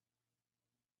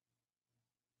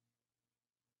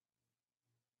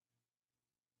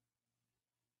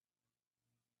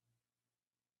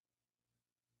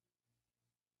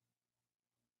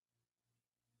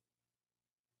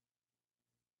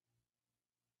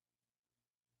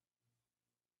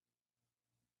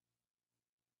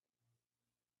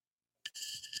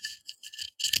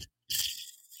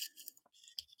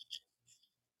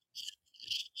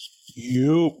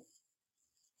You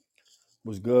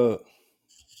What's good?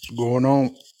 going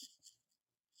on?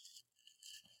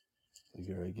 We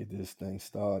gotta get this thing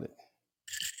started.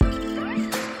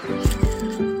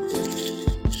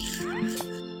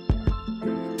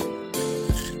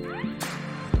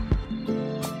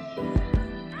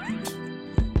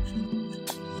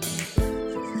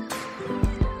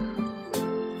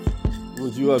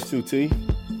 What you up to, T?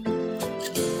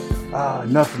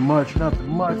 Nothing much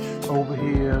over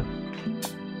here.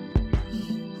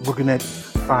 Looking at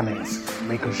finances,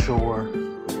 making sure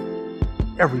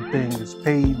everything is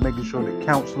paid, making sure the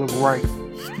accounts look right.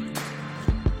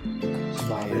 That's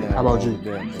about Ain't it. nothing How about wrong you? with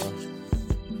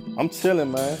that, bro. I'm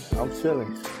chilling, man. I'm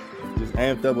chilling. Just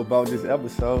amped up about this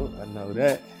episode. I know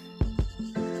that.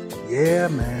 Yeah,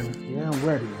 man. Yeah, I'm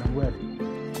ready.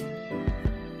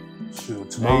 Shoot,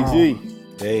 tomorrow. AG.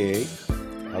 Hey,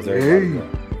 how's everybody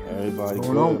doing? Everybody What's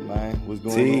good, going on? man. What's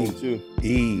going T. on with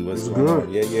you? What's It's going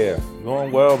good. on? Yeah.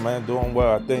 Doing well, man. Doing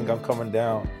well. I think I'm coming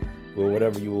down with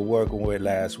whatever you were working with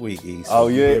last week, E. So Oh,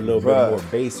 you yeah? hear a little Bruh. bit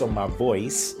more bass on my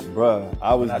voice. Bruh,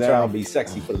 I was I'm not trying down. to be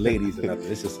sexy for the ladies or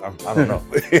nothing. It's just, I don't know.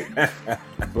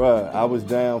 Bruh, I was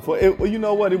down for it. Well, you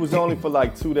know what? It was only for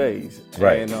like 2 days.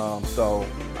 Right. And so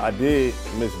I did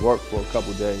miss work for a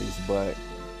couple days, but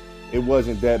it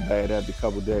wasn't that bad after a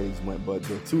couple days went. But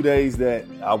the 2 days that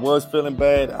I was feeling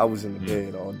bad, I was in the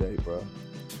bed all day, bro.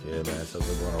 Yeah, man. So I've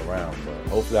been running around, but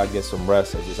hopefully I get some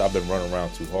rest. I've been running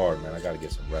around too hard, man. I got to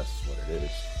get some rest is what it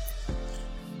is.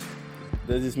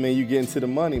 That just mean you getting to the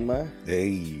money, man.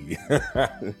 Hey,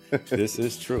 this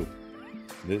is true.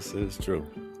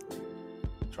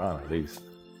 Trying at least.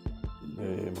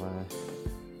 Yeah, man.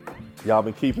 Y'all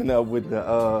been keeping up with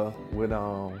the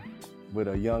with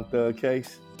a Young Thug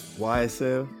case,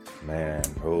 YSL. Man,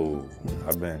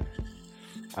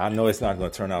 I know it's not going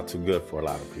to turn out too good for a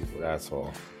lot of people. That's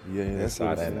all. Yeah, that's Inside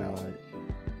what it and seemed out.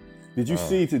 like. Did you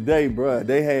see today, bro?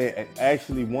 They had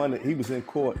actually he was in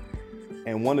court,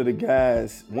 and one of the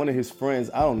guys, one of his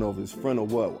friends, I don't know if his friend or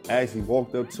what, actually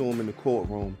walked up to him in the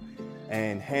courtroom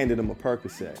and handed him a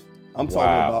Percocet. I'm talking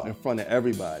about in front of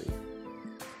everybody.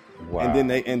 Wow. And then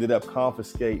they ended up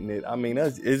confiscating it. I mean,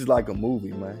 it's like a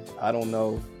movie, man. I don't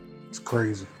know It's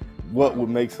crazy. what would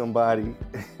make somebody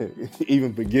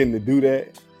even begin to do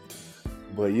that.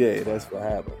 But yeah, that's what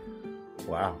happened.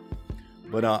 Wow.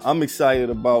 But I'm excited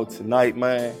about tonight,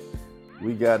 man.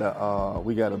 We got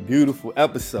a beautiful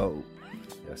episode.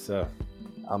 Yes, sir.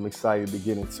 I'm excited to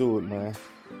get into it, man.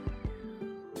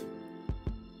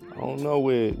 I don't know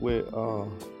where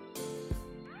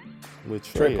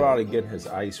Trey probably getting his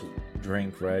ice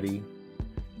drink ready.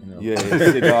 You know, Yeah,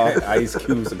 cigar. ice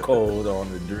cubes are cold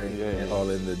on the drink Yeah. and all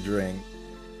in the drink.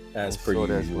 That's So pretty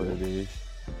that's usual. what it is.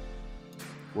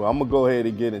 Well, I'm gonna go ahead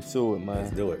and get into it,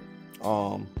 Let's man. do it.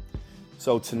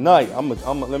 So tonight, I'm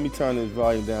let me turn this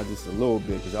volume down just a little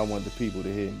bit because I want the people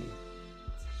to hear me.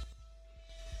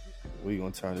 We're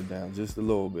gonna turn it down just a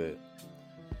little bit.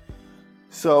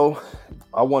 So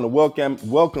I want to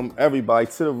welcome everybody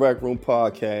to the Rec Room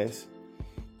Podcast.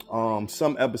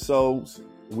 Some episodes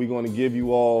we're going to give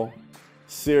you all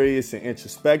serious and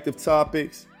introspective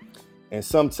topics, and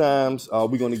sometimes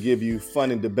we're going to give you fun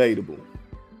and debatable.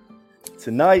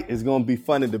 Tonight is going to be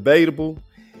fun and debatable,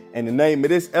 and the name of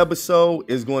this episode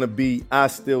is going to be I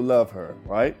Still Love Her,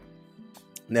 right?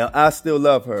 Now, I Still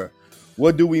Love Her.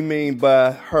 What do we mean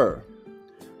by her?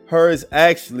 Her is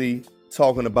actually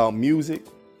talking about music,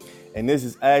 and this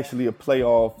is actually a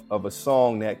playoff of a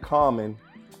song that Common,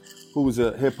 who's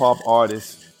a hip-hop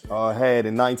artist, had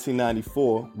in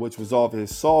 1994, which was off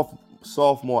his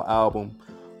sophomore album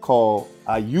called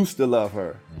I Used to Love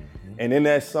Her. And in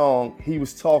that song, he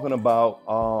was talking about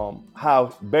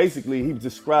how basically he was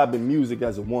describing music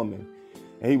as a woman.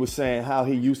 And he was saying how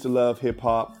he used to love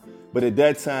hip-hop, but at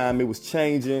that time it was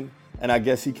changing. And I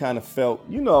guess he kind of felt,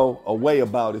 a way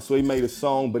about it. So he made a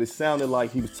song, but it sounded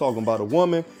like he was talking about a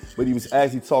woman, but he was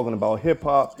actually talking about hip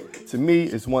hop. To me,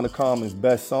 it's one of Common's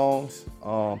best songs,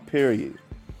 period.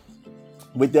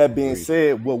 With that being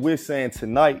said, what we're saying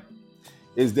tonight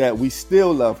is that we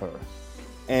still love her.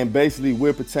 And basically,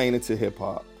 we're pertaining to hip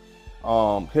hop.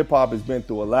 Hip hop has been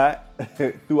through a lot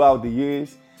throughout the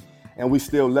years, and we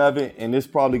still love it. And this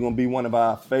is probably going to be one of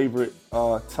our favorite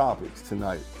topics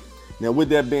tonight. Now, with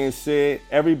that being said,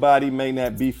 everybody may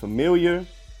not be familiar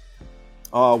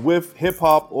with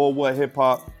hip-hop or what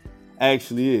hip-hop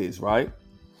actually is, right?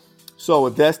 So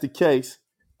if that's the case,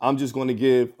 I'm just going to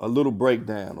give a little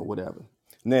breakdown or whatever.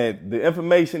 Now, the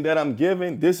information that I'm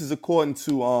giving, this is according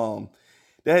to,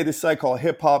 they had this site called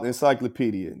Hip Hop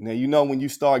Encyclopedia. Now, when you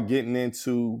start getting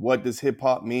into what does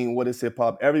hip-hop mean, what is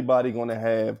hip-hop, everybody going to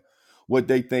have what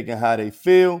they think and how they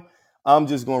feel. I'm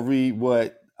just gonna read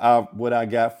what I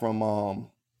got from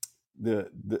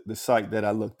the site that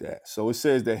I looked at. So it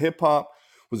says that hip hop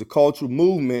was a cultural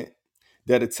movement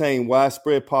that attained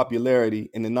widespread popularity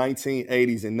in the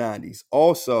 1980s and 90s.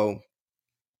 Also,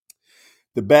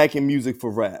 the backing music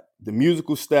for rap, the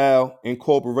musical style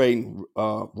incorporating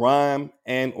rhyme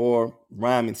and or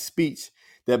rhyme and speech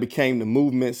that became the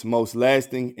movement's most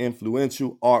lasting,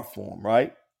 influential art form,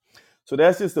 right? So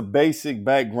that's just a basic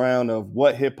background of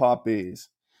what hip hop is.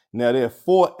 Now, there are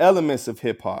four elements of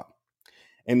hip hop,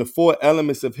 and the four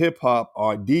elements of hip hop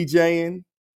are DJing,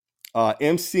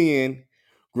 MCing,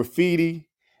 graffiti,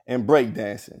 and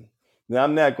breakdancing. Now,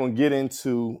 I'm not going to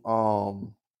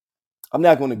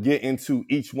get into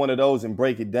each one of those and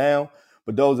break it down,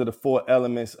 but those are the four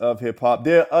elements of hip hop.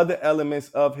 There are other elements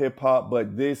of hip hop,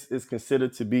 but this is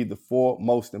considered to be the four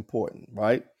most important,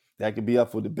 right? That could be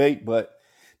up for debate, but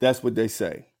that's what they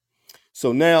say.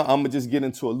 So now I'm gonna just get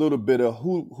into a little bit of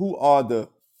who are the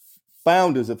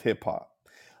founders of hip hop.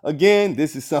 Again,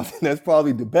 this is something that's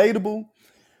probably debatable,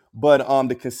 but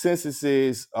the consensus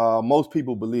is most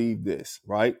people believe this,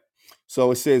 right?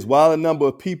 So it says while a number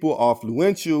of people are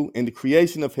influential in the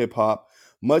creation of hip hop,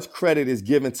 much credit is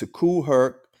given to Kool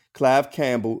Herc, Clive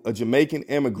Campbell, a Jamaican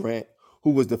immigrant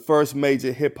who was the first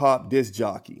major hip hop disc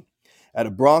jockey. At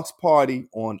a Bronx party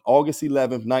on August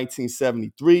 11th,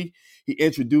 1973, he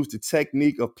introduced the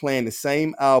technique of playing the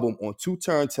same album on two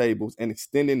turntables and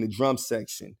extending the drum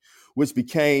section, which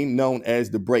became known as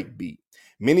the breakbeat.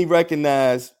 Many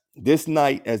recognize this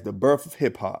night as the birth of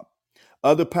hip hop.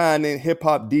 Other pioneering hip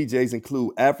hop DJs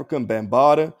include African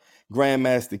Bambaataa,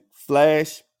 Grandmaster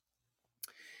Flash,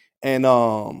 and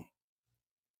who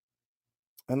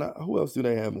else do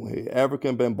they have on here?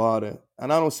 African Bambaataa,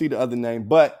 and I don't see the other name,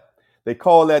 but they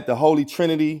call that the Holy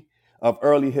Trinity of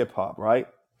early hip hop, right?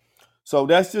 So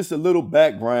that's just a little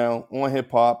background on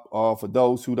hip hop for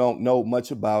those who don't know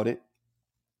much about it.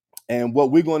 And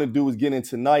what we're going to do is get in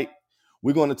tonight.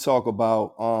 We're going to talk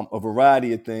about a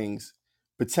variety of things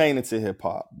pertaining to hip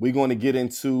hop. We're going to get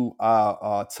into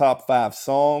our top 5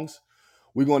 songs.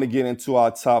 We're going to get into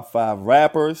our top 5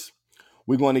 rappers.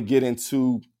 We're going to get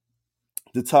into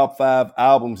the top 5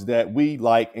 albums that we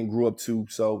like and grew up to.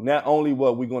 So not only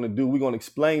what we're going to do, we're going to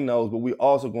explain those, but we're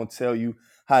also going to tell you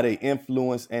how they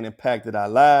influenced and impacted our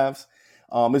lives.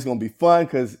 It's going to be fun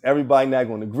because everybody not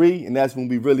going to agree, and that's when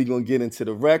we really going to get into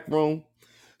the rec room.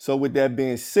 So with that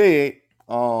being said,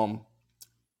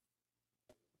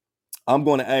 I'm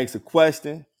going to ask a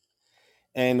question,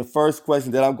 and the first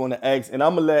question that I'm going to ask, and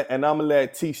I'm gonna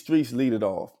let T Streets lead it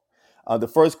off. The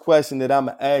first question that I'm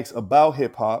gonna ask about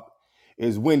hip hop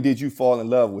is, when did you fall in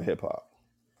love with hip hop?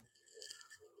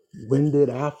 When did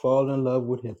I fall in love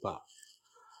with hip hop?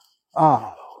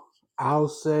 Oh, I'll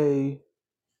say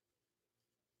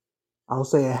I'll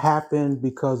say it happened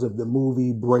because of the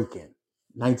movie Breaking,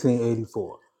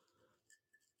 1984.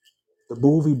 The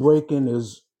movie Breaking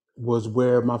was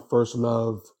where my first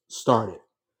love started,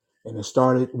 and it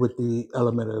started with the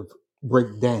element of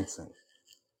break dancing.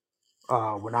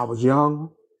 When I was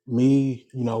young, me,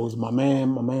 it was my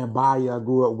man Baya I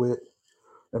grew up with,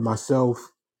 and myself.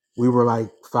 We were like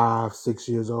 5, 6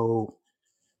 years old.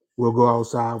 We'll go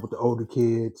outside with the older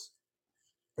kids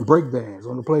and break dance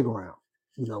on the playground.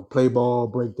 Play ball,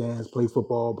 break dance, play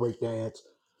football, break dance,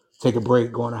 take a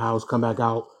break, go in the house, come back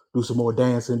out, do some more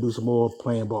dancing, do some more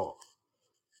playing ball.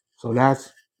 So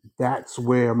that's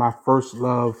where my first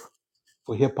love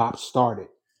for hip hop started,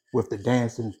 with the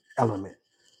dancing element.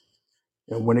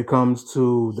 And when it comes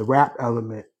to the rap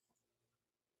element,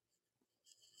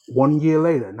 1 year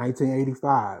later,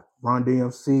 1985, Run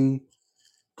DMC,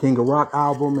 King of Rock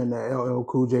album, and the LL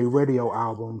Cool J Radio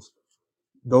albums.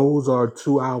 Those are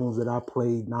two albums that I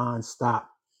played nonstop.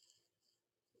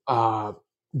 Uh,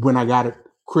 when I got it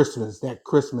that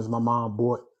Christmas, my mom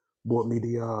bought me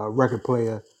the record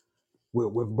player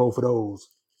with both of those.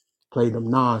 Played them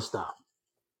nonstop.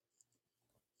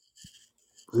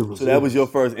 It was So it that was your was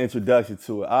first introduction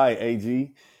to it. All right,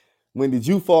 AG. When did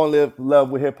you fall in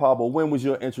love with hip hop, or when was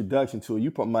your introduction to it?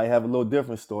 You might have a little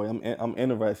different story. I'm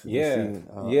interested in Yeah, seeing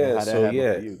yeah. how that So happened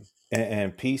for yeah, you.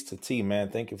 and peace to T, man.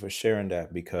 Thank you for sharing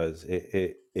that because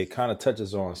it kind of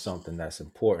touches on something that's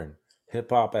important. Hip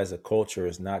hop as a culture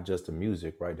is not just the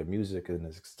music, right? The music is an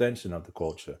extension of the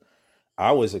culture.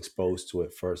 I was exposed to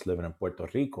it first living in Puerto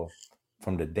Rico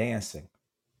from the dancing.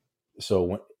 So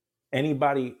when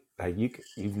anybody like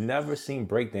you've never seen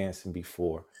breakdancing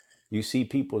before, you see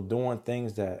people doing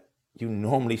things that you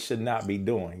normally should not be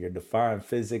doing. You're defying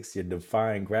physics, you're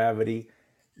defying gravity,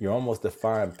 you're almost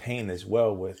defying pain as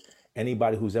well. With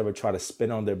anybody who's ever tried to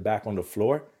spin on their back on the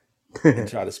floor, and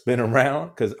try to spin around.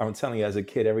 Because I'm telling you, as a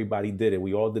kid, everybody did it.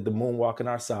 We all did the moonwalk in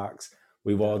our socks.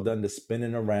 We've all Yep. done the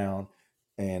spinning around.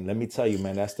 And let me tell you,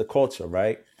 man, that's the culture,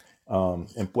 right?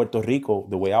 In Puerto Rico,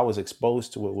 the way I was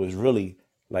exposed to it was really,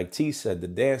 like T said, the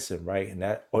dancing, right? And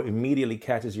that immediately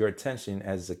catches your attention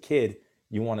as a kid.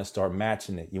 You want to start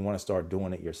matching it. You want to start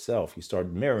doing it yourself. You start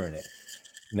mirroring it.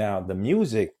 Now, the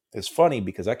music is funny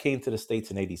because I came to the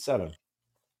States in 87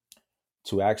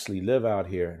 to actually live out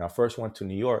here. And I first went to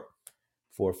New York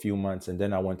for a few months, and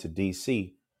then I went to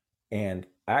DC. And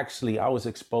actually, I was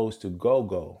exposed to go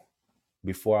go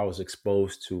before I was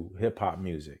exposed to hip hop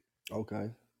music.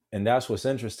 Okay. And that's what's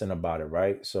interesting about it,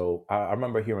 right? So I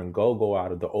remember hearing go go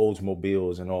out of the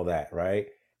Oldsmobiles and all that, right?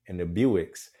 And the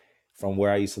Buicks from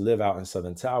where I used to live out in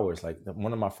Southern Towers. Like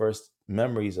one of my first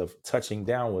memories of touching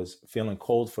down was feeling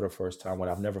cold for the first time when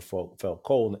I've never felt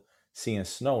cold, seeing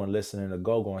snow and listening to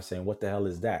go go and saying, what the hell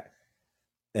is that?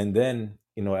 And then,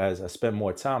 as I spent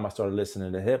more time, I started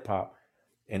listening to hip hop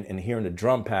and hearing the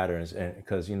drum patterns. And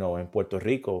because, in Puerto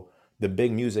Rico, the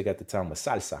big music at the time was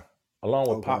salsa, along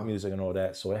with pop Okay. music and all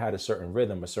that. So it had a certain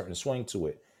rhythm, a certain swing to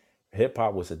it. Hip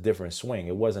hop was a different swing.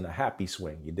 It wasn't a happy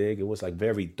swing, you dig? It was like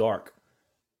very dark,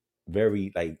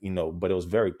 very like, but it was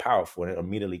very powerful and it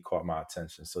immediately caught my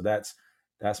attention. So that's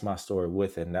my story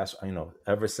with it. And that's,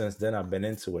 ever since then I've been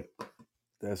into it.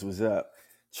 That's what's up.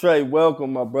 Trey,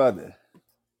 welcome, my brother.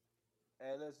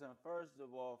 Hey, listen. First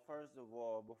of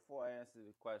all, before I answer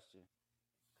the question,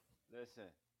 listen.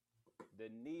 The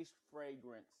niche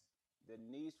fragrance, the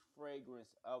niche fragrance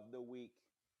of the week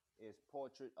is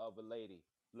 "Portrait of a Lady."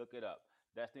 Look it up.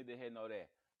 That's neither here nor there.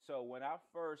 So when I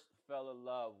first fell in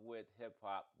love with hip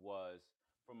hop was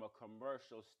from a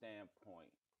commercial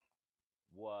standpoint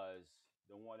was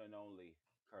the one and only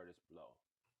Curtis Blow,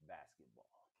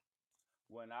 Basketball.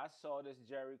 When I saw this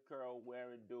Jerry Curl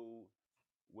wearing dude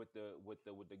with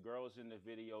the girls in the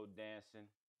video dancing,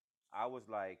 I was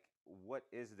like, "What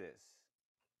is this?"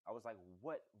 I was like,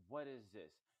 "What is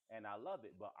this?" And I love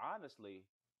it. But honestly,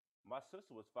 my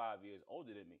sister was 5 years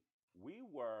older than me. We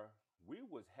were we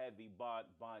was heavy Bon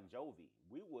Jovi.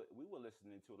 We were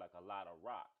listening to like a lot of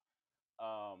rock.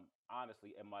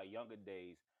 Honestly, in my younger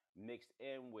days, mixed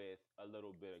in with a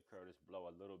little bit of Curtis Blow,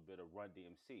 a little bit of Run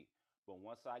DMC. But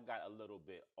once I got a little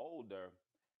bit older,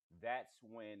 that's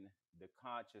when the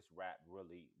conscious rap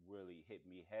really hit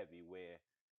me heavy, where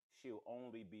she'll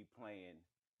only be playing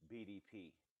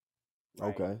BDP,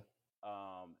 right? Okay.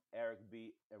 Eric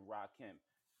B and Rakim.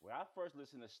 When I first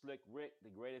listened to Slick Rick, The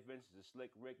Great Adventures of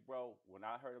Slick Rick, bro, when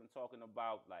I heard him talking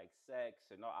about like sex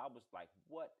and all, I was like,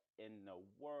 what in the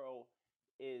world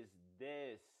is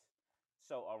this?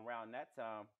 So around that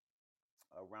time,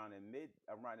 around the mid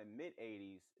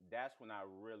 '80s, that's when I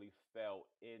really fell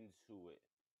into it.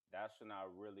 That's when I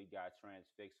really got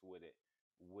transfixed with it,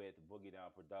 with Boogie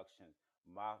Down Productions.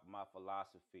 My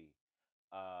philosophy,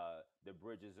 the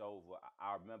bridge is over.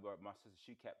 I remember my sister,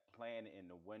 she kept playing it in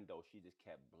the window. She just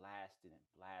kept blasting it,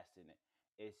 blasting it.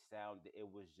 It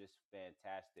was just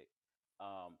fantastic.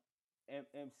 Um,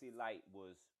 MC Light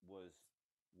was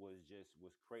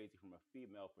crazy from a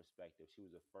female perspective. She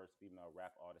was the first female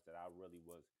rap artist that I really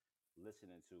was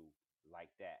listening to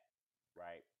like that,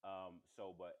 right?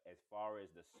 But as far as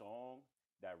the song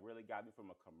that really got me from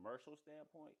a commercial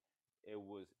standpoint, it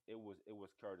was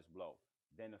Curtis Blow.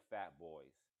 Then the Fat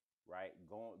Boys, right?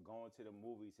 Going to the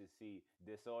movies to see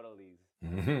Disorderlies.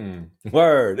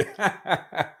 Word.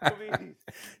 Movies.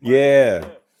 My Yeah.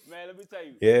 sister, man, let me tell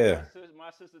you, Yeah.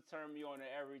 my sister turned me on to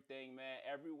everything, man.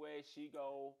 Everywhere she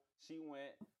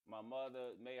went. My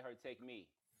mother made her take me.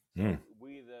 Mm,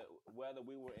 So whether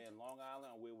we were in Long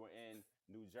Island or we were in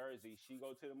New Jersey, she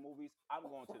go to the movies. I'm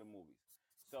going to the movies.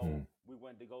 So mm, we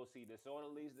went to go see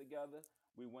Disorderlies together.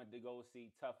 We went to go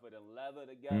see Tougher Than Leather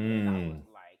together, and I was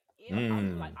mm, like, yeah,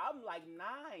 I'm like mm. I'm like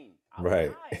nine. I'm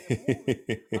Right. 9 in the movie.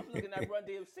 I'm looking at Run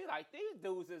DMC like these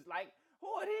dudes is like, who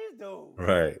are these dudes?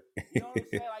 Right. You know what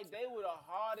I'm saying? Like they were the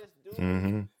hardest dudes.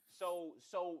 Hmm.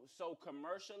 So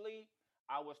commercially,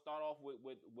 I would start off with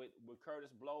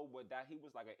Curtis Blow, but that he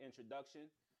was like an introduction,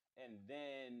 and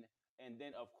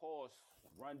then of course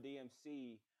Run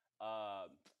DMC.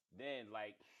 Then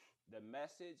like the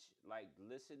message, like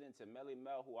listening to Melly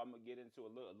Mel, who I'm gonna get into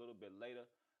a little bit later,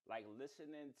 like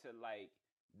listening to like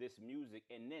this music,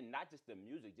 and then not just the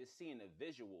music, just seeing the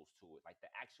visuals to it, like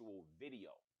the actual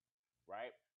video,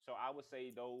 right? So I would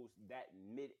say those that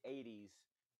mid '80s,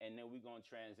 and then we're gonna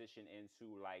transition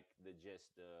into like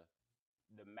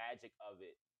the magic of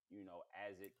it.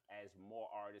 As more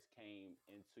artists came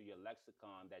into your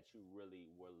lexicon that you really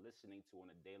were listening to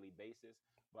on a daily basis.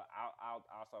 But I'll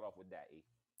start off with that. E.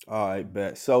 All right,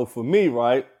 bet. So for me,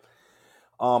 right?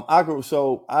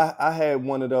 I had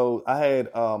one of those. I had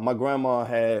my grandma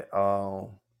had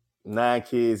 9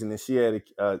 kids, and then she had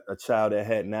a child that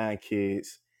had 9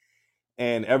 kids.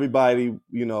 And everybody,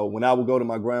 when I would go to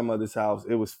my grandmother's house,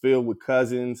 it was filled with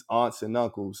cousins, aunts, and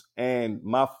uncles. And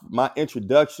my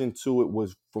introduction to it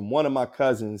was from one of my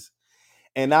cousins,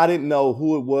 and I didn't know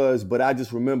who it was, but I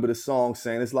just remember the song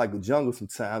saying it's like the jungle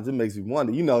sometimes. It makes me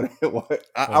wonder, that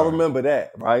I remember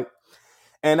that, right?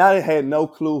 And I had no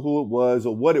clue who it was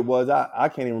or what it was. I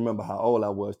can't even remember how old I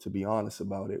was, to be honest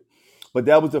about it. But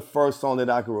that was the first song that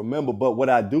I could remember. But what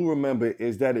I do remember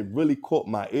is that it really caught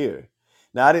my ear.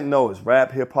 Now, I didn't know it's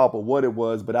rap, hip hop, or what it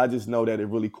was, but I just know that it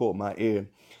really caught my ear.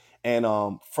 And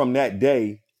from that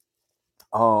day,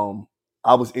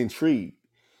 I was intrigued.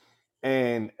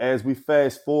 And as we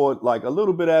fast forward, like a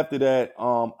little bit after that,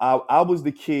 I was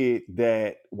the kid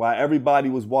that while everybody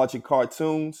was watching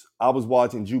cartoons, I was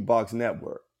watching Jukebox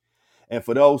Network. And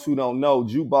for those who don't know,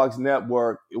 Jukebox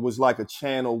Network, it was like a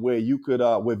channel where you could,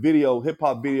 where hip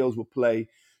hop videos would play.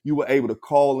 You were able to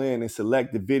call in and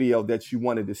select the video that you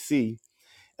wanted to see.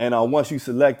 And once you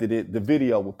selected it, the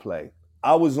video would play.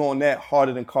 I was on that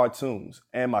harder than cartoons,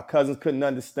 and my cousins couldn't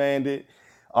understand it.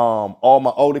 All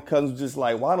my older cousins were just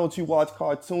like, "Why don't you watch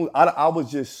cartoons?" I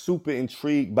was just super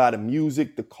intrigued by the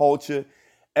music, the culture,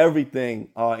 everything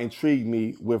intrigued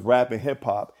me with rap and hip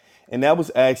hop. And that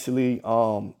was actually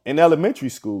in elementary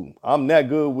school. I'm that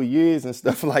good with years and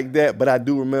stuff like that, but I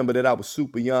do remember that I was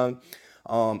super young,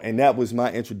 and that was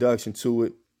my introduction to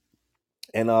it.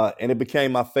 And it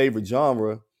became my favorite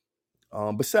genre.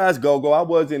 Besides go-go, I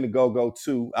was into go-go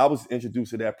too. I was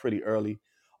introduced to that pretty early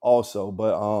also,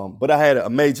 but I had a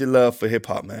major love for hip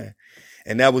hop, man.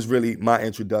 And that was really my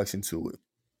introduction to it.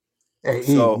 Hey,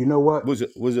 E, you So, know what?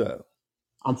 what's up?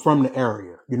 I'm from the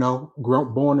area,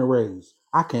 born and raised.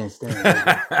 I can't stand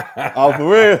go-go. Oh, for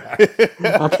real?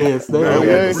 I can't Now stand Oh he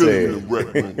had that to yeah? shit. say it.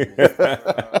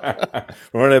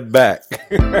 Run it back.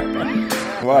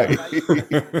 Right.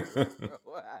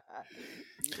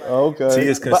 You might have hit T Okay.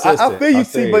 is another But nerve. I consistent. feel I you,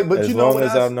 T, say, but as you know long what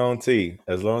as I've known T,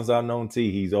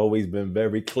 he's always been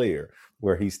very clear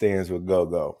where he stands with go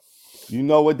go. you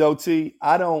know what though, T?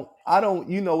 I don't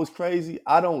what's crazy?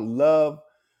 I don't love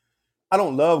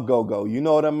go-go. You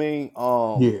know what I mean?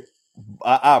 Yeah.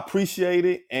 I appreciate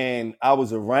it and I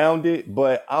was around it,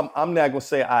 but I'm not gonna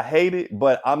say I hate it,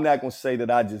 but I'm not gonna say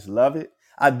that I just love it.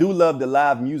 I do love the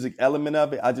live music element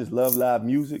of it. I just love live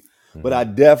music, but Mm-hmm. I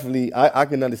definitely I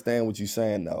can understand what you're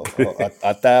saying though.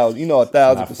 A thousand, a It's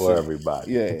thousand not for percent.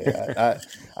 everybody. Yeah,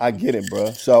 I get it,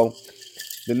 bro. So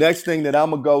the next thing that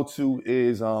I'm gonna go to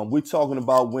is we're talking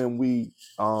about when we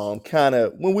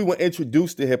when we were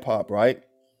introduced to hip hop, right?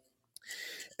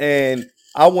 And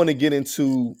I want to get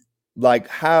into like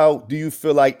how do you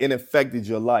feel like it affected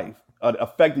your life?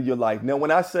 Affected your life. Now,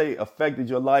 when I say affected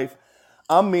your life,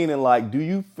 I'm meaning like, do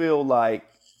you feel like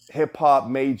hip hop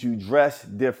made you dress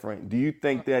different? Do you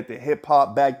think that the hip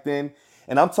hop back then,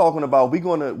 and I'm talking about we're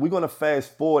gonna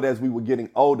fast forward as we were getting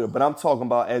older, but I'm talking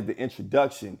about as the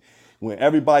introduction when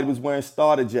everybody was wearing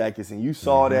starter jackets and you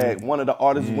saw Mm-hmm. that one of the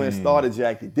artists was wearing starter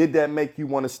jacket, did that make you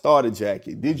want a starter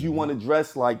jacket? Did you Mm-hmm. want to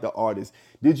dress like the artist?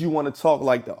 Did you want to talk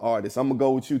like the artist? I'm gonna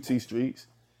go with you, T Streets.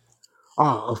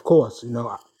 Of course.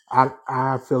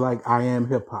 I feel like I am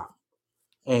hip hop,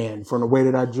 and from the way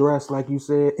that I dress, like you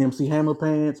said, MC Hammer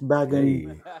pants back in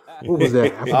Hey. what was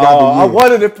that? I forgot the Oh, I year,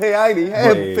 wanted to pay. I didn't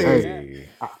have but a pants. hey, Hey.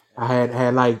 I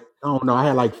had like I don't know, I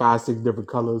had like 5, 6 different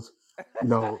colors.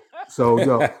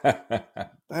 So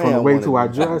from the Damn, I way wanted to I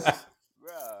them dress, joints.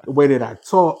 Bruh. the way that I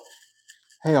talk,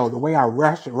 hell, the way I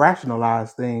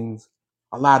rationalize things,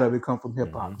 a lot of it come from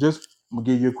hip Mm-hmm. hop. Just I'm gonna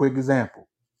give you a quick example.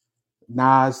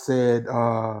 Nas said,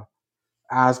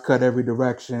 "Eyes cut every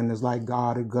direction. It's like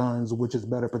God and guns, which is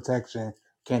better protection.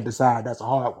 Can't decide." That's a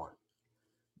hard one.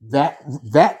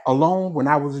 That alone, when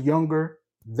I was younger,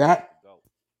 That's that the goat.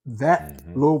 that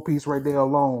Mm-hmm. little piece right there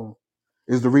alone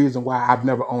is the reason why I've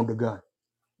never owned a gun.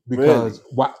 Really? Because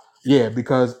what? Yeah,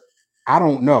 because I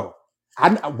don't know.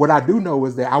 What I do know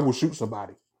is that I will shoot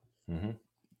somebody. Mm-hmm.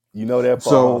 You know that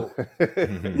part, So huh?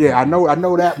 yeah, I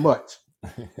know that much.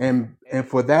 And Edit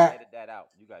for that, edit that out.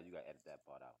 You got to edit that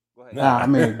part out. Go ahead, nah, T. I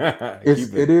mean,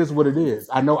 Keep it it. is what it is.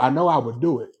 I know I would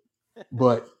do it,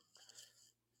 but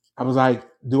I was like,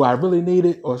 do I really need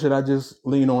it, or should I just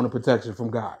lean on the protection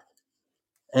from God?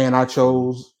 And I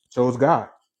True. chose God.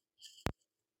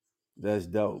 That's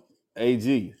dope.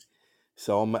 AG.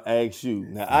 So I'm gonna ask you.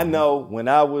 Now I Mm-hmm. know when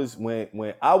I was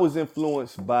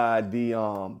influenced by the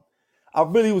I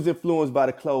really was influenced by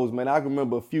the clothes, man. I can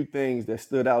remember a few things that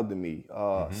stood out to me.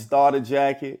 Mm-hmm. Starter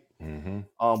jacket, Mm-hmm.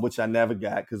 which I never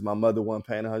got because my mother wasn't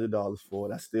paying $100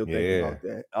 for it. I still think Yeah. about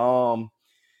that.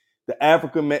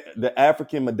 the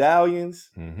African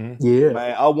medallions. Mm-hmm. Yeah.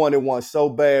 Man, I wanted one so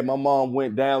bad. My mom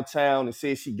went downtown and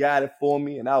said she got it for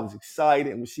me, and I was excited.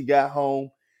 And when she got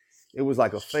home, it was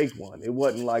like a fake one. It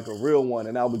wasn't like a real one,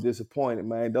 and I was disappointed,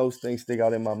 man. Those things stick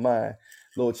out in my mind.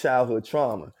 Little childhood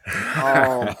trauma.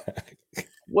 Um,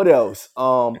 what else?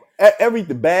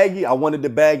 The baggy. I wanted the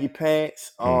baggy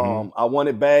pants. Mm-hmm. I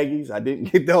wanted baggies. I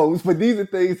didn't get those, but these are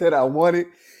things that I wanted,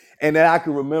 and then I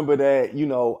can remember that.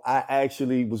 I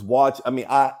actually was watching. I mean,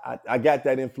 I got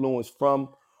that influence from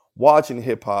watching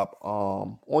hip hop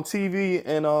on TV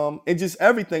and just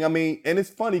everything. I mean, and it's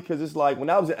funny because it's like when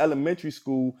I was in elementary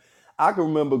school, I can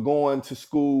remember going to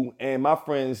school and my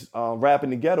friends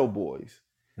rapping the Ghetto Boys.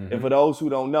 And Mm-hmm. for those who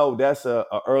don't know, that's a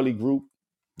early group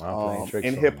I'm playing in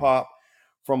tricks on hip you. hop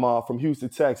from Houston,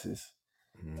 Texas.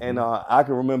 And Mm-hmm. I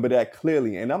can remember that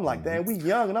clearly. And I'm like, Mm-hmm. damn, we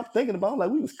young. And I'm thinking about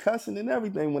like we was cussing and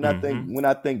everything Mm-hmm. when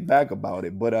I think back about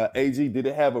it. But AG, did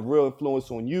it have a real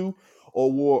influence on you,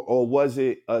 or was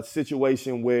it a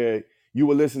situation where you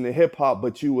were listening to hip hop,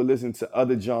 but you were listening to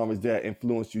other genres that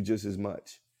influenced you just as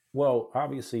much? Well,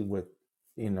 obviously, with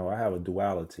I have a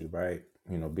duality, right?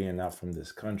 Being not from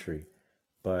this country,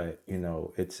 but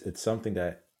it's something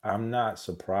that I'm not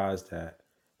surprised that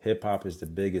hip hop is the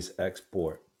biggest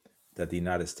export that the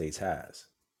United States has.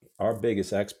 Our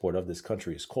biggest export of this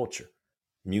country is culture,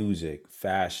 music,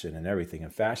 fashion, and everything.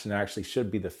 And fashion actually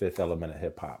should be the fifth element of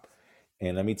hip hop.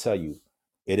 And let me tell you,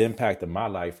 it impacted my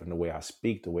life and the way I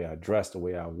speak, the way I dress, the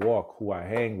way I walk, who I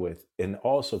hang with. And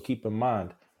also keep in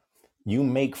mind, you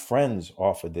make friends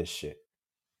off of this shit.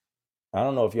 I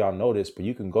don't know if y'all know this, but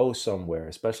you can go somewhere,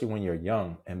 especially when you're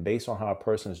young, and based on how a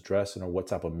person's dressing or what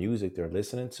type of music they're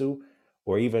listening to,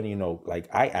 or even, like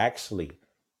I actually,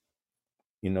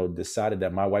 decided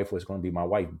that my wife was going to be my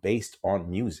wife based on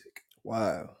music.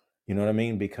 Wow. You know what I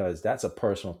mean? Because that's a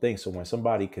personal thing. So when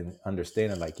somebody can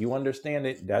understand it, like you understand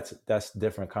it, that's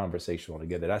different conversation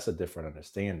altogether. That's a different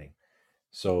understanding.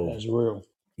 So That's real.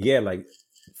 yeah, like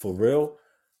for real,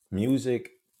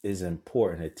 music is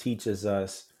important. It teaches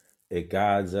us, it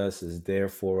guides us, is there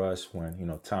for us when,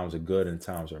 times are good and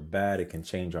times are bad. It can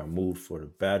change our mood for the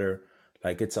better.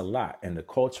 Like it's a lot. And the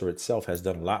culture itself has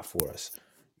done a lot for us.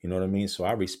 You know what I mean? So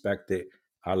I respect it.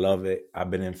 I love it.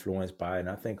 I've been influenced by it. And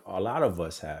I think a lot of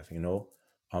us have.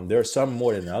 There are some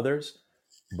more than others,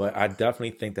 but I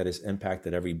definitely think that it's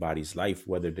impacted everybody's life,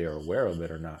 whether they're aware of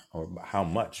it or not, or how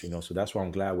much. So that's why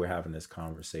I'm glad we're having this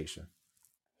conversation.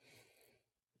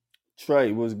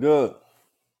 Trey was good.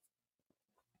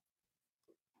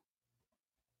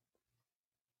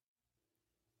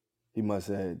 He must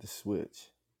have had the switch.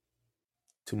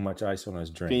 Too much ice on his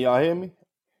Can drink. y'all hear me?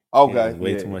 Yeah, Okay, there's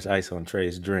way too yeah. much ice on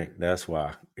Trey's drink. That's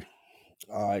why.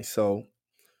 All right, so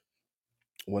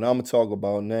what I'm gonna talk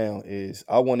about now is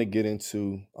I want to get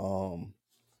into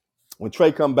when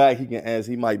Trey come back, he can ask.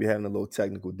 He might be having a little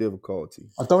technical difficulty.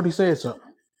 I thought he said something.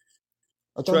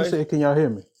 I thought he Trey, said, "Can y'all hear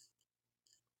me?"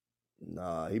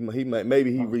 nah, he might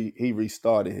maybe Oh, he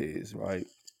restarted his right.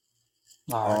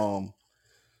 all right. Um,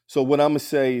 so what I'm gonna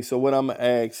say, so what I'm gonna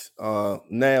ask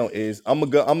now is I'm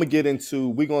gonna get into.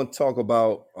 We're gonna talk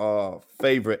about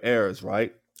favorite eras,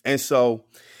 right? And so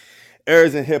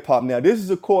eras in hip hop. Now this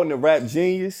is according to Rap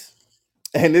Genius,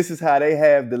 and this is how they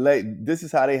have this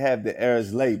is how they have the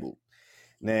eras labeled.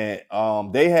 Now,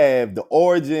 they have the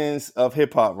origins of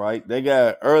hip hop, right? They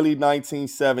got early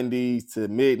 1970s to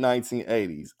mid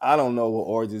 1980s. I don't know what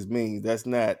origins means. That's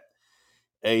not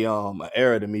an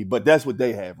era to me, but that's what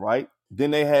they have, right?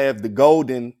 Then they have the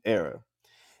golden era.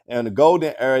 And the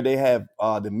golden era, they have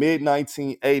the mid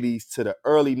 1980s to the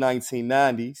early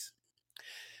 1990s.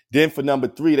 Then for number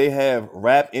three, they have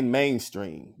rap in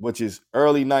mainstream, which is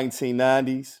early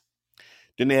 1990s.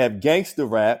 Then they have gangster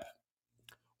rap,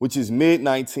 which is mid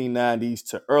 1990s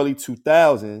to early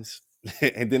 2000s.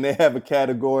 And then they have a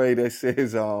category that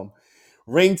says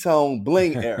ringtone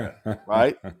bling era,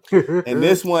 right? And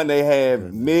this one they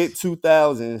have mid Goodness.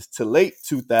 2000s to late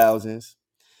 2000s.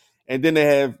 And then they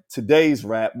have today's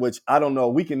rap, which I don't know.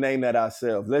 We can name that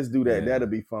ourselves. Let's do that. Yeah. That'll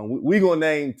be fun. We're going to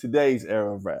name today's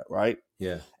era of rap, right?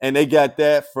 Yeah. And they got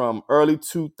that from early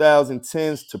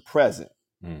 2010s to present.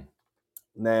 Mm.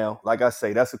 Now, like I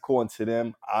say, that's according to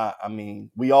them. I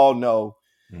mean, we all know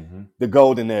Mm-hmm. the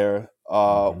golden era.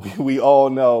 Mm-hmm. We all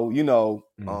know,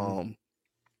 Mm-hmm.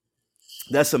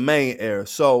 that's a main era.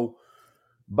 So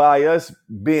by us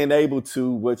being able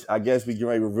to, which I guess we can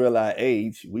reveal our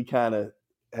age, we kind of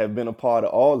have been a part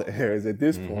of all the eras at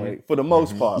this Mm-hmm. point, for the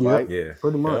most Mm-hmm. part, Yep. right? Yeah.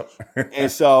 Pretty much.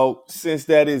 And Yep. so since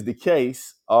that is the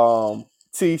case,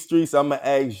 T Streets, I'm gonna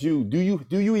ask you, do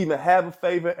you even have a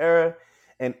favorite era?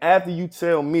 And after you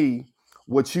tell me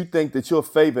what you think that your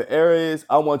favorite era is,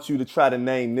 I want you to try to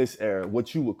name this era,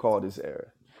 what you would call this era.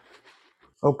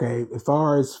 Okay, as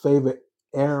far as favorite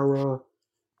era,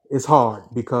 it's hard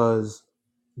because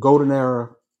golden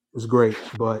era was great,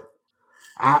 but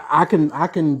I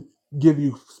can give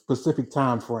you specific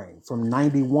time frame from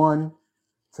 91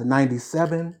 to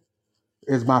 97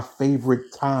 is my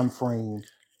favorite time frame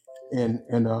in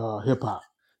hip hop.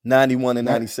 91 and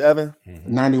That 97.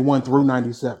 91 through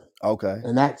 97. Okay.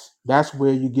 And that's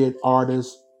where you get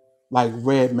artists like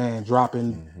Redman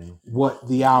dropping what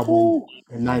the album Woo.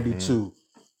 in 92.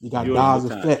 You got Beautiful Daz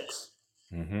time. Effects.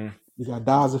 You got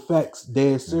Daz Effects,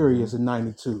 Dead Serious in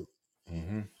 92.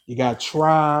 You got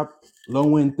Tribe,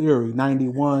 Low End Theory,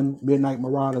 91, Midnight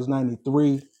Marauders,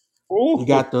 93. You Ooh.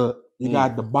 got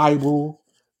the Bible,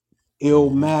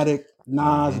 Illmatic,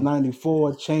 Nas, Mm-hmm.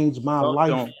 94, Changed My Talk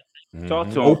to Life. him.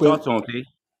 Talk to him. Open Talk to him, T.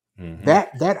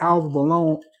 that album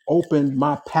alone opened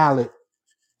my palette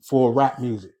for rap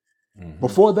music.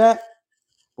 Before that,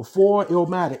 before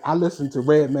Illmatic, I listened to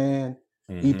Redman,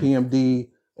 EPMD,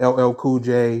 LL Cool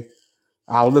J.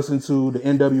 I'll listen to the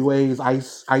NWA's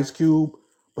Ice Cube.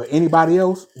 But anybody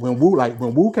else, when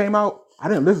Wu came out, I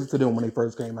didn't listen to them when they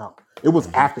first came out. It was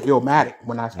after Illmatic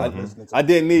when I started listening to I them.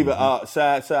 didn't even.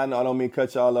 Side note, I don't mean to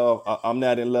cut y'all off. I'm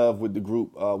not in love with the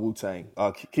group Wu Tang.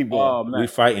 Keep going. Oh man. We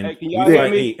fighting. Hey, can We y'all hear Yeah.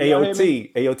 fighting. me? Can y'all hear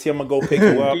me? AOT, I'm gonna go pick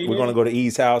you Can up. you We're hear gonna me? go to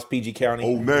E's house, PG County.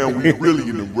 Oh, now we really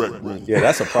in the rec room. Yeah,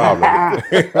 that's a problem.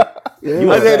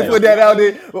 You I a just had to fed. put that out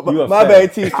there. You a My fed.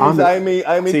 bad, T. I Streets. under, I ain't mean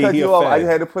T, cut he a you off. I just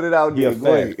fed. had to put it out He a there.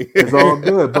 Go fed. ahead. it's all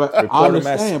good, but I Report him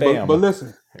as understand. But spam.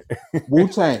 listen, Wu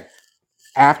Tang.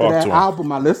 After Talk that to him.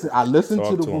 album, I listened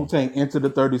to Talk the to Wu him. Tang Into the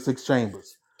 36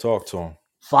 Chambers. Talk to him.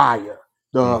 Fire.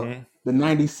 The Mm-hmm. the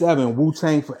 97 Wu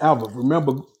Tang Forever.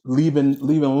 Remember leaving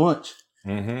lunch,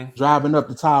 Mm-hmm. driving up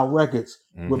to Tower Records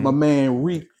with my Mm-hmm. man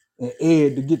Reek and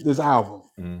Ed to get this album.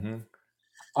 Mm-hmm.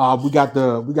 We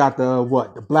got the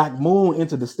what? The Black Moon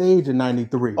Into the Stage in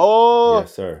 93. Oh,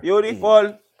 Yes, sir.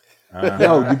 beautiful.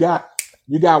 Yo, Uh-huh.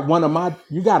 you got one of my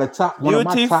top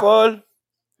Beautiful.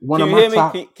 one Can of you my hear me?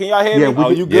 top. Can y'all hear Yeah, me? we Oh,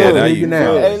 can, you Yeah, we now can good? hear You you you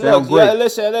now. good. Hey, Sound look, yeah, great.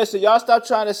 listen. Y'all stop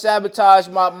trying to sabotage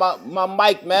my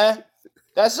mic, man.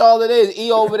 That's all it is.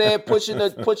 E over there pushing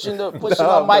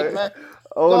my Nah, mic, man. man.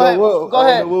 I don't know what. I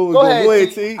don't know what was Go going. Go ahead,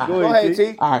 ahead, T. T. All Go right, Go ahead, ahead,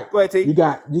 T. T. all right. Go ahead, You T.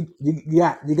 got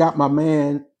you got my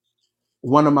man,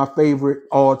 one of my favorite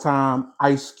all time,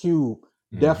 Ice Cube,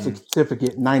 Death Mm-hmm.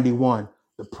 Certificate 91,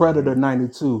 The Predator Mm-hmm.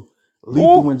 92,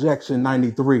 Lethal Ooh, Injection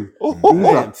 93.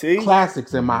 These ooh. Damn, are T.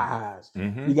 classics in my eyes.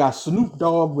 Mm-hmm. You got Snoop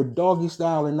Dogg with Doggy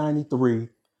Style in 93,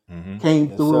 Mm-hmm. came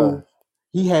Yes, sir. through.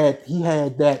 He had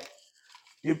that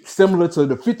similar to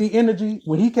the 50 energy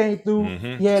when he came through.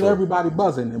 Mm-hmm. He had True. everybody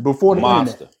buzzing. And before the Mm-hmm.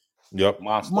 internet, Monster. Yep.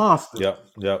 Monster. monster. Yep.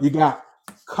 Yep. You got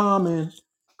Common,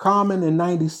 Common in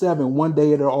 97. One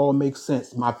Day It'll All Make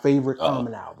Sense. My favorite Uh-oh.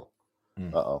 Common album.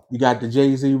 Uh-oh. You got the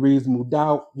Jay-Z Reasonable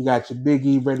Doubt. You got your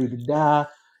Biggie Ready to Die.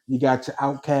 You got your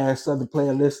Outkast Southern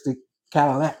Playalistic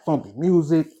Cadillac Funky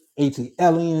Music, AT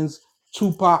Aliens,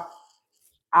 Tupac.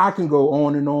 I can go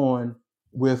on and on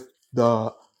with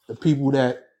the people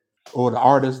that or the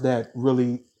artists that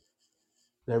really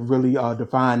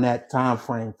define that time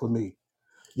frame for me.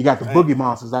 You got the Man. Boogie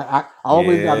Monsters. I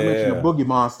always got to mention the Yeah. Boogie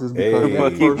Monsters because that Hey.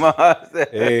 Boogie first Monster.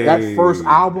 that first Hey.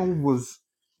 album was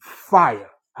fire.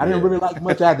 I didn't Yeah. really like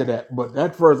much after that, but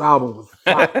that first album was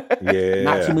fire.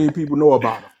 Not too Yeah. many people know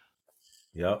about them.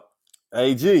 Yep.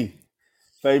 AG.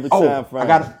 Favorite time Oh, I frame.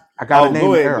 got I got to Oh,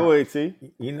 name the go era. ahead, T.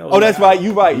 You know Oh, the that's right. era.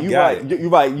 You right. You You got right. it. You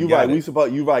right. You You right. got it.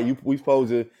 You right. We supposed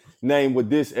to name what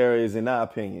this era is in our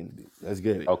opinion. Let's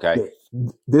get it. Okay.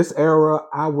 This era,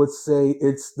 I would say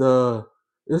it's the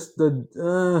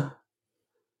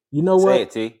you know Say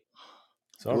it, what? T.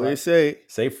 It's all Go ahead, right. say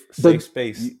it. Safe The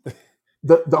space. You,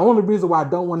 the only reason why I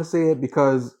don't want to say it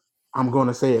because I'm going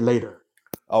to say it later.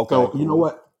 okay, So you know cool.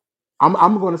 what?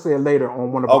 I'm going to say it later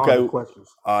on one of our Okay. other All questions.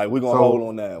 right, we're gonna hold So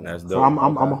on that That's one. so dope. I'm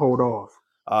Okay. gonna hold off.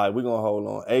 All right, we're gonna hold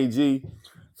on. AG,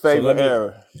 So favorite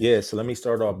era. so let me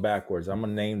start off backwards. I'm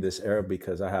gonna name this era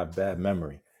because I have bad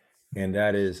memory. And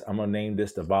that is I'm gonna name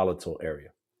this the volatile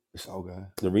area. Okay.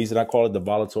 The reason I call it the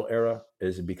volatile era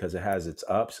is because it has its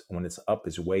ups. When it's up,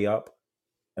 it's way up,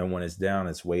 and when it's down,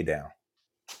 it's way down.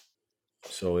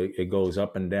 So it goes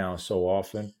up and down so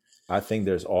often. I think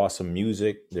there's awesome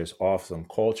music, there's awesome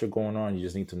culture going on. You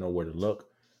just need to know where to look.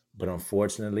 But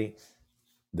unfortunately,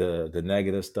 the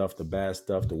negative stuff, the bad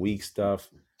stuff, the weak stuff,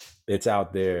 it's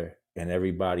out there and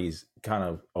everybody's kind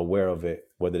of aware of it,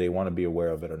 whether they want to be aware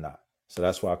of it or not. So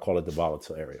that's why I call it the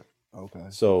volatile area. Okay.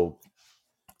 So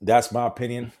that's my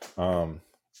opinion.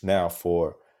 Now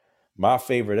for my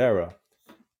favorite era,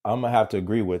 I'm gonna have to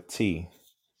agree with T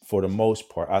for the most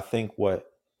part. I think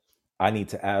what I need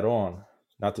to add on,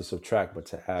 not to subtract, but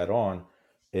to add on,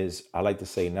 is I like to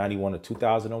say 91 to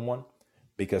 2001,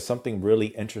 because something really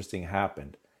interesting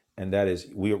happened. And that is,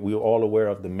 we're all aware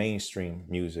of the mainstream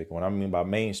music. What I mean by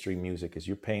mainstream music is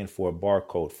you're paying for a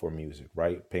barcode for music,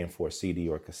 right? Paying for a CD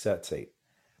or a cassette tape.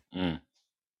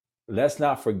 Let's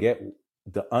not forget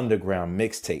the underground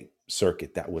mixtape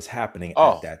circuit that was happening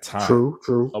at that time.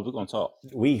 True. Oh, we're gonna talk.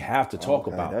 We have to talk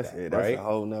Okay, about that's that, it. That's right? a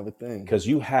whole nother thing. Because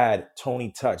you had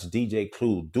Tony Touch, DJ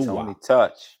Clue, Doo Tony Wop.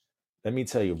 Touch, Let me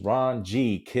tell you, Ron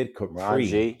G, Kid Ron Capri,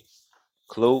 G,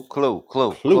 Clue.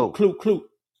 Clue.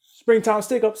 Springtime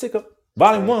Stick Up,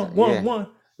 Volume Springtime, 1.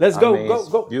 Let's I go, mean, it's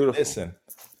go. beautiful. Listen,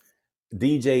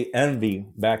 DJ Envy,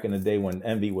 back in the day when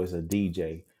Envy was a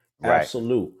DJ, Right.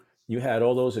 absolute. You had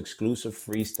all those exclusive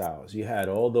freestyles. You had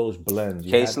all those blends.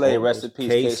 You K had Slay, all rest those in peace,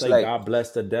 K K Slay, Slay. God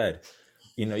bless the dead.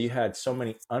 You know, you had so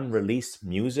many unreleased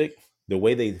music, the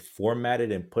way they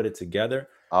formatted and put it together,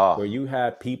 where you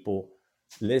had people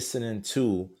listening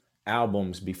to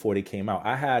albums before they came out.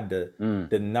 I had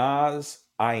the Nas,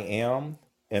 I Am,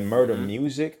 and Murder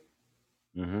Music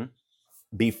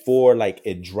before, like,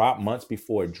 it dropped, months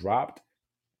before it dropped,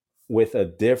 with a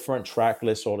different track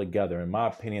list altogether. In my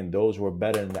opinion, those were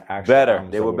better than the actual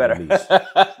albums They that were were better. released.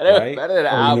 They were Right? better than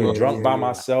the Oh album. Drunk by yeah.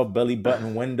 Myself, Belly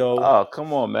Button Window, Oh,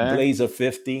 come on, man. Blazer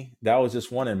 50. That was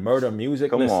just one. In Murder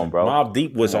Music. Come on, Listen, bro. Mobb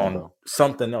Deep was Come on, on bro.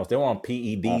 something else. They were on On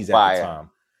PEDs at the fire. time.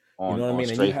 You know what I On mean?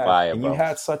 And straight fire, you bro.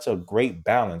 had such a great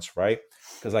balance, right?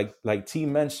 Because like T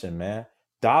mentioned, man,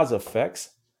 Daz Effects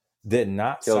did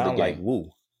not Killed the sound like game.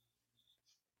 Woo.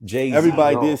 Jay-Z.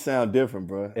 Everybody all. did sound different,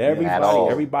 bro. Yeah,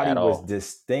 Everybody At was all.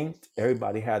 distinct.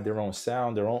 Everybody had their own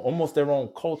sound, their own, almost their own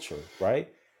culture, right?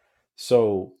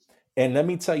 So, and let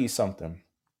me tell you something.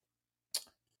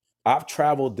 I've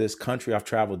traveled this country, I've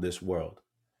traveled this world.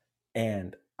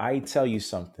 And I tell you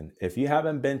something. If you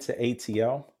haven't been to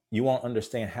ATL, you won't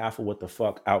understand half of what the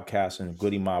fuck Outkast and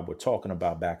Goody Mob were talking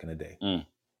about back in the day.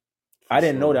 I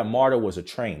didn't know that MARTA was a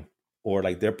train, or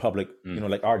like their public, you know,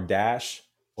 like our Dash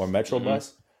or Metro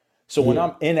bus. So when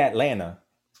I'm in Atlanta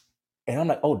and I'm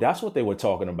like, oh, that's what they were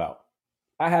talking about,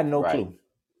 I had no clue.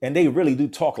 And they really do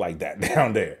talk like that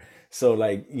down there. So,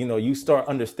 like, you know, you start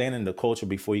understanding the culture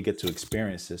before you get to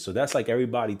experience it. So that's like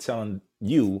everybody telling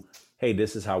you, hey,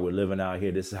 this is how we're living out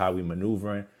here. This is how we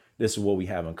maneuvering. This is what we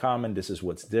have in common. This is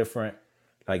what's different.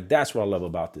 Like, that's what I love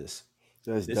about this.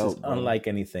 That's This dope, is bro. unlike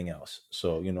anything else.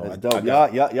 So, you know, That's I dope.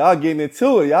 got, Y'all getting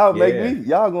into it. Y'all make Yeah. me.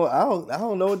 Y'all going. I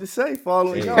don't know what to say.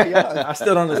 Following Hey, y'all. I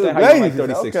still don't understand how you don't like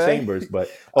 36 Okay. chambers, but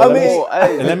I let mean,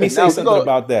 and let me say now we something go-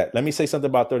 about that. Let me say something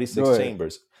about 36 Go ahead.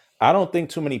 chambers. I don't think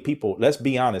too many people, let's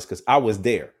be honest, because I was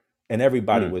there and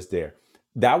everybody was there.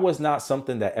 That was not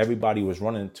something that everybody was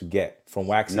running to get from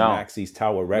Waxy No. Maxie's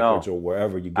Tower Records or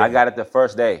wherever you get I got it the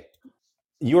first day.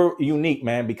 You're unique,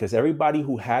 man, because everybody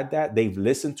who had that, they've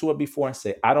listened to it before and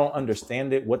say, I don't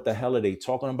understand it. What the hell are they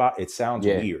talking about? It sounds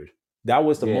weird. That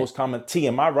was the most common. T,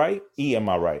 am I right? E, am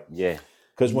I right? Yeah.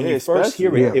 Because when Yeah, you first hear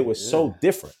it, especially. it was so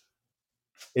different.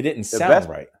 It didn't The sound best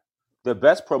right. the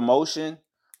best promotion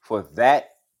for that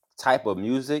type of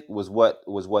music was what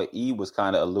E was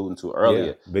kind of alluding to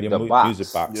earlier. Yeah, video The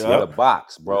music box. Yep. The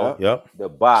box, bro. Yep. The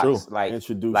box. True. Like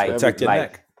Introduce like Protect your like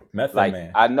neck. Method like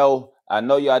Man. I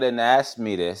know y'all didn't ask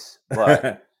me this,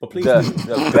 but But please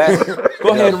the best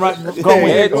go ahead and go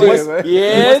Yeah, in. go ahead,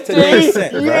 man. What's today's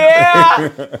scent, bro?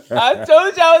 I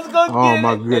told you I was gonna Oh get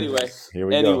my it. goodness. Here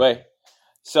we go.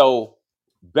 So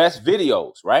best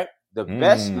videos, right? The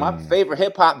best, my favorite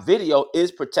hip hop video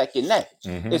is Protect Your Neck.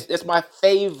 It's my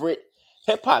favorite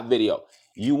hip hop video.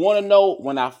 You want to know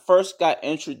when I first got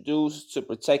introduced to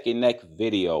Protect Your Neck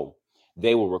video,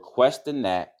 they were requesting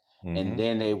that, and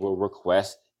then they will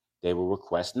request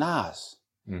Nas.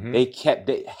 They kept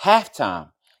it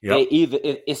halftime. Yep.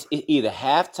 It's either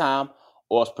halftime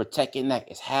or it's Protect Your Neck.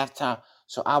 It's halftime.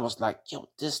 So I was like, yo,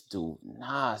 this dude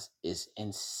Nas is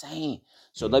insane.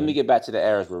 So let me get back to the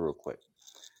eras real quick.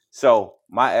 So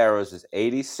my eras is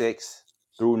 86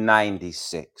 through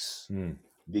 96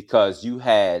 because you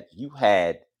had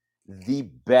the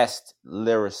best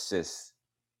lyricists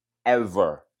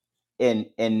ever in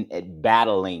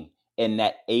battling in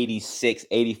that 86,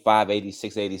 85,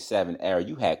 86, 87 era.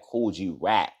 You had Cool G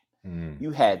Rap,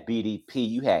 you had BDP,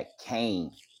 you had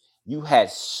Kane, you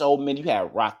had so many, you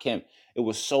had Rakim. It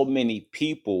was so many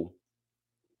people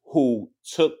who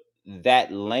took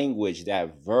that language,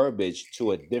 that verbiage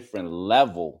to a different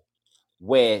level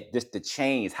where just the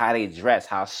chains, how they dress,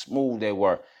 how smooth they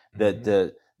were,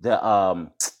 the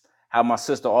how my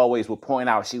sister always would point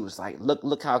out, she was like,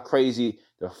 look how crazy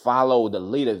the Follow the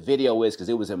Leader video is because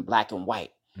it was in black and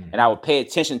white. And I would pay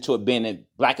attention to it being in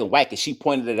black and white because she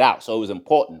pointed it out, so it was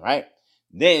important, right?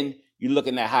 Then you're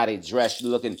looking at how they dress.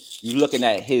 You're looking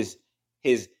at his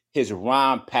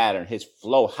rhyme pattern, his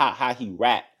flow, how he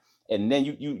rap. And then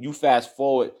you fast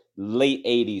forward late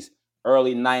 80s,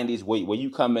 early 90s, where you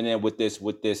coming in with this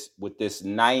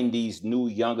 90s new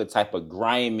younger type of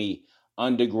grimy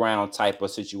underground type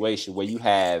of situation where you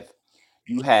have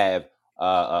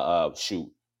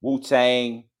shoot,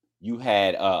 Wu-Tang, you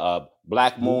had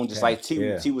Black Boot Moon, just like camp.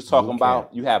 Yeah. T was talking Boot camp.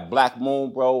 about. You have Black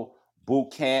Moon, bro,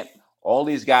 Boot Camp. All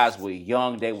these guys were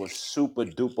young. They were super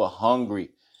duper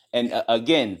hungry. And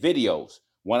again, videos.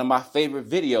 One of my favorite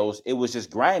videos. It was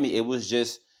just grimy. It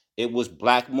was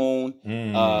Black Moon.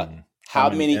 How How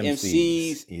many many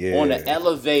MCs? MCs on the Yeah.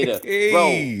 elevator, bro?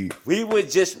 Hey. We would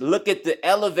just look at the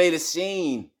elevator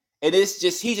scene, and it's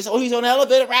just he's on the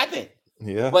elevator rapping.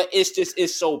 Yeah. But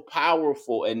it's so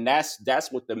powerful, and that's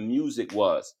what the music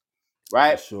was,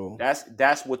 right? For sure.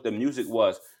 That's what the music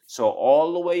was. So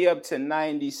all the way up to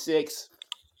 96,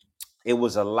 it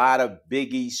was a lot of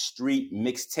Biggie street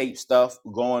mixtape stuff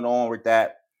going on with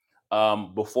that.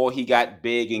 Before he got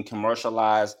big and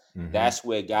commercialized, that's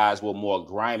where guys were more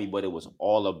grimy, but it was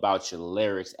all about your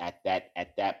lyrics at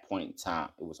that point in time.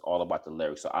 It was all about the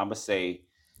lyrics. So I'm gonna say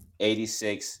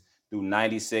 86 through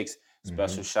 96.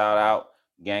 Special shout out,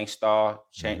 Gangstar,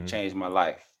 changed my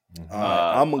life. All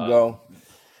right, I'm gonna go.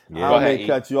 Yeah. I may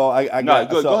cut you off. I No, got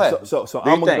good, go ahead. So Do I'm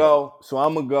your gonna thing. go. So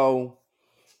I'm gonna go.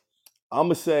 I'm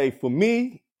gonna say for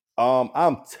me,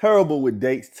 I'm terrible with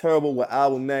dates, terrible with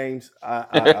album names.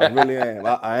 I really am.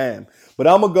 I am. But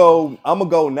I'm gonna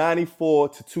go 94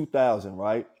 to 2000,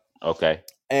 right? Okay.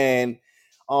 And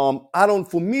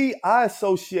for me, I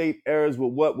associate eras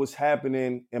with what was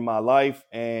happening in my life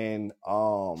and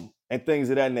things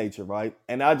of that nature, right?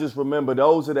 And I just remember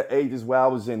those are the ages where I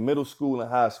was in middle school and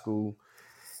high school.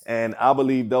 And I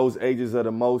believe those ages are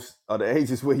the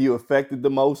ages where you affected the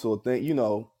most, or think,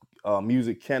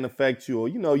 music can affect you, or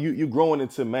you're growing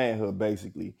into manhood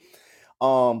basically.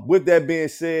 With that being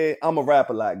said, I'm a rap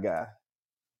a lot guy.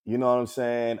 You know what I'm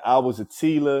saying? I was a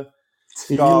Tila,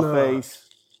 Tila. Scarface,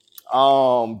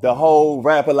 the whole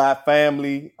Rap a Lot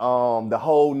family, the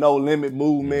whole No Limit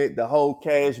movement, the whole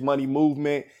Cash Money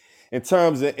movement. In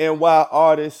terms of NY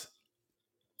artists,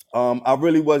 I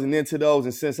really wasn't into those,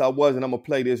 and since I wasn't, I'm gonna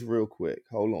play this real quick.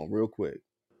 Hold on, real quick.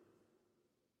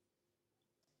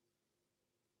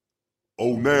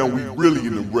 Oh, now we really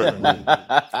in the rec room.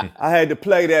 I had to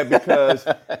play that because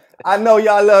I know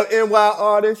y'all love NY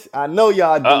artists. I know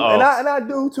y'all do, and I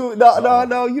do too.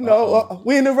 No,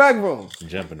 we in the rec room.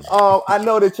 Jumping them. I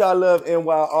know that y'all love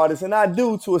NY artists, and I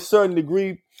do to a certain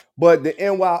degree, but the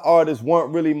NY artists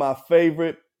weren't really my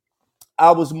favorite.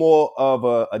 I was more of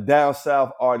a down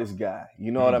south artist guy.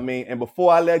 You know what I mean? And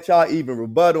before I let y'all even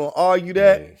rebuttal and argue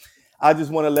that, I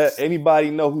just want to let anybody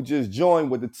know who just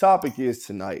joined what the topic is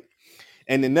tonight.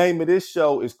 And the name of this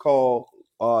show is called,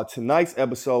 tonight's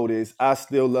episode is I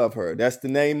Still Love Her. That's the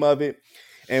name of it.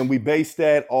 And we based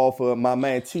that off of my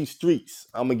man T Streets.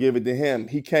 I'm going to give it to him.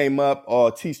 He came up,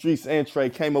 T Streets and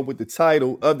Trey came up with the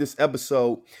title of this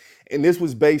episode. And this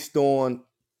was based on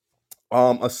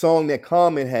a song that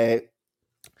Common had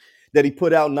that he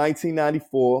put out in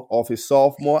 1994 off his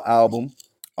sophomore album.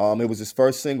 It was his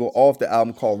first single off the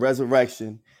album called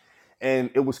Resurrection. And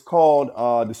it was called,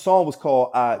 the song was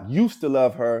called I Used to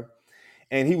Love Her.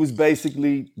 And he was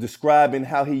basically describing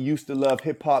how he used to love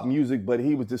hip hop music, but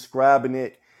he was describing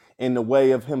it in the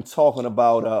way of him talking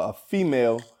about a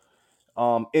female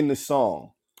in the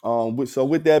song. So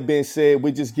with that being said,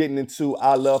 we're just getting into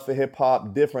our love for hip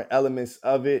hop, different elements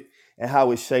of it, and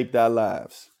how it shaped our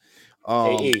lives.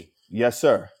 Hey, Yes,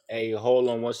 sir. Hey, hold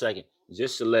on 1 second.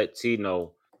 Just to let T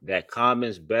know that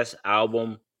Common's best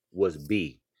album was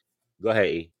B. Go ahead,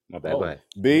 E. My bad. Go ahead.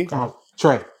 B.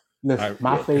 Trey, listen,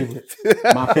 my favorite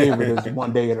is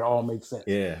One Day It All Makes Sense.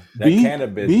 Yeah, that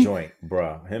cannabis joint,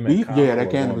 bro. Him and Common that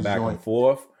were cannabis going back joint. and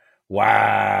forth.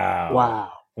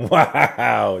 Wow. Trey,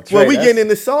 Well, we getting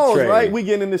into songs, right? We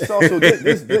getting into songs. So this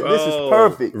is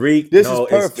perfect. This is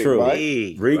perfect, it's true.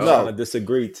 right? Reek trying to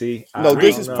disagree, T.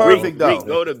 This is perfect, though. Reek,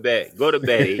 go to bed. Go to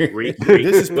bed, E. Reek.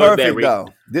 This is Go to bed, perfect, Reek. though.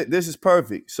 This is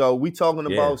perfect. So we talking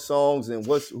about songs and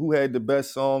who had the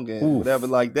best song and whatever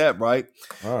like that, right?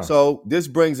 So this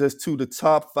brings us to the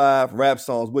top 5 rap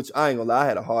songs, which I ain't gonna lie, I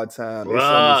had a hard time. There's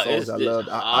some of the songs I loved.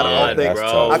 I don't think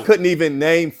I couldn't even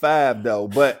name 5 though.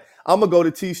 But I'm gonna go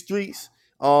to T Streets.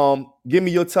 Give me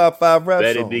your top 5 rap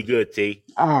songs. Better be good, T.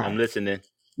 All right. I'm listening.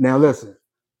 Now listen.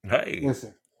 Hey.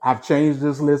 Listen. I've changed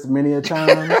this list many a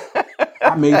times.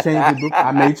 I may change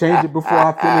it before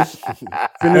I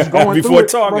finish going before through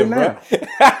talking, it right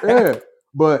now. Yeah,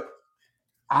 but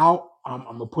I'm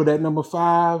gonna put at number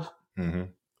 5. Mm-hmm.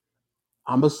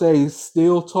 I'm gonna say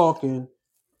Still Talking,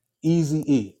 Easy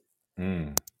E.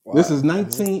 Mm. This is Wow.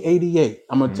 1988.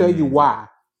 I'm gonna tell you Mm. why.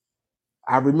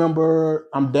 I remember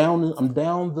I'm down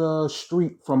the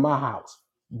street from my house,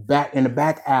 back in the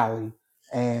back alley,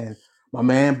 and my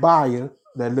man Baya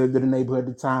that lived in the neighborhood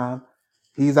at the time,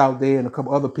 he's out there and a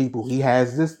couple other people. He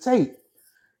has this tape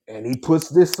and he puts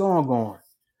this song on.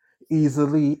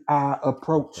 Easily I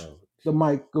approach Approach. the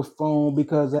microphone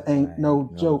because it 'Cause ain't I ain't no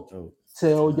no joke. joke. Tell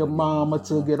your Tell your mama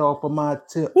to mama. get off of my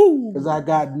tip because I Woo!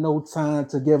 got no time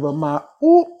to give her my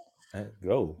ooh. Let's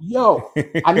go. Yo,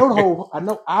 I know the whole. I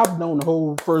know I've known the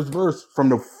whole first verse from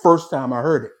the first time I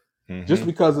heard it, just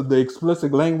Mm-hmm. because of the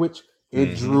explicit language. It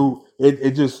Mm-hmm. drew it.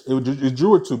 It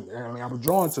drew it to me. I mean, I was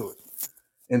drawn to it,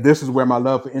 and this is where my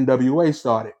love for NWA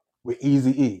started with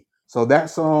Easy E. So that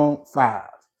song 5.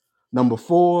 Number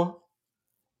 4,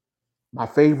 my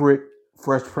favorite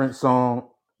Fresh Prince song,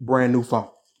 Brand New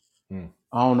Funk. Mm.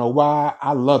 I don't know why.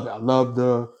 I love it. I love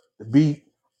the beat,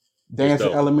 It's dancing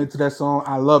dope. element to that song.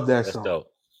 I love that That's song.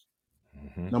 dope.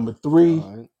 Mm-hmm. Number All 3,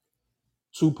 right.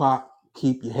 Tupac,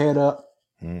 Keep Your Head Up.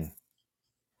 Mm. Of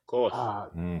course. Uh,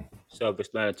 Mm.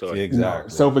 Self-explanatory.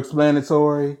 Exactly.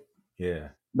 self-explanatory. Yeah.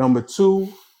 Number 2,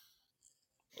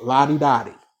 Lottie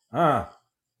Dottie. Ah.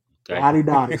 Okay. Lottie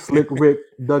Dottie, Slick Rick,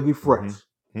 Dougie Fresh.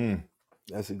 Mm-hmm. Mm.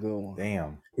 That's a good one.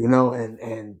 Damn.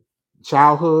 And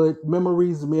childhood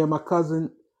memories, me and my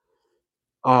cousin,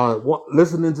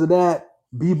 listening to that,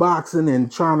 beatboxing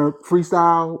and trying to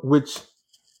freestyle, which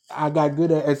I got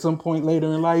good at some point later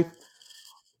in life.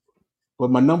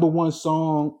 But my number one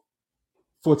song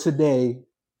for today,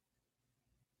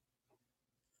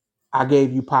 I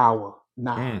Gave You Power,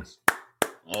 Mm. Nas.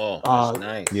 Oh, that's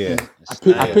Yeah. nice. And That's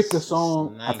I Yeah. picked the nice. That's a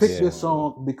song. I nice picked Yeah. this one.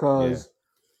 song Yeah. because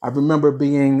I remember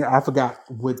being, I forgot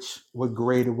what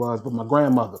grade it was, but my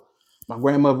grandmother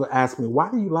asked me,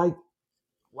 why do you like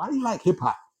hip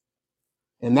hop?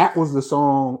 And that was the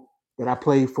song that I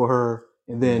played for her,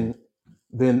 and Mm.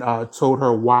 then told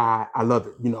her why I love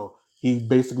it. He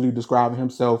basically described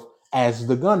himself as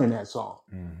the gun in that song,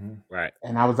 Mm-hmm. Right.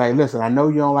 and I was like, listen, I know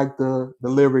you don't like the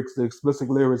lyrics, the explicit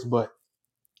lyrics, but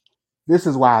this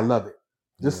is why I love it.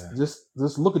 Yeah.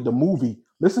 Just look at the movie.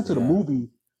 Listen to the Yeah. movie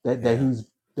that Yeah.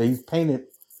 he's painted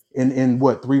in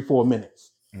what 3-4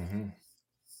 minutes. Mm-hmm.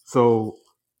 So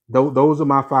those are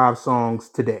my 5 songs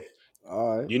today.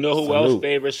 All right. You know who else Salute.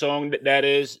 favorite song that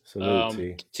is? Salute,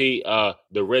 T. T.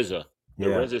 The RZA. The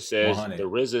Yeah. RZA 100.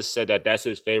 said that that's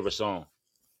his favorite song.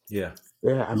 Yeah.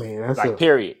 Yeah, I mean that's Like a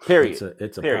period.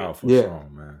 It's a Period. powerful yeah.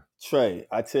 song, man. Trey,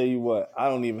 I tell you what, I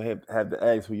don't even have to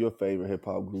ask who your favorite hip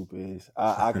hop group is.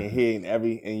 I can hear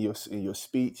in your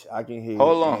speech. I can hear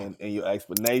Hold on. in your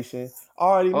explanation. I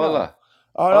already Hold know. on.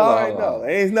 I Hold on. already Hold on. know. Hold on.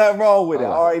 Ain't nothing wrong with it. I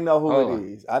Hold on. already know who it Hold on.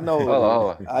 is. I know who Hold it on. is.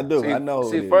 Hold on. I do. I know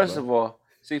who it is, First bro. of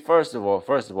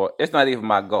all, it's not even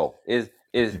my goal. It's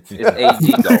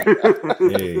AG goal.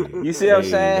 Hey, You see what I'm hey,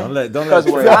 saying? don't let Because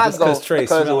when Trey, I just because go, Trey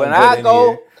because smelling good in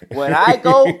here. when I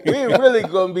go, we really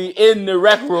gonna be in the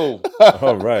rec room.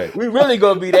 All right. We really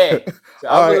gonna be there. So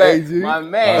I'm All gonna right, let AG. my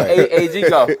All man right. AG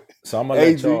go. So I'm gonna let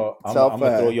AG, y'all, top I'm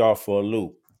gonna throw 5. y'all for a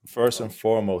loop. First and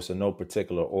foremost, in no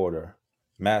particular order,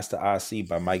 Master IC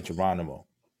by Mike Geronimo.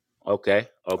 Okay.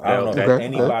 I Okay. don't know if Okay. Okay.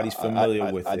 anybody's familiar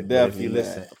with I it, but if definitely you not.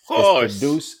 listen, Of course.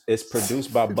 it's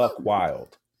produced by Buck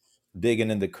Wild,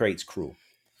 Digging in the Crates crew.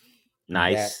 That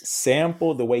Nice.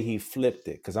 sample, the way he flipped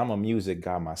it, because I'm a music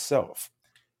guy myself.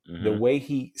 The Mm-hmm. way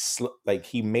he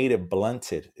made it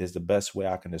blunted is the best way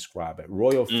I can describe it.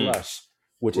 Royal Flush,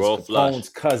 which is Royal Flush. Capone's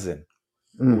cousin,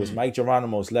 who was Mike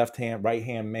Geronimo's right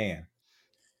hand man,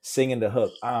 singing the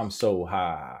hook. I'm so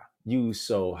high, you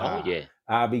so Oh high. yeah.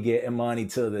 I'll be getting money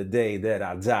till the day that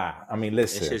I die. I mean, It's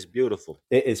listen, just beautiful.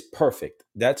 it is perfect.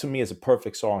 That to me is a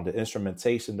perfect song. The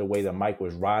instrumentation, the way that Mike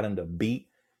was riding the beat,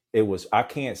 I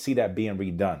can't see that being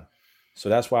redone. So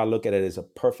that's why I look at it as a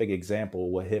perfect example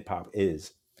of what hip hop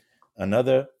is.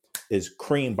 Another is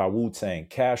Cream by Wu-Tang.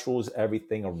 Cash rules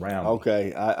everything around me.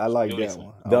 Okay, I like that Beautiful.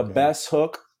 one. The Okay. best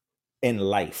hook in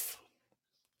life.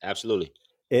 Absolutely.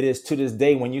 It is to this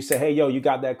day when you say, hey, yo, you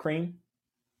got that cream?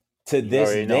 To You this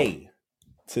already know.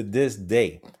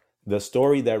 day, the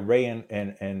story that Ray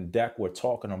and Deck were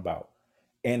talking about,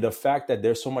 and the fact that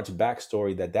there's so much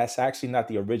backstory that's actually not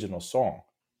the original song.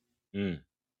 Mm.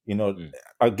 You know, Mm.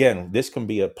 again, this can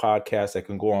be a podcast that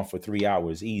can go on for 3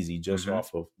 hours easy just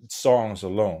off of songs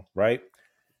alone, right?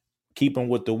 Keeping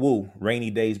with the woo,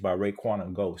 Rainy Days by Raekwon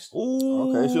and Ghost.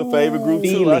 Okay, it's your favorite group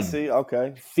too. I see.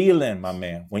 Okay. Feeling, my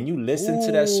man. When you listen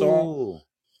to that song Ooh.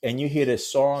 and you hear this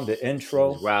song, the It was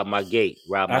intro, Rob My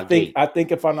Gate. I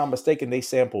think if I'm not mistaken, they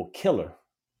sampled Killer.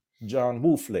 John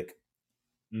Woo flick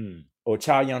or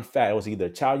Chow Yun Fat. It was either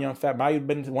Chow Yun Fat, might have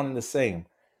been one and the same.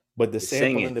 But the The sample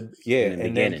singing in the in the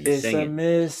and then beginning, the it's a singing.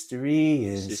 mystery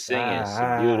It's the singing. It's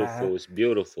a beautiful. inside. It's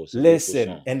beautiful. It's a beautiful Listen,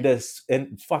 song.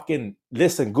 and fucking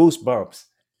listen, goosebumps.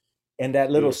 And that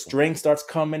It's little beautiful. string starts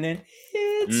coming in.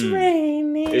 It's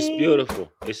raining. It's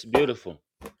beautiful. It's beautiful.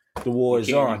 The war You is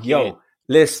can't. You on. can't. Yo,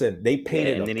 listen, they Yeah,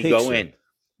 painted and a then he go picture. in.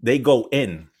 They go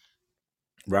in,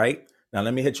 right? Now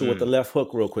let me hit you with the Mm. left hook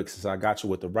real quick since I got you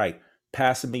with the right.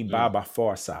 Passing Me By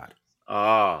Far Side.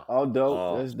 Ah. Oh, dope.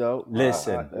 Oh. That's dope.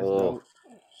 Listen, That's Oh. dope.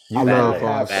 you I love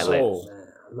have Fat Farside, Leg. soul.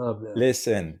 man. I love that.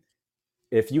 Listen,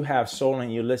 if you have soul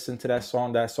and you listen to that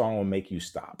song will make you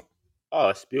stop. Oh,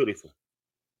 it's beautiful.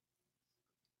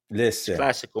 Listen, It's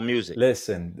classical music.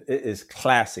 listen, it is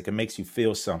classic. It makes you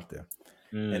feel something.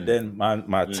 And then my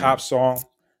Mm. top song,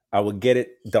 I would get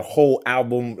it, the whole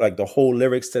album, like the whole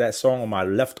lyrics to that song on my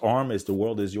left arm is The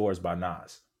World Is Yours by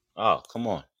Nas. Oh, come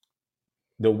on.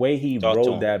 The way he Talk to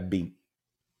rode him. that beat,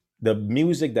 the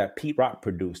music that Pete Rock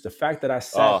produced, the fact that I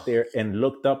sat there and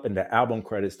looked up in the album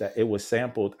credits that it was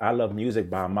sampled I Love Music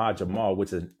by Ahmad Jamal,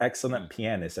 which is an excellent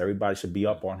pianist. Everybody should be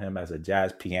up on him as a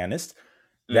jazz pianist.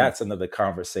 That's another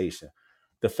conversation.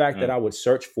 The fact that I would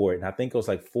search for it, and I think it was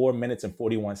like 4 minutes and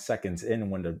 41 seconds in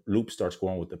when the loop starts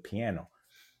going with the piano.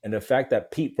 And the fact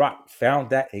that Pete Rock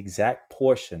found that exact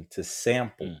portion to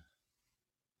sample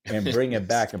and bring it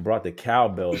back and brought the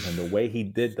cowbells and the way he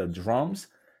did the drums,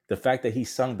 the fact that he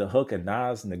sung the hook and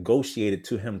Nas negotiated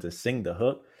to him to sing the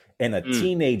hook, and a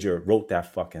teenager wrote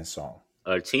that fucking song.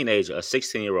 A teenager, a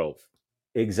 16-year-old.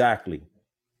 Exactly.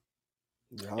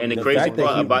 Yeah, And the The crazy fact that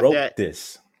part he about wrote that,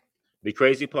 this. the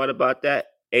crazy part about that,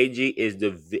 AG, is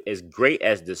as great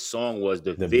as the song was,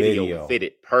 the video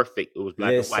fitted perfect. It was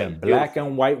black and white. Black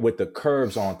and white with the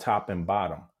curves on top and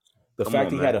bottom. The Come fact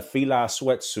on, he man. had a fila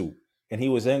sweatsuit and he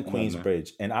was in Come on, man.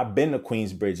 Queensbridge, and I've been to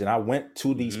Queensbridge and I went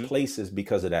to these places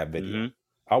because of that video.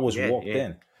 I was walked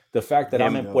in. The fact that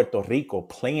I'm in Puerto Rico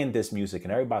playing this music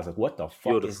and everybody's like, what the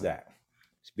fuck is that?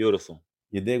 It's beautiful.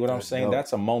 You dig what I'm saying? dope.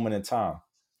 That's a moment in time.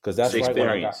 Because that's It's right when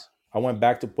experience. I went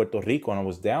back to Puerto Rico and I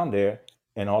was down there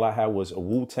and all I had was a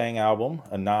Wu-Tang album,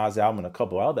 a Nas album, and a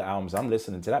couple other albums. I'm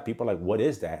listening to that. People are like, what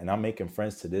is that? And I'm making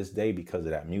friends to this day because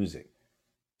of that music.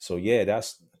 So yeah,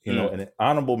 that's, you know, an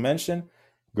honorable mention,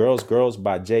 Girls, Girls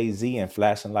by Jay-Z and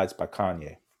Flashing Lights by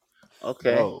Kanye.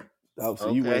 Okay. Dope.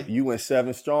 So you went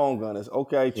 7 strong on us.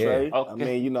 Okay, Trey. Yeah. Okay. I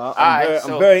mean, you know,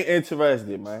 I'm very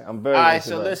interested, man. I'm very interested.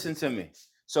 So listen to me.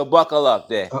 So buckle up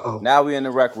there. Now we in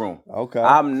the rec room. Okay.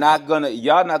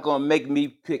 Y'all not gonna make me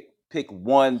pick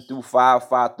 1 through 5,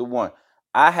 5 through 1.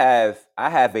 I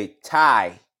have a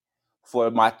tie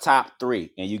for my top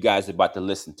 3, and you guys are about to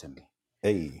listen to me.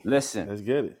 Hey. Listen. Let's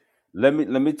get it. Let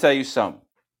me tell you something.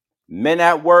 Men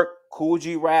at Work, Cool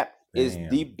G Rap is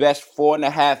the best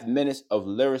 4.5 minutes of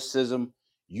lyricism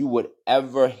you would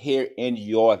ever hear in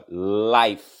your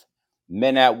life.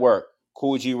 Men at Work,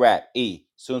 Cool G Rap, E.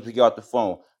 As soon as we get off the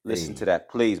phone, listen to that,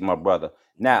 please, my brother.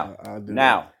 Now,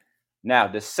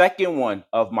 the second one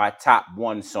of my top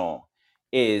 1 song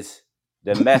is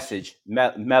The Message,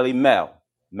 Melly Mel.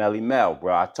 Melly Mel,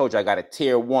 bro. I told you I got a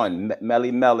tier 1,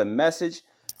 Melly Mel and Message.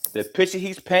 The picture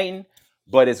he's painting,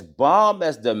 but as bomb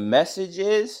as The Message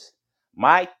is,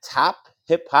 my top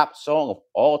hip-hop song of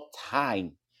all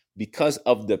time, because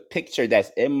of the picture that's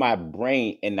in my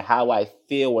brain and how I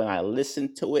feel when I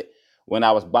listen to it. When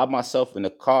I was by myself in the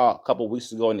car a couple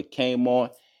weeks ago and it came on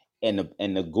and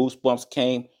the goosebumps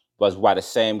came, was by the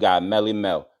same guy, Melly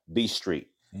Mel, B Street.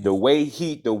 The way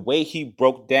he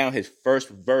broke down his first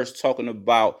verse talking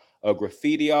about a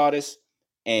graffiti artist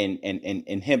and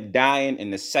him dying,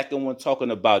 and the second one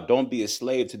talking about don't be a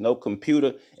slave to no computer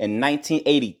in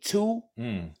 1982,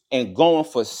 and going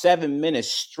for 7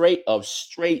 minutes straight of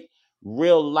straight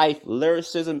real life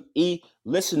lyricism.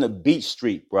 Listen to Beat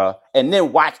Street, bro, and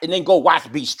then go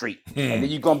watch Beat Street, and then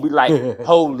you're gonna be like,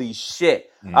 holy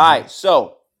shit. All right,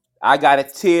 so I got a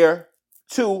tier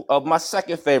 2 of my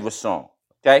second favorite song.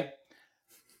 Okay,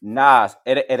 Nas.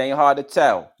 It ain't hard to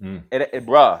tell.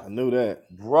 Bruh. I knew that.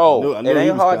 Bro, I knew it he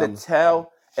ain't was hard coming. to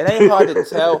tell. It ain't hard to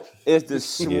tell. It's the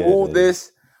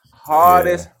smoothest,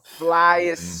 hardest,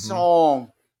 flyest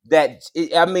song that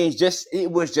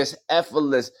it was just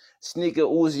effortless. Sneaker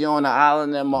Uzi on the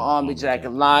island and my army jacket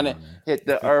lining hit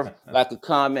the earth like a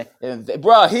comet. And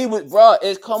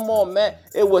come on, man.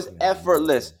 It was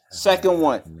effortless. Second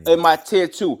one in my tier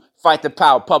 2, Fight the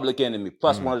Power, Public Enemy,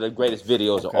 plus one of the greatest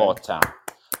videos of all time.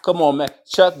 Come on, man.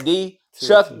 Chuck D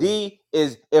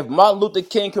is, if Martin Luther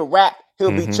King could rap,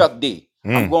 he'll be Chuck D.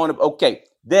 I'm going to, okay.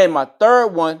 Then my third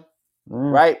one,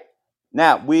 right?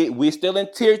 Now we still in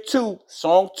tier 2.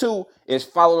 Song 2 is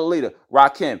Follow the Leader.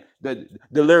 Rakim. The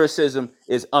lyricism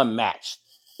is unmatched.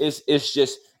 It's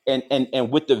just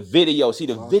and with the video, see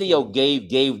the video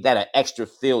gave that an extra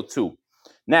feel too.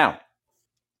 Now,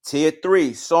 tier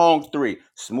 3, song 3,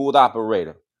 Smooth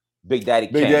Operator. Big Daddy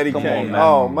Big Kane. Daddy Come on, Kane. man.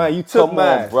 Oh man, you took Come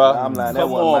on, mine. bruh. Nah, I'm lying. That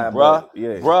Come wasn't on, mine, but bruh.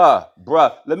 yeah.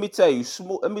 Bruh. Let me tell you,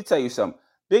 let me tell you something.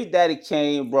 Big Daddy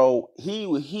Kane, bro,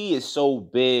 he is so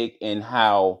big in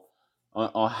how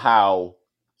on how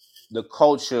the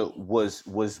culture was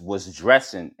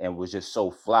dressing and was just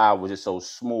so fly, was just so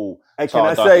smooth, Hey, can tall,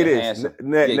 I dark, say and this? handsome.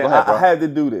 Yeah, go ahead, I bro. had to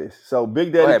do this. So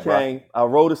Big Go Daddy ahead, bro. Kane, I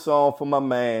wrote a song for my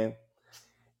man,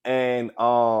 and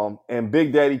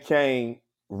Big Daddy Kane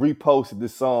reposted the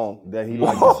song that he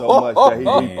liked it so much that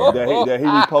Damn. that he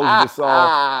reposted the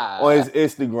song on his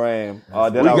Instagram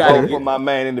That's that We I what's gotta wrote up. for get my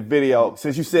man in the video.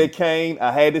 Since you said Kane,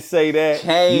 I had to say that.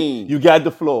 Kane. You got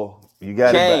the floor. You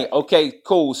got it Kane. back. Okay,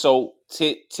 cool. So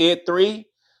tier 3,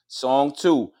 song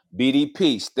 2,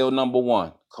 BDP, still number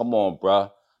 1. Come on,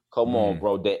 bruh. Come on, Mm.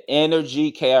 bro. The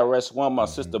energy, KRS-One, my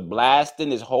sister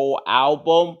blasting his whole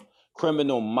album.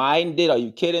 Criminal Minded. Are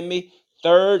you kidding me?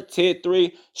 Third, tier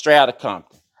 3, Straight Outta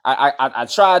Compton. I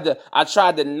tried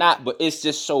to not, but it's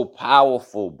just so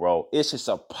powerful, bro. It's just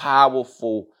a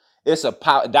powerful, it's a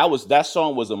power. That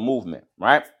song was a movement,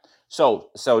 right? So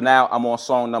now I'm on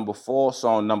song number 4,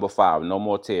 song number 5, No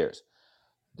More Tears.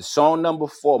 The song number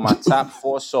 4, my top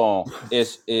 4 song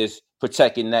is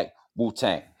Protect Your Neck,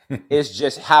 Wu-Tang. It's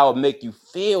just how it make you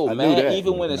feel, I knew man. that.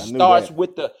 Even when it I knew starts that.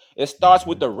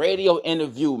 with the radio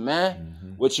interview, man.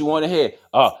 What you want to hear?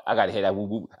 Oh, I gotta hear that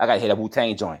I gotta hear that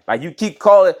Wu-Tang joint. Like you keep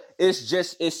calling,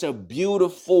 it's a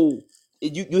beautiful.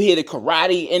 You hear the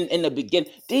karate in the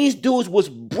beginning. These dudes was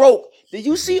broke. Did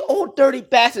you see Old Dirty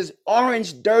Bastard's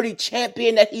Orange Dirty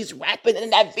Champion that he's rapping in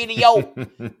that video?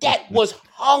 That was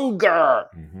hunger.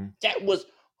 That was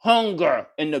hunger.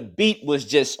 And the beat was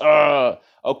just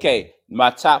okay. My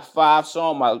top 5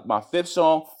 song, my 5th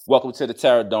song, Welcome to the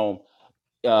Terror Dome,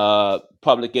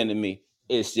 Public Enemy.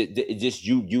 It's just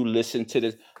you listen to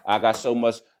this. I got so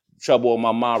much trouble on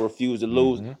my mind, refuse to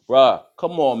lose. Bruh,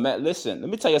 come on, man. Listen, let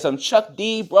me tell you something. Chuck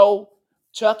D, bro.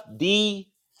 Chuck D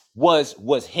was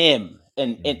him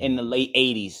in the late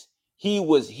 80s. He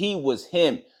was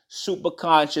him. Super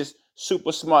conscious,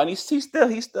 super smart. And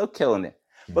he's still killing it.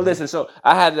 But listen, so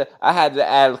I had to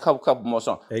add a couple more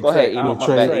songs. Hey Go ahead, Trey, E. My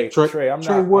bad, Trey E. Trey Trey, Trey would I'm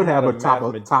not have a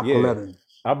a top yeah. 11.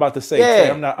 I'm about to say, Trey,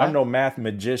 Yeah. I'm no math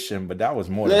magician, but that was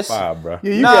more than Listen. 5, bro.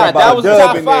 Yeah, you got Nah, that about a was the dub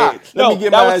top in 5. there. Let me No,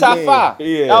 get that was mine top in. 5.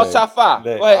 That was Yeah. top 5.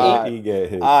 Go ahead, All E. right. He get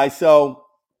his. All right, so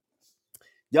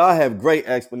y'all have great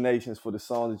explanations for the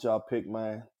songs that y'all pick,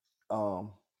 man.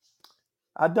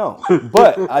 I don't,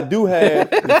 but I do have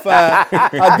the 5.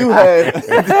 I do have,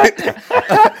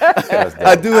 That's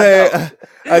I dope. do I know. have,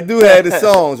 I do have the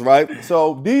songs, right?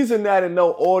 So these are not in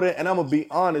no order, and I'm gonna be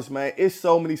honest, man. It's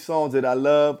so many songs that I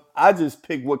love. I just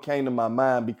picked what came to my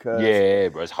mind because Yeah,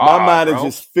 bro. It's my hard, mind is bro.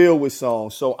 just filled with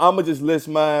songs. So I'm gonna just list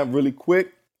mine really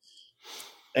quick,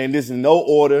 and this is no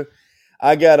order.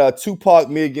 I got a Tupac,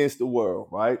 Me Against the World,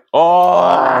 right?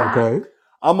 Oh, Okay.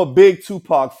 I'm a big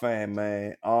Tupac fan,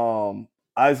 man.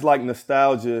 I just like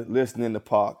nostalgia listening to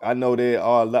Pac. I know there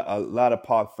are a lot of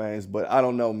Pac fans, but I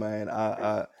don't know, man.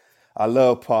 I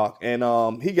love Pac,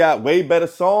 and he got way better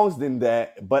songs than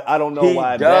that. But I don't know he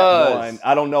why that one. does.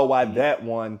 I don't know why that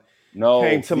one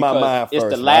came No, to my because mind it's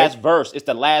the first, right? last verse. It's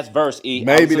the last verse, E. I was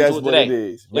Maybe listening that's to it what it today.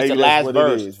 is. It's the Maybe that's last what it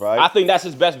verse. is, right? I think that's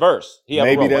his best verse he ever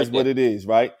Maybe wrote that's right what there. it is,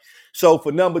 right? So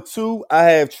for number 2, I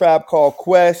have Trap Called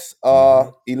Quest,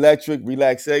 Electric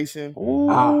Relaxation.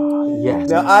 Yes.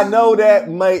 Now I know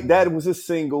that was a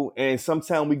single, and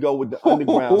sometimes we go with the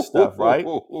underground stuff, right?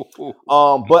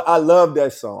 But I love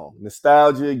that song,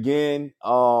 nostalgia again.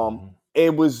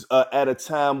 It was at a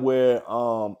time where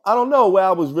I don't know, where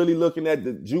I was really looking at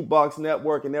the jukebox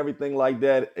network and everything like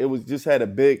that. It was just had a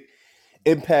big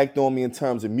impact on me in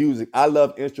terms of music. I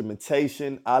love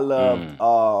instrumentation. I loved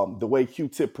Mm, the way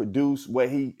Q-Tip produced, where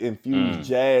he infused mm.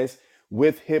 jazz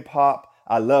with hip hop.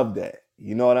 I love that.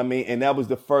 You know what I mean? And that was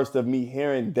the first of me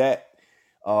hearing that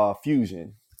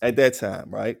fusion at that time,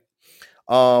 right?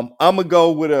 I'm gonna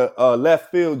go with a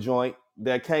left field joint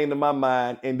that came to my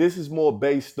mind, and this is more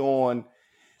based on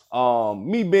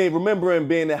me remembering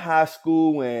being in high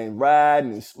school and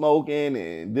riding and smoking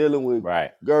and dealing with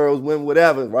Right. girls, women,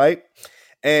 whatever, right?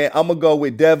 And I'm gonna go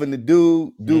with Devin the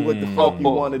Dude. Do what the fuck you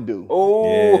want to do,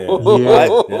 Yeah. right?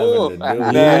 Devin the dude.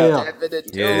 Now, Yeah.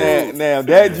 Definite Yeah. dude.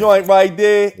 that Yeah. joint right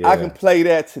there, I can Yeah. play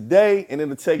that today, and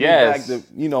it'll take me back to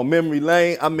Yes. memory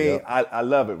lane. I mean, Yep. I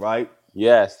love it, right?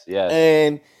 Yes. Yes.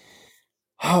 And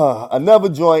another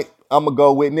joint. I'm gonna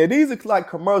go with now. These are like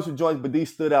commercial joints, but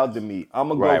these stood out to me. I'm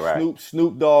gonna go Right.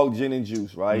 Snoop Dogg Gin and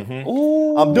Juice, right?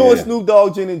 I'm doing Ooh. Yeah. Snoop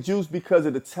Dogg Gin and Juice because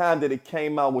of the time that it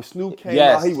came out. When Snoop came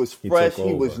out, he Yes. was He fresh, took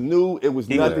he was over. new. It was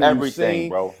He was nothing Yeah. you everything, seen,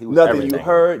 bro. He was nothing you everything.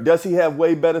 heard. Does he have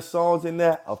way better songs than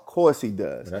that? Of course he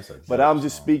does. That's a But dope I'm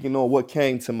just song. speaking on what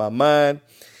came to my mind.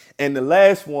 And the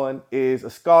last one is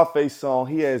a Scarface song.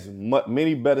 He has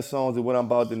many better songs than what I'm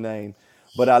about to name,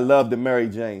 but I love the Mary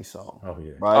Jane song, Oh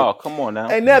yeah. right? Oh, come on now.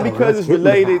 And not Yeah. Oh, because that's it's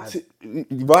related hypnotized. to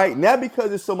right, not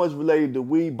because it's so much related to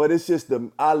weed, but it's just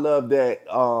the I love that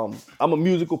I'm a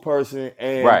musical person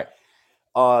and Right.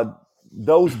 uh,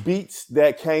 those beats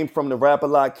that came from the Rap a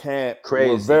Lot camp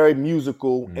were Crazy. very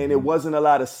musical, and it wasn't a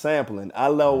lot of sampling. I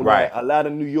know Right. that Right. a lot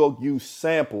of New York use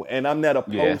sample, and I'm not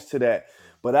Yeah. opposed to that.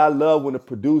 But I love when a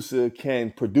producer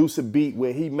can produce a beat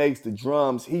where he makes the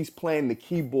drums, he's playing the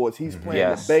keyboards, he's playing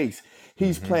the Yes. bass,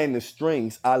 he's playing the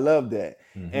strings. I love that.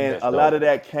 And That's a lot dope. of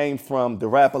that came from the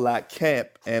Rap a Lot camp.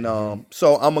 And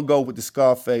so I'm gonna go with the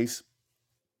Scarface.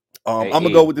 Hey I'm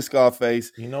gonna go E. with the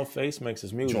Scarface You know, Face makes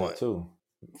his music joint. too.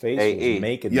 Face Hey was E.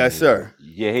 making the Yes, music. sir.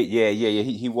 Yeah, yeah.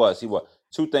 He was. He was.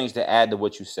 Two things to add to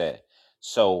what you said.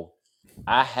 So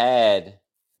I had,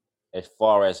 as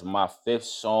far as my fifth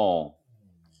song,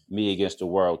 Me Against the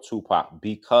World, Tupac,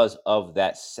 because of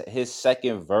that his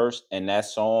second verse in that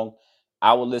song.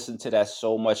 I would listen to that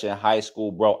so much in high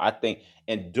school, bro. I think,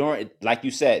 and during, like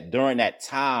you said, during that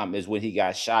time is when he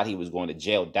got shot. He was going to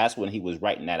jail. That's when he was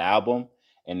writing that album,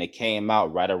 and it came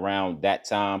out right around that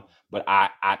time. But I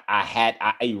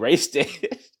erased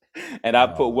it, and I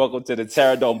put Oh, Welcome to the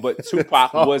Terror Dome. But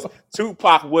So,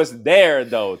 Tupac was there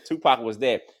though. Tupac was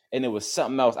there, and it was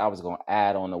something else I was going to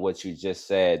add on to what you just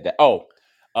said. That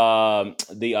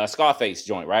the Scarface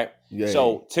joint, right? yeah.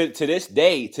 So to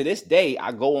this day,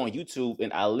 I go on YouTube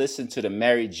and I listen to the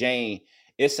Mary Jane.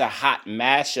 It's a hot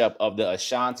mashup of the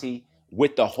Ashanti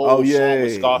with the Oh whole song yeah,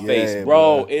 with Scarface, yeah,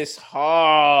 bro. bro. It's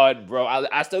hard, bro.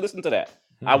 I still listen to that.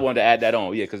 I wanted to add that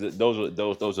on, yeah, because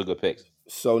those are good picks.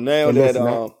 So now And that listen,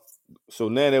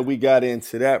 that we got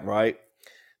into that, right?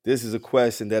 This is a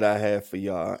question that I have for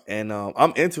y'all, and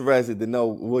I'm interested to know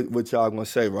what y'all gonna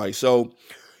say, right? So,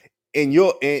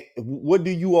 what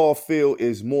do you all feel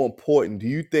is more important? Do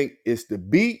you think it's the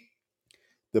beat,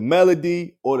 the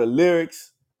melody, or the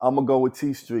lyrics? I'm gonna go with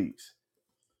T Streets.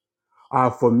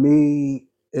 for me,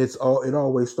 it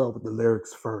always starts with the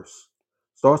lyrics first.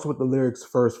 Starts with the lyrics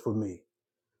first for me.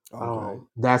 Okay.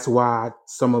 That's why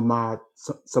some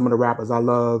of the rappers I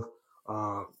love,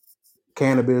 uh,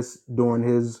 Cannabis during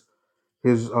his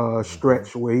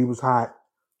stretch where he was hot.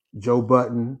 Joe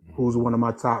Button, who's one of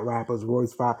my top rappers,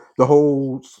 Royce Five, the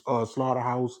whole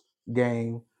Slaughterhouse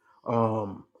gang,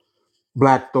 um,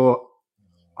 Black Thought,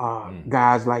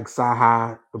 guys like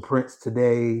Saha, the Prince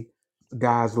today,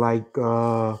 guys like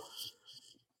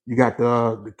you got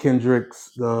the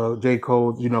Kendricks, the J.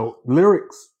 Cole.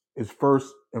 Lyrics is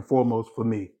first and foremost for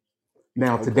me.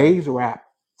 Now Okay.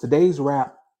 today's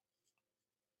rap,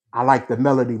 I like the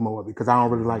melody more because I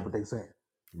don't really like what they saying.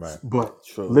 right, But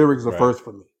True. lyrics are right. first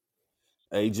for me.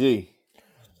 AG.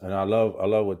 And I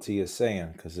love what T is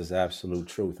saying because it's absolute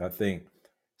truth. I think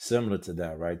similar to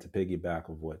that, right? To piggyback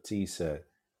of what T said,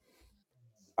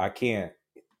 I can't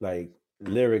like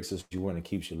lyrics is you want to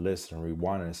keep you listening,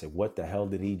 rewinding and say, what the hell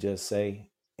did he just say?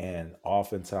 And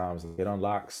oftentimes it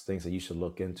unlocks things that you should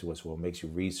look into as well. It makes you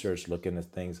research, look into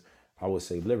things. I would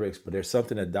say lyrics, but there's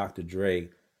something that Dr. Dre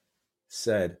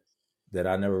said that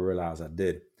I never realized I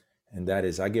did. And that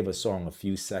is I give a song a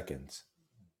few seconds,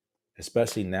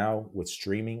 especially now with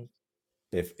streaming.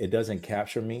 If it doesn't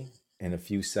capture me in a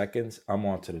few seconds, I'm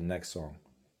on to the next song.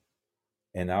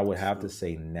 And I would have to True.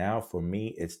 say now for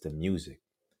me, it's the music.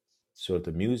 So if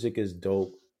the music is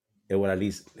dope, it would at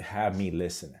least have me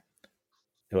listening.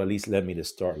 It will at least let me to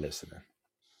start listening.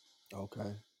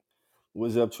 Okay.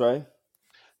 What's up, Trey?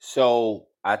 So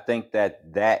I think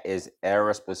that is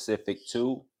era specific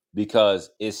too,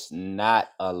 because it's not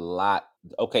a lot.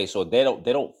 Okay, so they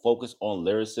don't focus on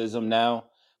lyricism now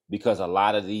because a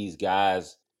lot of these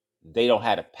guys they don't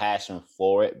have a passion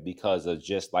for it because of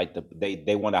just like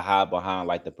they want to hide behind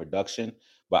like the production.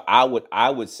 But I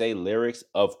would say lyrics,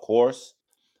 of course,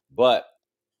 but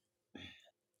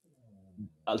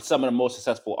some of the most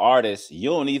successful artists, you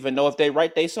don't even know if they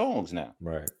write their songs now.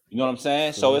 Right. You know what I'm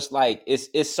saying? So True. it's like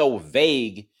it's so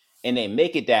vague, and they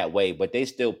make it that way, but they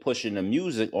still pushing the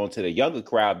music onto the younger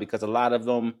crowd because a lot of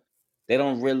them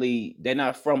they're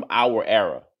not from our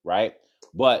era, right?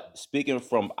 But speaking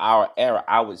from our era,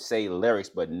 I would say lyrics,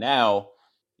 but now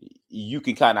you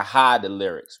can kind of hide the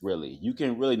lyrics really. You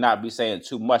can really not be saying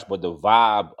too much, but the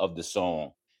vibe of the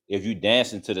song if you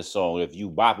dancing to the song, if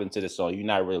you bopping to the song, you're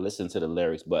not really listening to the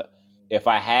lyrics. But if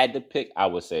I had to pick, I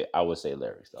would say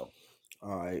lyrics though.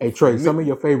 All right, Hey for Trey, me, some of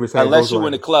your favorites had Unless you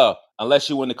in the ghostwriters. club. Unless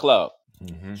you in the club.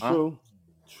 Huh? true,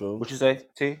 true. What you say,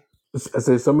 T? I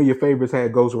said some of your favorites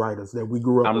had ghostwriters that we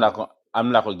grew up I'm with. not gonna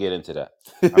I'm not gonna get into that.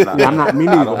 I'm not. Yeah, I'm not me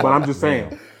I neither, don't but want. I'm just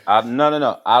saying. Man,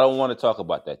 No. I don't want to talk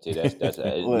about that, T.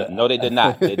 No. They did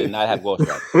not. They did not have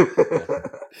ghostwriters. Okay,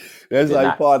 That's did like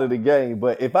not. part of the game.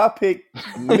 But if I pick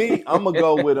me, I'm gonna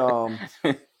go with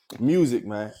music,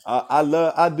 man.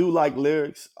 I do like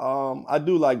lyrics. I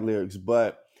do like lyrics,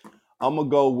 but I'm gonna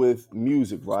go with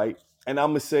music, right? And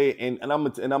I'm gonna say, and I'm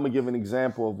gonna give an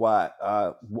example of why.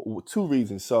 Two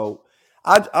reasons. So,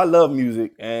 I love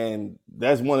music, and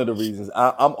that's one of the reasons.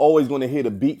 I'm always gonna hear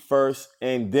the beat first,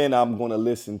 and then I'm gonna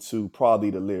listen to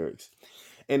probably the lyrics.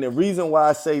 And the reason why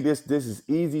I say this is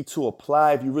easy to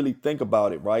apply if you really think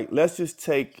about it, right? Let's just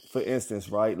take, for instance,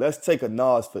 right? Let's take a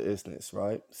Nas for instance,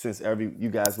 right? Since you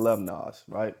guys love Nas,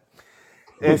 right?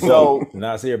 the And goat. so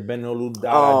Nasir Ben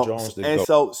Dada Jones, the and goat.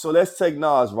 so let's take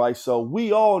Nas, right? So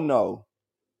we all know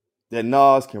that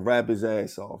Nas can rap his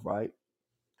ass off, right?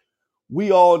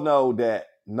 We all know that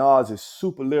Nas is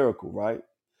super lyrical, right?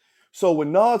 So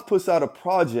when Nas puts out a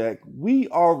project, we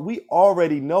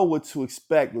already know what to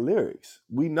expect lyrics.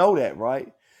 We know that,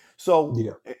 right? So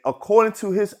Yeah. according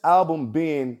to his album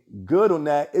being good on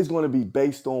that, it's going to be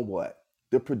based on what?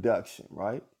 The production,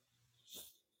 right?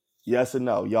 Yes or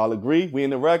no? Y'all agree? We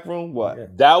in the rec room? What? Yeah,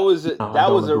 No, I That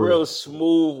don't was a agree. real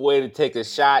smooth way to take a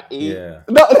shot, E. yeah.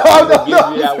 No, I'm no, gonna no, give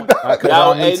you no. that one. Because That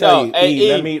let me hey tell no, you, hey E.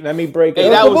 Let E. me break it Hey,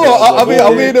 No, that down come was for a you. on. What I he mean,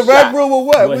 are we in smooth did, the rec shot. room or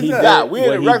what? what What's he that? Nah, did, we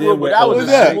in what the he rec did room, but with that was What's a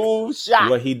that? Illmatic, smooth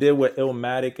shot. what he did with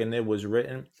Illmatic, and it was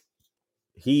written.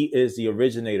 He is the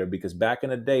originator because back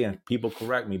in the day, and people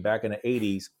correct me, back in the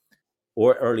 80s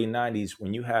or early 90s,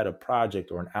 when you had a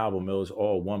project or an album, it was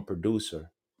all one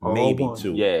producer, All maybe one.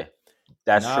 two. Yeah,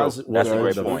 that's true. Nas was That's a one Very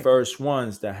of great the true. point. first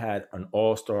ones that had an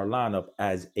all-star lineup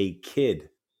as a kid.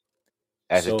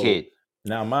 As a So kid.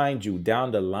 now, mind you,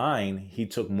 down the line, he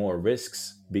took more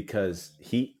risks because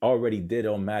he already did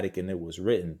Illmatic and it was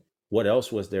written. What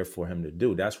else was there for him to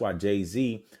do? That's why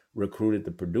Jay-Z recruited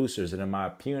the producers. And in my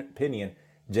opinion,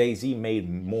 Jay-Z made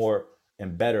more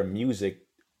and better music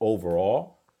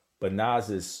overall. But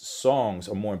Nas's songs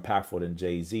are more impactful than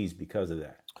Jay-Z's because of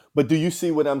that. But do you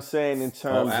see what I'm saying in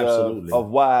Oh, terms absolutely. of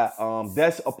why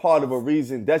that's a part of a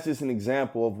reason? That's just an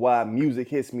example of why music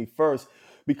hits me first.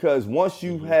 Because once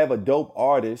you Mm-hmm. have a dope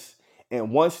artist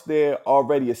and once they're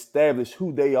already established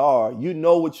who they are, you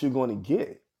know what you're going to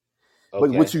get.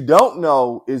 But what Okay. you don't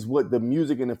know is what the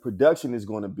music and the production is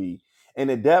going to be.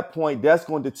 And at that point, that's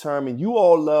going to determine. You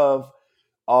all love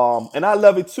and I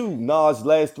love it too. Nas'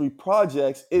 last three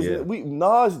projects is Yeah.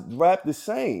 Nas rap the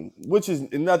same, which is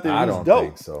nothing. I He's don't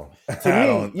think dope so. to I me.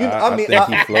 don't. You know, I I mean, think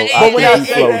he flow. I but when think I he say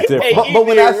flow that, different. He but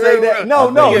when I being say real. that, I no,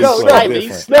 think no, he no, flow no,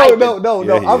 He's different. no, sniping. no, no,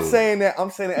 Yeah, no. he I'm is. saying that.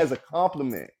 I'm saying it as a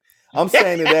compliment. I'm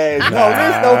saying it as no,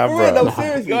 listen, no, Nah, for real, no, bro. Nah,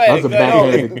 Go seriously, that's ahead. a Go ahead. no,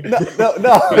 backhanded. no, no,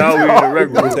 no, Now we in the no, rec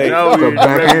room. no, Take, Now That's we a in the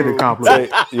rec backhanded room.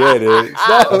 compliment. yeah, it is.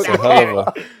 no, That's a hell of no.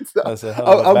 a. That's a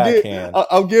hell of a I'm giving, backhand.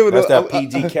 I'm giving, That's that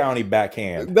PG County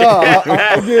backhand. no,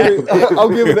 I'm giving,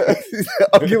 I'm giving,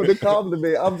 I'm giving a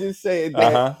compliment. I'm just saying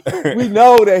that Uh we huh.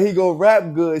 know that he gonna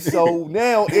rap good. So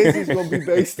now it's just gonna be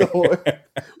based on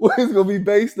what it's gonna be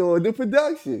based on the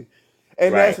production,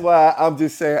 and that's Right. why I'm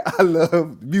just saying I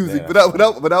love music, Damn, but that's funny.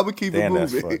 but I would keep it Damn,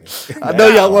 that's moving. funny. I know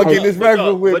That's Nah, y'all want to but get funny. in no, this but rap no,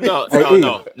 room with but me. no, Hey no, E,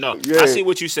 no, no. I Yeah. see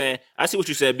what you're saying. I see what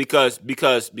you're saying because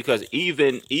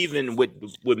even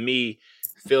with me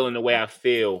feeling the way I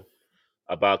feel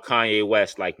about Kanye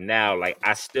West, like now, like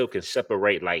I still can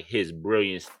separate like his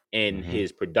brilliance in Mm-hmm.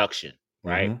 his production,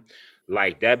 right? Mm-hmm.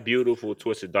 Like that beautiful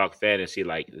twisted dark fantasy,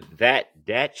 like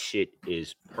that shit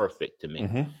is perfect to me.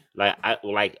 Mm-hmm.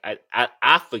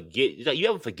 I forget. Like, you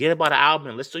ever forget about an album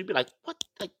and listen to it, you be like, what?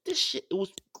 Like this shit, it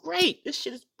was great. This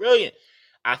shit is brilliant.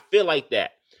 I feel like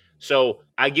that. So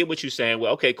I get what you're saying.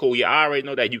 Well, okay, cool. Yeah, I already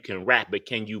know that you can rap, but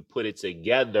can you put it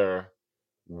together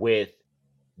with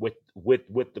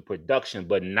with the production?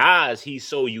 But Nas, he's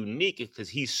so unique because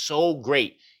he's so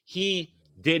great. He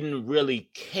didn't really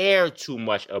care too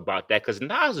much about that because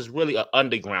Nas is really an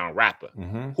underground rapper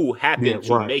Mm-hmm. who yeah, happened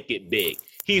to right. make it big.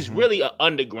 He's Mm-hmm. really an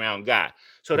underground guy.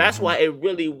 So that's Mm-hmm. why it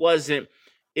really wasn't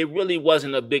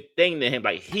a big thing to him.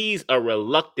 Like he's a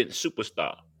reluctant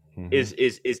superstar. Mm-hmm.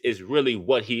 Is really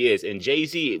what he is. And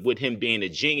Jay-Z, with him being a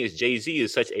genius, Jay-Z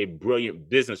is such a brilliant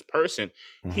business person.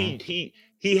 Mm-hmm.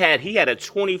 He had a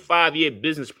 25-year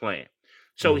business plan.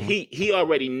 So Mm-hmm. he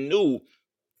already knew,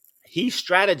 he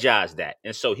strategized that.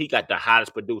 And so he got the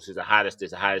hottest producers, the hottest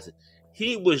this, the hottest this.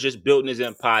 He was just building his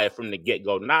empire from the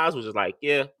get-go. Nas was just like,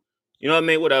 yeah. You know what I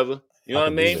mean? Whatever. You know I what I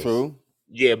could do mean? It's this. true.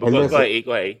 Yeah, but And go listen, ahead, E,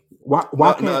 go ahead. why No,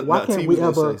 no, can't no. T we was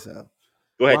gonna say ever something.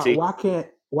 Go ahead, T.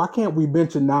 why can't we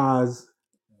mention Nas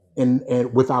and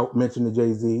without mentioning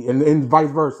Jay Z and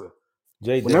vice versa?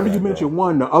 Jay did Whenever you that though. mention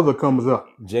one, the other comes up.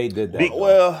 Jay did that Be- though.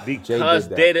 Well, Jay did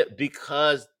that.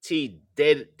 because T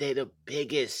they the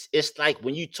biggest. It's like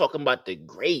when you talking about the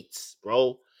greats,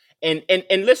 bro. And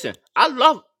listen,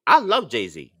 I love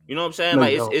Jay-Z. You know what I'm saying? No, you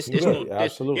Like don't. You it's no do,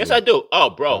 this, yes, I absolutely, do. Oh,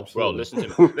 bro, absolutely.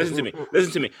 listen to me.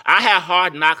 Listen to me. I had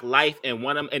Hard Knock Life and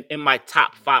one of them in my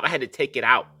top 5. I had to take it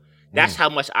out. That's Mm, how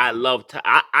much I love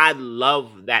I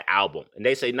love that album. And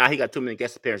they say, nah, he got too many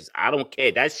guest appearances. I don't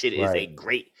care. That shit is a right, great.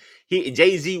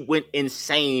 Jay-Z went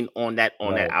insane on that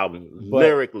right. album But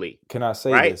lyrically, can I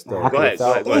say right? this Man, I though? Go couldn't ahead,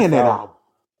 go ahead, go ahead. stand that Without album.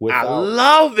 I without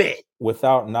love it.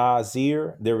 without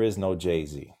Nasir, there is no Jay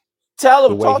Z. Tell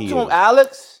The him, way talk he to him, is,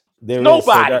 Alex. It's there is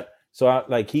nobody.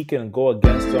 like he can go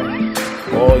against him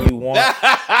all you want.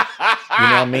 You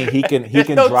know what I mean? He can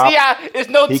drop. It's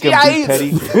no He can T.I. be either.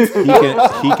 petty. He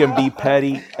can be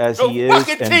petty as No he is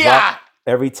fucking and drop T.I.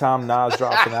 every time Nas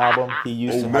drops an album. He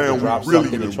used Oh to have to man, we drop really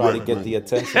something in to the try to rec get the room.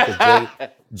 attention because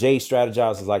Jay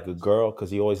strategizes like a girl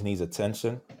because he always needs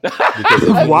attention. Because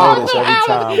if you Wow. notice every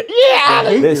time, Yeah, The Alex.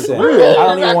 hate is listen, real. I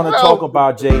don't even want to talk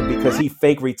about Jay because he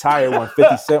fake retired when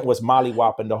 50 Cent was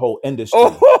mollywopping the whole industry.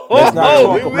 Oh Let's not man, We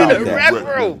talk we in really about the in the that. rec rec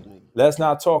room. room. Let's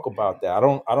not talk about that. I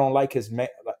don't like his man,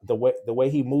 the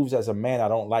way he moves as a man. I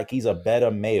don't like. He's a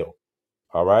better male.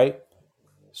 All right.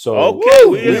 So Okay, woo,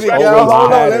 we in we the he's didn't rec get. always room.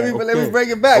 Hold on, had Wow. a let me Okay. bring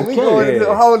it back. We Okay. going into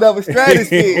a yeah. whole other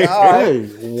stratosphere. All right. Hey,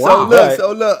 So wow.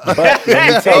 look, but let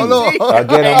me tell Hey, you hold T. on.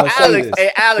 again. I'm Hey, gonna say Alex. this.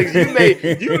 Hey, Alex. You made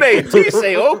T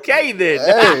say okay then.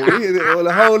 Hey, we on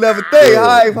a whole other thing. All Yeah,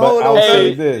 right, but hold I on, will say fellas.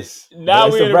 Hey, this. now It's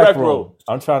we the in the rec rec room. room.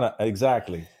 I'm trying to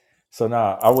exactly. So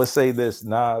now I would say this.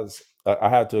 Nas, I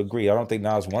have to agree. I don't think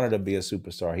Nas wanted to be a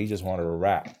superstar. He just wanted to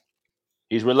rap.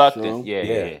 He's reluctant. True. Yeah,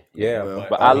 yeah. Well, But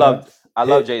But I mean, I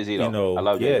love Jay Z you though. I know,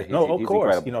 love Jay yeah. Z. No, of He's course.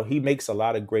 incredible. He makes a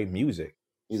lot of great music.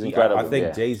 He's I incredible. think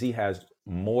Yeah. Jay Z has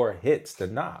more hits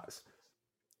than Nas.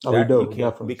 Oh, he That you do, can't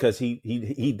definitely. because he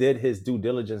did his due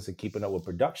diligence in keeping up with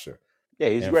production Yeah,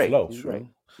 he's and great. flow. He's great. true.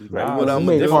 He's But great. what Nas He I'm is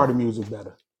gonna made do? party different. music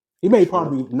better. He made party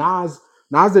True. music.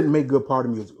 Nas didn't make good party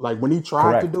music. Like when he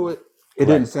tried to Correct. do it, it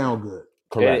didn't Correct. sound good.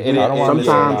 Correct. I don't want to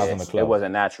listen to Sometimes, Nas in Yeah. the It club.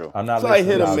 wasn't natural. I'm not It's like listening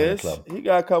hit to or Nas in the miss. club. He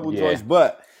got a couple joints, Yeah.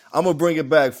 but I'm gonna bring it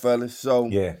back, fellas. So,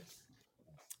 Yeah.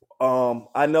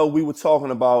 I know we were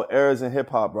talking about eras in hip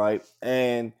hop, right?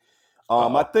 And I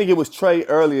Uh-oh. think it was Trey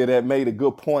earlier that made a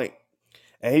good point,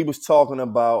 and he was talking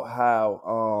about how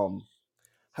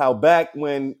back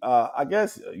when I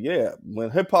guess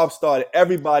when hip hop started,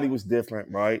 everybody was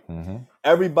different, right? Mm-hmm.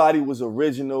 Everybody was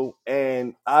original,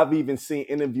 and I've even seen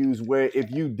interviews where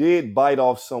if you did bite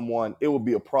off someone, it would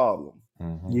be a problem.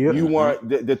 Mm-hmm. yep. You Mm-hmm. weren't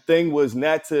the thing was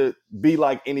not to be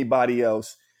like anybody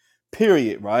else,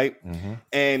 period, right? Mm-hmm.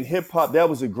 And hip hop, that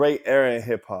was a great era in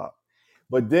hip hop.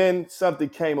 But then something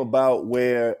came about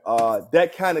where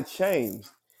that kind of changed,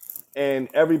 and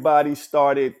everybody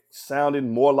started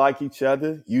sounding more like each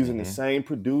other, using the Mm-hmm. same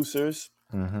producers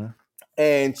Mm-hmm.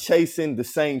 and chasing the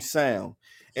same sound.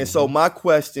 And so Mm-hmm. my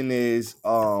question is,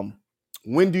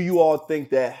 when do you all think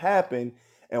that happened,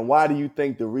 and why do you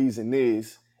think the reason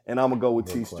is? And I'm gonna go with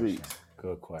Good T question. Streets.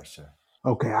 Good question.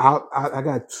 Okay, I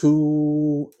got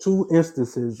two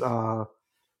instances.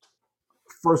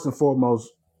 First and foremost,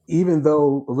 even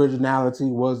though originality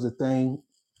was the thing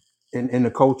in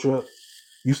the culture,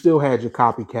 you still had your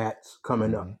copycats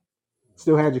coming Mm-hmm. up.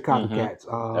 Still had your Mm-hmm.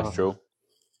 copycats. That's true.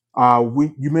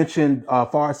 You mentioned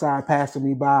Far Side passing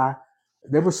me by.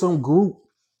 There was some group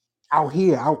out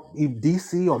here, out in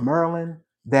DC or Maryland,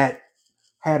 that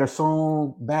had a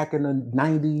song back in the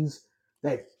 '90s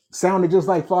that sounded just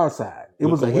like Far Side. It Look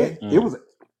was a away. hit. It Mm. was.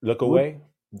 Look What away.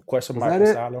 Question was mark that? It?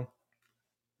 asylum.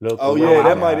 Look Oh away yeah,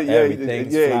 that now. might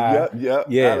Everything's fly. yep.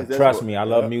 Yeah, Alex, that's trust what. me. I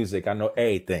love Yep. music. I know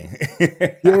everything.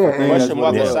 Yeah, I think that's Question and what it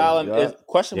mark yeah, was. asylum is Yep.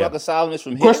 question Yeah. mark asylum is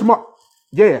from here. question mark.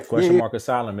 Yeah, yeah, Question yeah, mark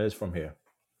asylum is from here.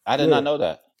 I did yeah. not know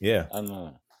that. Yeah. I don't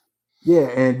know. Yeah,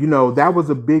 and that was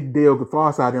a big deal with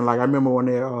Farsight. And like I remember on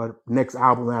their next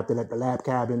album after that, the Lab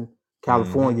Cabin, Mm-hmm.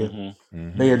 California, Mm-hmm.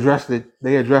 Mm-hmm. they addressed it.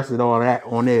 They addressed it all that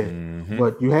on there. Mm-hmm.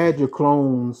 But you had your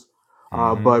clones.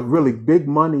 Mm-hmm. But really, Big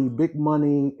Money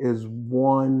is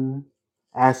one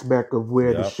aspect of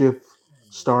where the Yep. shift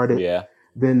started. Yeah.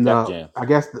 Then Def Jam. I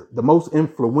guess the most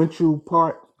influential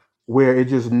part where it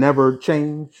just never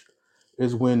changed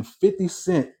is when 50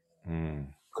 Cent Mm.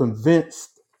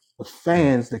 convinced the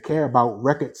fans to care about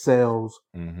record sales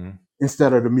Mm-hmm.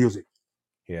 instead of the music.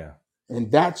 Yeah.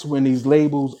 And that's when these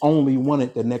labels only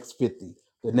wanted the next 50.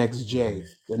 the next Jay,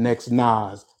 the next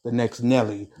Nas, the next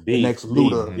Nelly, the Beef, next beef,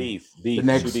 Luda, beef, the beef. Shoot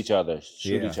next, each other.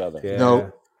 Shoot Yeah. each other. you Yeah.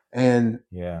 know, and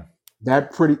Yeah.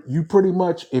 that pretty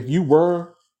much, if you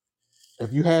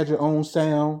had your own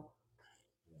sound,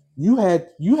 you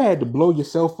had to blow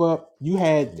yourself up. You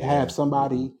had to have Yeah.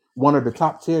 somebody, one of the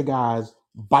top tier guys,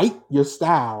 bite your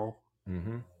style,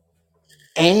 Mm-hmm.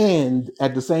 and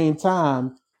at the same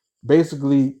time,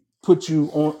 basically put you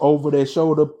on over their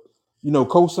shoulder,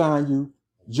 co-sign you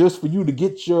just for you to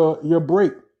get your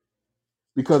break.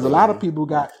 Because True. a lot of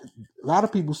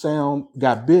people sound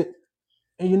got bit,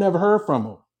 and you never heard from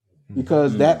them Mm-hmm.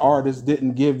 because that Mm. artist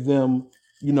didn't give them,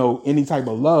 any type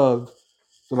of love.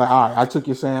 So like, all right, I took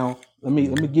your sound. Let me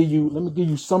give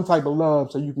you some type of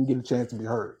love so you can get a chance to be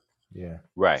heard. Yeah.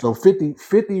 Right. So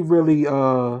 50 really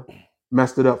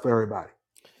messed it up for everybody.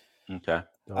 Okay.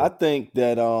 I Dope. think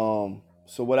that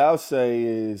so what I'll say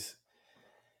is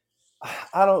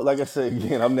I don't like I said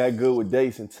again, I'm not good with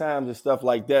dates and times and stuff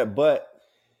like that, but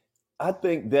I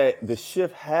think that the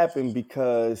shift happened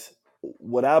because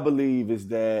what I believe is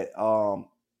that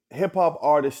hip hop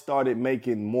artists started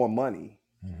making more money.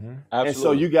 Mm-hmm. And so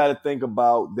Absolutely. you got to think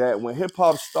about that when hip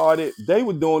hop started, they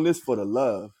were doing this for the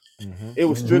love. Mm-hmm. It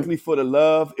was Hmm. strictly for the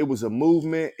love. It was a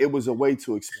movement. It was a way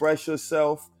to express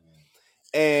yourself.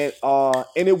 And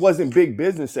it wasn't big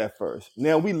business at first.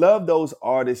 Now we love those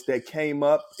artists that came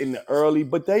up in the early,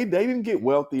 but they didn't get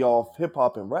wealthy off hip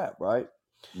hop and rap, right?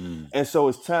 Mm. And so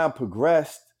as time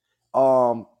progressed,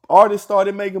 artists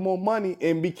started making more money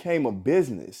and became a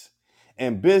business.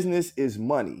 And business is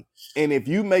money. And if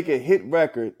you make a hit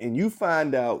record and you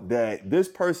find out that this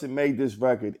person made this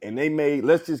record and they made,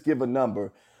 let's just give a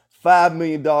number, $5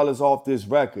 million off this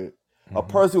record, a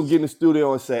Mm-hmm. person will get in the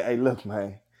studio and say, hey, look,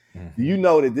 man, do Mm-hmm. you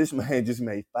know that this man just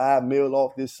made 5 mil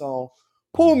off this song?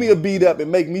 Pull me Mm-hmm. a beat up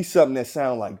and make me something that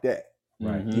sound like that.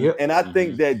 Right. Mm-hmm. Yep. And I Mm-hmm.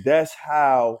 think that that's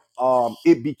how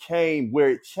it became where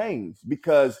it changed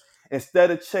because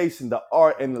instead of chasing the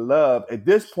art and the love, at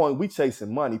this point we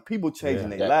chasing money. People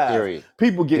changing Yeah. their That lives. period.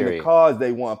 People getting the Period. cars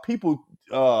they want. People,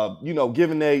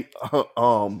 giving their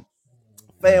Mm-hmm.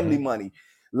 family money.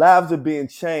 Lives are being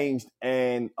changed,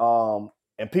 and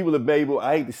people are able.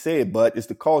 I hate to say it, but it's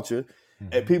the culture.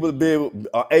 And Mm-hmm. people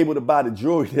are able to buy the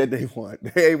jewelry that they want.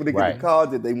 They're able to get the Right. Mm-hmm. cars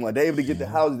that they want. They're able to get the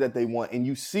Mm-hmm. houses that they want. And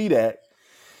you see that,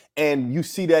 and you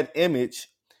see that image,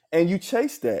 and you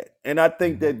chase that. And I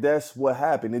think Mm-hmm. that that's what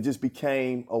happened. It just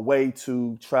became a way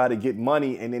to try to get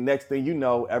money. And the next thing you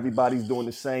know, everybody's doing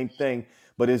the same thing,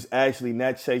 but it's actually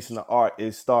not chasing the art.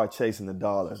 It start chasing the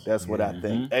dollar. That's what I Yeah.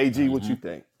 think. Mm-hmm. AG, what Mm-hmm. you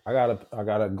think? I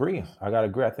gotta agree. I gotta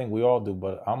agree. I think we all do,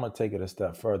 but I'm gonna take it a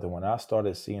step further. When I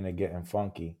started seeing it getting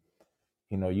funky,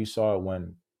 you saw it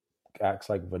when acts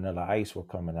like Vanilla Ice were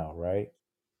coming out, right? Mm.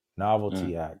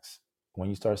 Novelty acts. When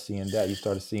you start seeing that, you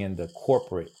started seeing the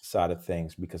corporate side of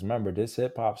things. Because remember, this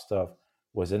hip hop stuff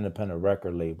was independent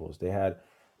record labels. They had,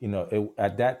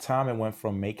 at that time, it went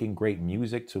from making great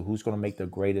music to who's going to make the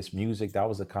greatest music. That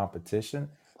was a competition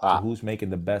to Pop. who's making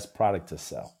the best product to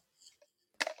sell.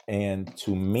 And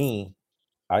to me,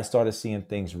 I started seeing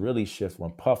things really shift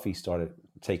when Puffy started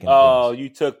taking Oh, things. you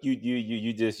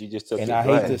just took And it. I Go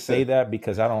hate ahead. to say that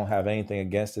because I don't have anything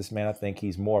against this man. I think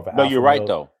he's more of an No, you're right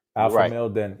though. You're alpha right. male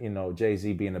than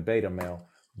Jay-Z being a beta male.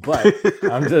 But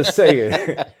I'm just saying,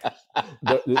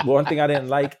 the one thing I didn't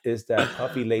like is that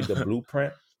Puffy laid the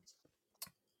blueprint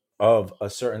of a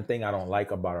certain thing I don't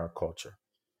like about our culture.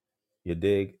 You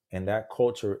dig? And that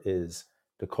culture is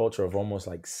the culture of almost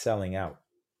like selling out.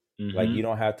 Like Mm-hmm. you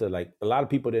don't have to, like, a lot of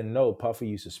people didn't know Puffy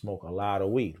used to smoke a lot of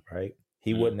weed, right?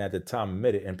 He Mm. wouldn't at the time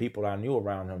admit it, and people I knew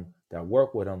around him that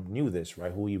worked with him knew this,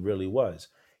 right? Who he really was.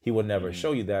 He would never Mm-hmm.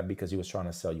 show you that because he was trying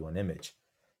to sell you an image.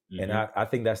 And Mm-hmm. I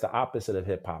think that's the opposite of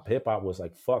hip hop. Hip hop was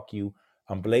like, fuck you.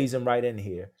 I'm blazing right in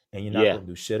here, and you're not Yeah. gonna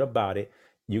do shit about it.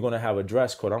 You're gonna have a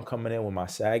dress code. I'm coming in with my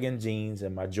sagging jeans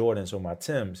and my Jordans or my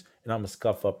Tims, and I'm gonna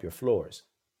scuff up your floors.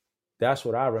 That's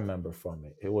what I remember from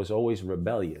it. It was always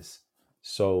rebellious.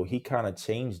 So he kind of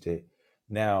changed it.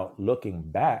 Now, looking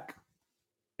back,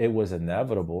 it was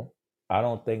inevitable. I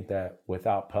don't think that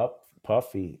without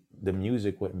Puffy, the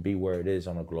music wouldn't be where it is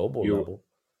on a global You're level.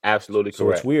 absolutely So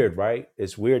it's correct. weird, right?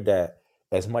 It's weird that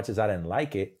as much as I didn't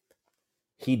like it,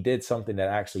 he did something that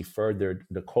actually furthered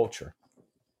the culture.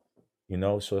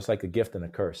 So it's like a gift and a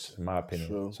curse, in my opinion.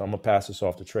 True. So I'm gonna pass this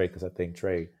off to Trey because I think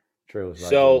Trey was right there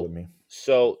So with me.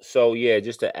 so yeah,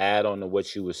 just to add on to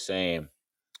what you were saying,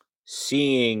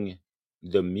 seeing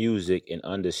the music and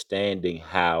understanding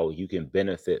how you can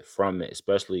benefit from it,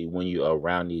 especially when you're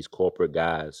around these corporate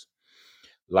guys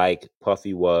like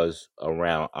Puffy was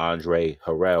around Andre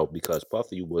Harrell, because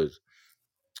Puffy was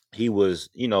he was,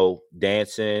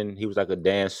 dancing. He was like a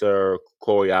dancer,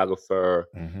 choreographer,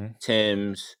 Mm-hmm.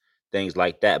 Tim's, things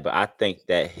like that. But I think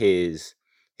that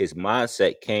his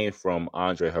mindset came from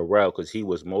Andre Harrell because he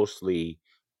was mostly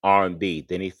R&B.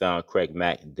 Then he found Craig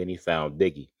Mack, and then he found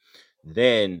Biggie.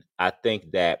 Then I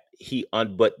think that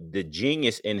but the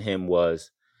genius in him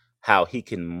was how he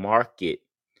can market.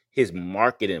 His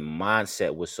marketing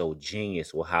mindset was so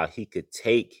genius, or how he could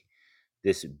take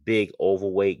this big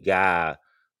overweight guy,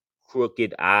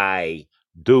 crooked eye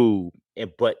dude,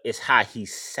 but it's how he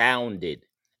sounded.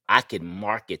 I could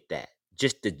market that.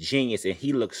 Just the genius, and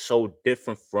he looked so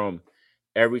different from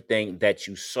everything that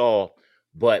you saw.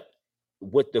 But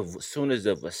as soon as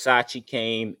the Versace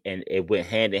came, and it went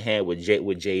hand in hand with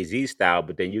Jay-Z style,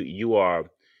 but then you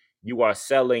are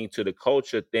selling to the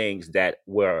culture things that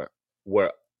were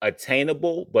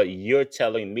attainable, but you're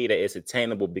telling me that it's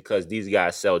attainable because these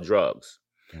guys sell drugs,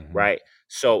 Mm-hmm. right?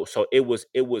 So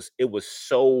it was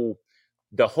so,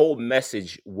 the whole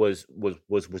message was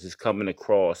just coming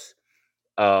across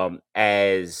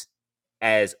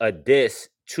as a diss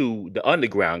to the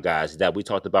underground guys that we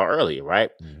talked about earlier,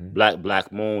 right? Mm-hmm.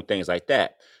 Black Moon, things like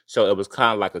that. So it was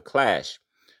kind of like a clash.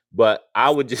 But I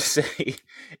would just say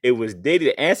it was Diddy.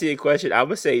 To answer your question, I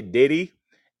would say Diddy,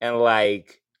 and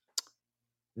like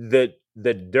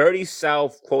the dirty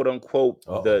South, quote unquote,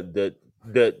 Uh-oh.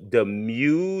 the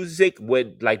music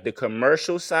with like the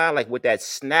commercial side, like with that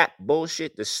snap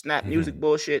bullshit, the snap music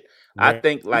bullshit. I Ran-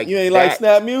 think like You ain't like that.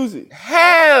 snap music.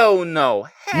 Hell no,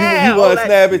 You hell want to that.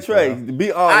 snap it, Trey? Freestyle.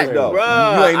 Be honest though.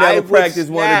 You Bruh, ain't I never would practiced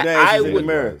one of the snap. dances in the Diddy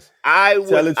mirror. was.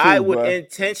 Tell the I truth, would bro.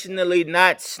 intentionally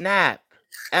not snap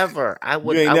ever.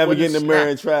 You ain't I never get in wouldn't the mirror snap.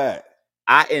 and try it.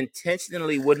 I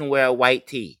intentionally wouldn't wear a white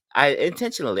tee.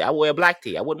 I wear a black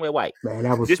tee. I wouldn't wear white. Man,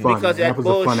 that was Just fun, because of man. That that was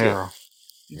a fun bullshit. era.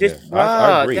 Yeah, Just I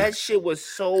bruh, agree. that shit was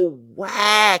so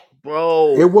whack,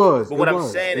 It bro. was. But It what I'm was.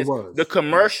 saying It is the was.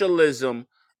 commercialism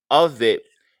of it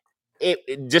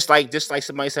just like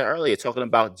somebody said earlier, talking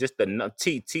about just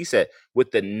T said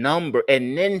with the number,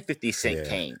 and then 50 Cent Yeah,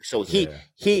 came. So yeah.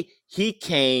 he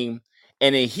came,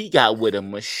 and then he got with a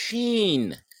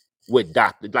machine with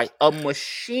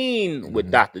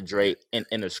Mm-hmm. Dr. Dre and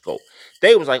Interscope.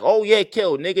 They was like, oh yeah,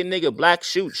 kill, nigga, black,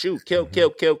 shoot, kill, Mm-hmm.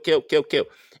 kill.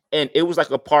 And it was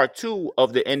like a part two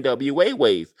of the NWA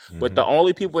wave. But Mm-hmm. the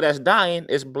only people that's dying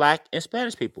is black and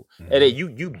Spanish people. And Mm-hmm. then you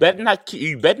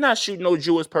better not shoot no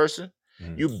Jewish person.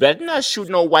 Mm-hmm. You better not shoot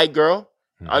no white girl.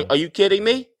 Mm-hmm. Are you kidding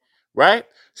me? Right?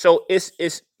 So it's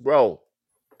bro,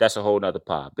 that's a whole nother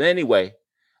pod. But anyway,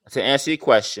 to answer your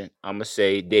question, I'm gonna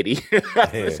say Diddy. I'm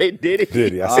gonna Yeah, say Diddy.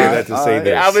 Diddy. I say that to All say right,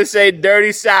 I'm this. gonna say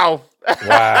Dirty South.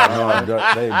 Wow, all no, right,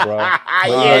 they, bro.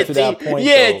 But Yeah, to T. that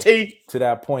point, Yeah, though, T. to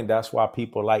that point, that's why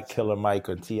people like Killer Mike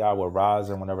or T.I. with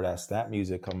Rosin whenever that snap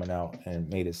music coming out and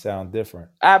made it sound different.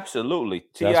 Absolutely.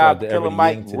 That's why T.I. the Killer every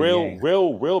Mike, yin to the real, yang.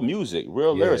 real music,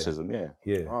 real Yeah, lyricism. Yeah.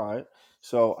 yeah. all right.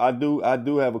 So I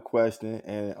do have a question,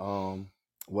 and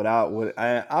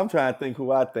I'm trying to think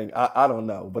who I think. I don't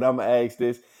know, but I'm gonna ask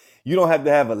this. You don't have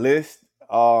to have a list.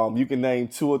 You can name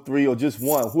two or three or just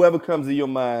one, whoever comes to your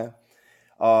mind.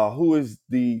 Who is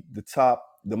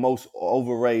the most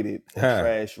overrated or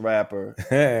trash rapper?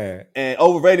 And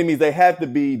overrated means they have to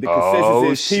be. The consensus Oh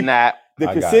is people. snap. The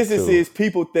I got consensus two. is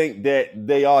people think that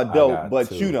they are I dope, got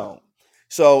but you two. don't.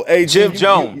 So AG, Jim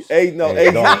Jones.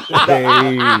 Hey, AG. don't. Hey,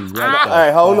 what the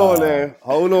Hey, hold on fuck? there.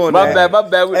 Hold on My there. bad, Hey, my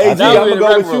bad. I AG, Now think I'm we in gonna the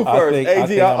go rec with you room. first. I AG,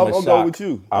 think I'm I'm a gonna go shock. with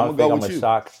you. I I'm don't gonna go think I'm with a you.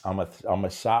 shock. I'm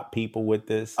a shock people with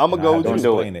this, I'm and gonna I go have with to Don't you.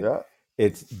 do it. explain it. Yeah.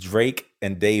 It's Drake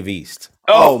and Dave East.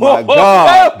 Oh, Oh my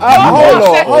God. Most Hold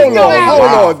check him on, out.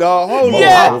 hold overrated. on, dog. Hold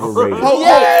Most on. Yes, overrated.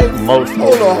 Most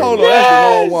yes, Hold overrated. on. That's the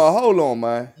wrong one. yes, Hold on,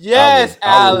 man. yes,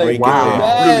 I will Alex, break it Now we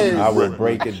down. Wow. really in the I yes. will rec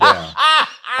break room. it down.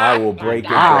 I will I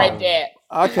break it got it right down. Wow. there.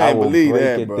 I I can't will believe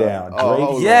break that, it bro. down. Oh, Drake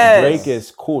hold on, Drake bro. Yes.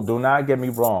 is cool. Do not get me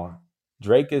wrong.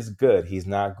 Drake is good. He's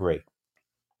not great.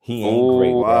 He ain't Oh,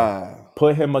 great, bro. Wow.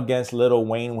 Put him against Lil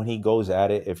Wayne when he goes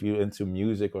at it. If you're into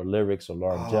music or lyrics or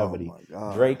Oh longevity, my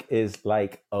God. Drake is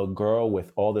like a girl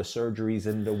with all the surgeries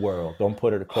in the world. Don't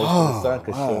put her close to the sun Oh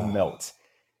because she'll wow. melt.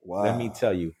 Let me Wow.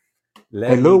 tell you.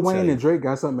 Hey, Let me Lil tell Wayne and you. Drake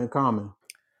got something in common.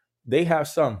 They have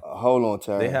some. Hold on,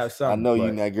 They Terrence. have I some, know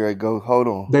you but not Gary. Go. Hold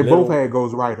on. They both little had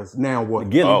ghostwriters. Now what?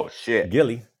 Gilly, oh shit.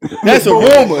 Gilly, They That's a both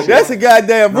Oh had rumor. That's shit. a ghostwriters.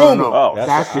 goddamn No, no, rumor. no. Oh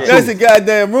that's That's the shit. That's a truth.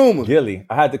 goddamn rumor. Gilly.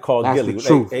 I had to call That's the Gilly.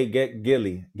 Hey, truth. hey,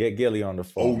 get Gilly on the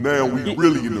Oh, phone, now man. we G-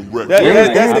 really in the rec That, room.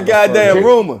 that And Gilly. that's I the and prefer goddamn J Lil.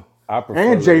 rumor. I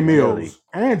prefer and Jay Lil Wayne. Gilly. Mills.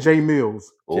 And Jay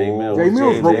Mills. J Oh, Jay Mills.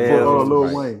 Mills J J wrote for Mills is Mills. Lil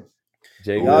right. Wayne.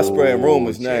 Y'all spreading Ooh,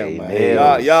 rumors now, Jay man.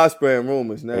 Mills. Y'all spreading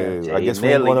rumors now. I Jay guess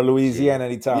we ain't going to Millie. Louisiana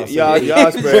anytime soon.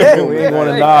 Y'all spreading We rumors ain't going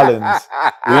to now. New Orleans.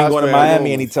 We ain't Y'all going to spreading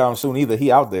Miami rumors. anytime soon either.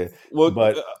 He out there. Well,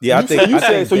 But yeah, I think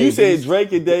so you Dave said East.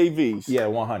 Drake and Dave East. Yeah,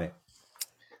 100.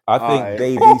 I All think right.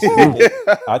 Dave East is.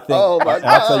 I think, Oh my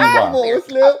and I'll tell you God! Come why. on,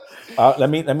 Slim.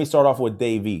 Let me start off with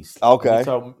Dave East. Okay.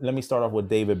 Let me start off with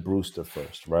David Brewster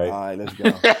first, right? All right, let's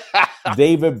go.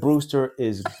 David Brewster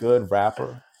is good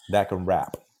rapper that can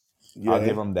rap. I'll Yeah.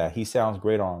 give him that. He sounds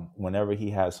great on whenever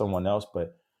he has someone else,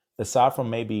 but aside from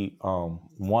maybe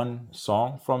one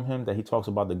song from him that he talks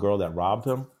about the girl that robbed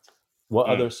him, what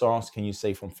other songs can you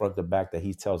say from front to back that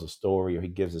he tells a story or he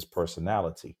gives his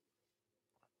personality?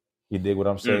 You dig what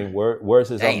I'm saying? Where's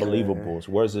his Damn. unbelievables?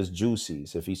 Where's his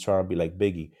juicies? If he's trying to be like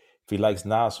Biggie, if he likes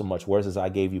Nas so much, where's his I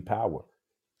Gave You Power?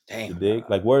 You Damn. dig?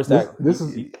 Like where's This that? this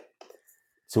is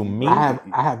To I me, have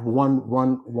I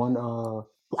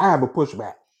have a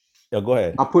pushback. go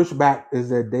ahead. My pushback is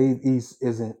that Dave East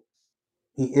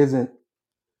he isn't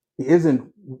he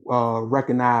isn't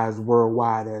recognized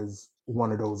worldwide as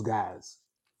one of those guys.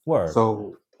 Word.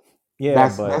 So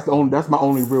Yeah, that's my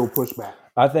only real pushback.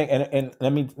 I think, and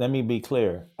let me be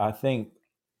clear. I think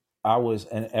I was,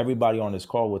 and everybody on this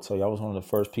call would tell you, I was one of the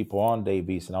first people on Dave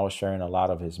East, and I was sharing a lot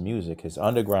of his music, his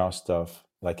underground stuff,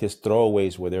 like his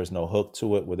throwaways where there's no hook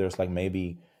to it, where there's like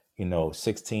maybe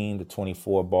 16 to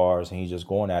 24 bars, and he's just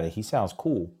going at it. He sounds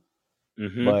cool,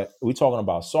 but we talking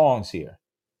about songs here.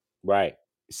 Right.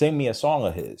 Sing me a song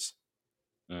of his.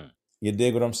 You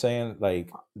dig what I'm saying?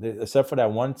 Like, except for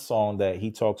that one song that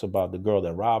he talks about the girl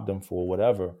that robbed him for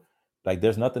whatever, like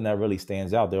there's nothing that really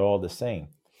stands out. They're all the same.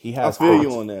 He has I feel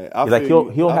you on that.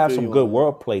 he'll I have feel some you good on that.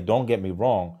 wordplay. Don't get me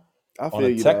wrong. I On feel a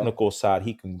you though. technical side,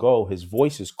 he can go. His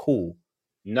voice is cool,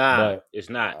 Nah, but it's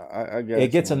not. I got it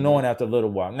gets you on annoying that. after a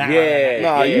little while.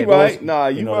 Nah, It you goes, right. Nah,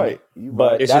 you what I mean? right. You But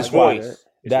right. It's his that's why voice.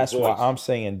 that's why I'm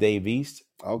saying Dave East.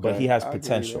 But he Okay, has I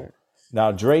give you potential. that.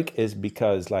 Now Drake is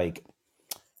because, like,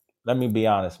 let me be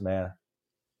honest, man.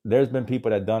 There's been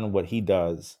people that done what he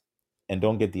does and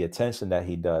don't get the attention that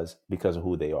he does because of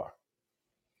who they are.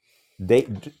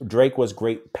 Drake was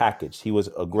great packaged. He was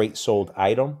a great sold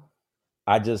item.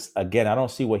 I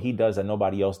don't see what he does that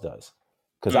nobody else does.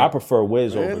 Because I prefer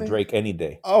Wiz over Really? Drake any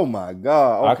day. Oh my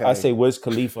God. Okay. I say Wiz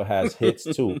Khalifa has hits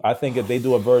too. I think if they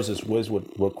do a versus, Wiz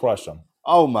would crush him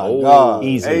Oh my God.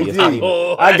 easily. It's AG. not even.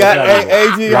 I got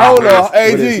AG. Wow. Hold on.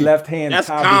 With his AG. left hand That's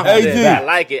tied behind his confidence. I back.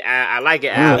 like it. I like it,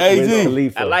 Al. Wiz AG.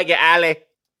 Khalifa. I like it, Ali.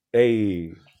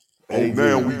 Hey. Oh,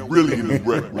 now we really in the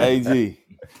rec room. AG.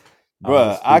 I'm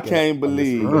just Bruh, I speaking. can't I'm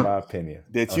just believe speaking my opinion.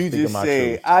 that I'm you speaking just my said.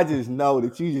 truth. I just know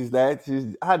that you just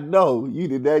I know you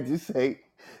did not just say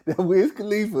that Wiz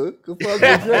Khalifa could fuck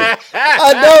with Drake.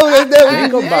 I know that's what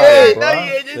Think you just about it, said. I know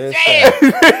bro. you just Listen,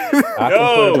 I can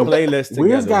put a No. playlist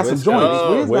Wiz together. got some joints.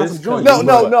 Wiz got Wiz some joints.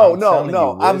 Khalifa. I'm telling you,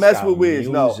 No. I Wiz mess got with Wiz.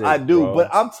 No, I music, do. But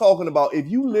bro. I'm talking about if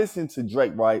you listen to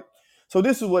Drake, right? So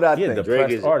this is what I He a think. Drake depressed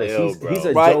is artist. ill, He's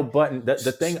a bro. Right? Joe Budden.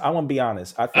 The thing, I want to be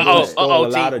honest. I think Go he ahead. stole a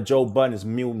lot T. of Joe Budden's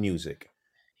mood music.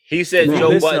 He said If you Now, Joe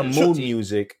listen to Budden. mood T.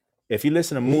 music,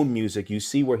 he, you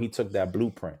see where he took that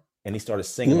blueprint and he started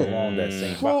singing yeah, along that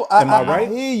same vibe. True. Am I I right?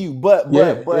 hear you, but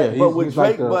yeah. with He's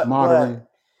like Drake, the but modern.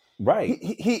 Right.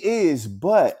 he is,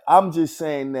 but I'm just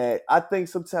saying that I think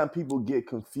sometimes people get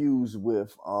confused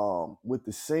with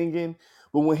the singing.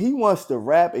 But when he wants to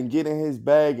rap and get in his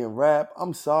bag and rap,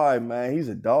 I'm sorry, man. He's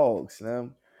a dog,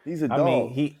 Slim. He's a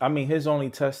dog. I mean, his only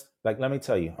test, like, let me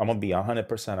tell you, I'm gonna be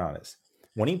 100% honest.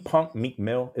 When he punked Meek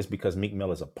Mill, it's because Meek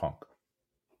Mill is a punk.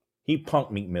 He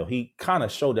punked Meek Mill. He kind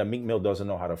of showed that Meek Mill doesn't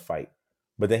know how to fight.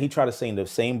 But then he tried to say the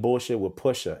same bullshit with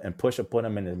Pusha, and Pusha put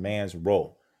him in the man's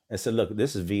role and said, "Look,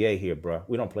 this is VA here, bro.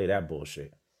 We don't play that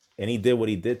bullshit." And he did what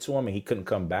he did to him, and he couldn't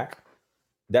come back.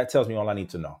 That tells me all I need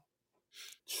to know.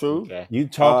 True. Okay. You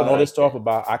talking all like this talk that.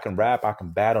 about I can rap, I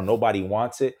can battle, nobody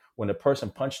wants it. When the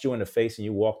person punched you in the face and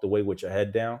you walked away with your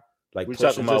head down, like We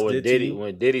talking Pusha about just did to you.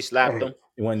 when Diddy slapped Hey, him.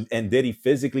 And did he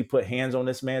physically put hands on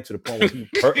this man to the point where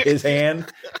he hurt his hand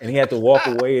and he had to walk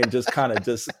away and just kind of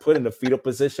just put in the fetal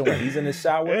position when he's in the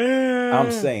shower?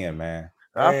 I'm saying, man.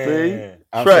 I feel you.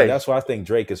 I'm saying Trey. that's why I think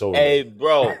Drake is Hey, overrated.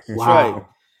 bro. Trey. wow.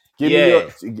 Give me your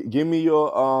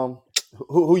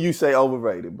who you say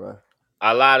overrated, bro.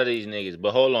 A lot of these niggas,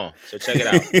 but hold on. So check it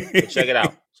out. So check it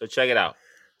out.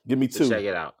 Give me two. Check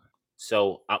it out.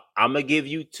 So I'm gonna give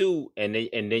you two, and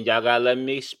then y'all gotta let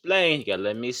me explain. You gotta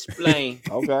let me explain.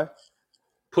 Okay.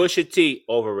 Pusha T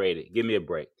overrated. Give me a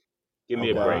break. Give me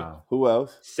a Okay. break. Wow. Who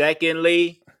else?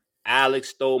 Secondly, Alex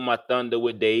stole my thunder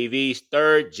with Dave East.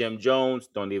 Third, Jim Jones.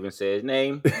 Don't even say his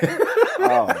name.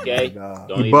 Oh my Okay?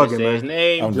 God. He Don't even bugging, say his man.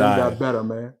 name. I'm Jim dying. got better,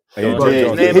 man. Hey, He yeah, Don't Jim say bugging.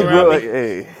 his Jones Yeah, is name he around grew. crazy. me.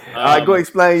 Hey, all right, go Um,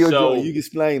 explain your joint. so You can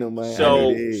explain them, man. I need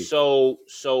to so hear. so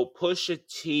so Pusha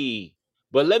T.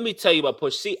 But let me tell you about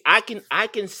Pusha. See, I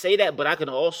can say that, but I can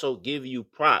also give you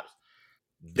props.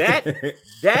 That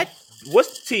that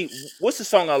what's the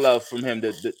song I love from him?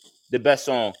 The best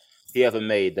song he ever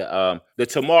made. The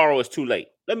Tomorrow Is Too Late.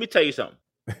 Let me tell you something.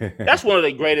 That's one of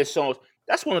the greatest songs.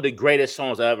 That's one of the greatest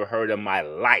songs I ever heard in my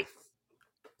life.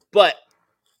 But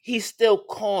he's still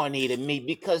corny to me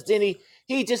because then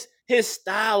he just his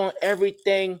style and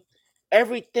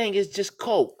everything is just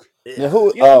coke. Now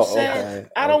who? You know what I'm Oh, saying? okay,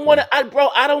 I don't want okay. to,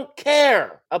 I don't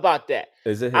care about that.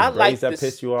 Is it his I braids like that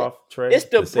piss this. you off, It's Trey?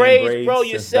 the The same braids, braids bro.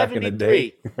 You're since back in the day?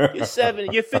 73. You're 70.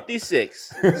 You're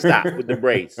 56. Stop with the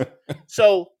braids.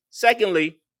 So,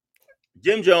 secondly,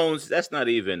 Jim Jones, that's not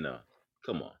even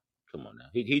come on. Come on now.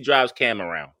 He drives Cam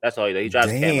around. That's all he does. He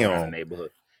drives Cam around the Damn.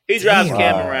 neighborhood. He drives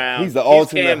Cam Damn. Wow, around. he's the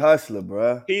ultimate hustler,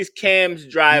 bruh. He's Cam's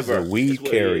He's a driver. Is weed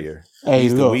what he is. carrier. Hey,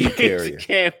 He's the look, weed He's carrier.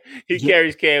 Cam. He Jim,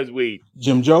 carries Cam's weed.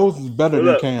 Jim Jones is better But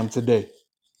than look, Cam today.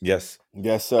 Yes.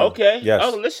 Yes, sir. okay.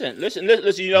 Oh, Yes. listen.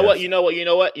 You know what? Yes. You know what? You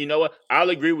know what? You know what?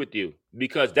 I'll agree with you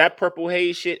because that Purple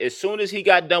Haze shit. As soon as he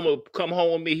got done with Come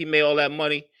Home with Me, he made all that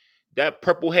money. That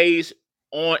Purple Haze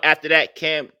on after that,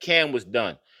 Cam was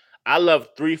done. I love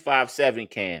 357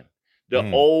 Cam, the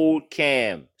Mm. old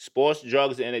Cam, sports,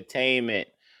 drugs, and entertainment.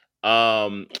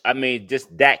 I mean,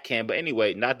 just that Cam. But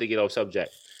anyway, not to get off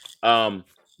subject.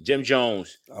 Jim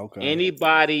Jones. Okay.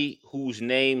 Anybody whose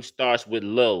name starts with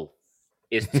Lil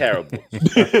is terrible.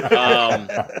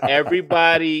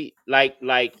 Everybody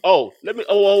oh, let me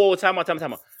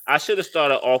time out. I should have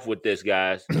started off with this,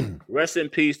 guys. Rest in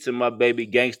peace to my baby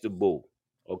Gangsta Boo.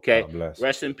 Okay, God bless.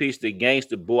 rest in peace to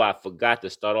Gangsta Boo. I forgot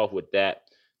to start off with that.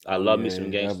 I Oh love me yeah,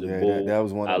 some that, Gangsta yeah, Boo. that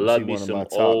was one. I Was love he me one of my some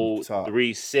top old top?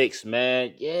 3-6,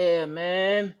 man. Yeah,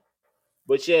 man.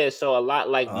 But yeah, so a lot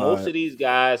like All most right. of these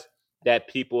guys that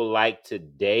people like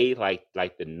today,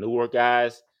 like the newer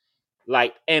guys,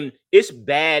 like, and it's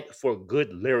bad for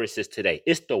good lyricists today.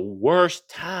 It's the worst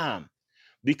time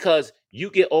because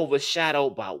you get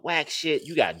overshadowed by whack shit.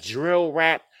 You got drill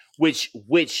rap, which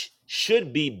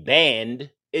should be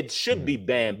banned. It should be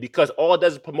banned because all it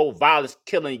does is promote violence,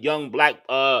 killing young black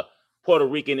Puerto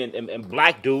Rican and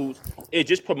black dudes. It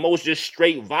just promotes just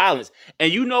straight violence.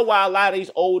 And you know why a lot of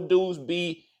these old dudes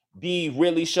be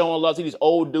really showing love to these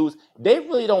old dudes? They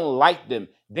really don't like them.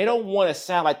 They don't want to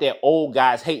sound like their old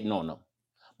guys hating on them.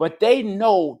 But they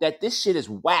know that this shit is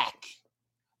whack.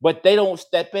 But they don't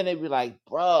step in and be like,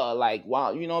 bruh, like,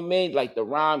 wow, you know what I mean? Like the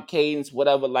rhyme cadence,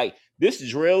 whatever. Like this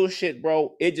drill shit,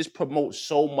 bro, it just promotes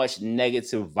so much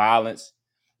negative violence.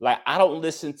 Like, I don't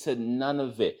listen to none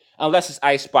of it unless it's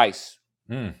Ice Spice.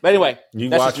 Mm. But anyway, You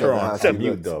that's just watch me. her Nah, on, see, on So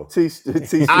mute look, though.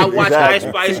 T I Street, watch Ice exactly.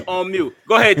 Spice on mute.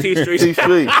 Go ahead, T Street. T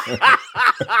Streets.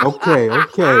 Okay,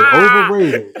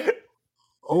 overrated.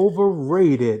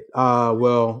 Overrated.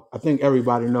 Well, I think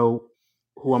everybody know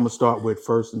who I'm gonna start with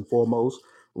first and foremost.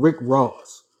 Rick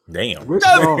Ross. Damn. Rick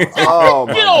No, Ross. Oh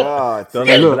get my off! God, Don't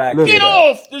Hey, let T. look, Black hear Get listen, that.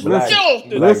 off! Get Black, listen, off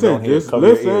this! Black, don't listen, hear. just Cover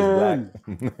your ears, Black.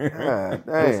 listen, God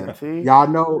listen. damn, T. Y'all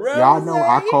know.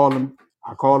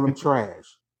 I call him trash.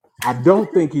 I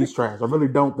don't think he's trash. I really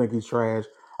don't think he's trash.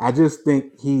 I just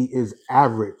think he is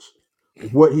average.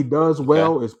 What he does Okay.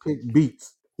 well is pick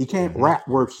beats. He can't Hmm. rap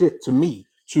worth shit to me.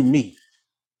 To me,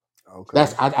 Okay,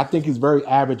 I think he's very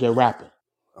average at rapping.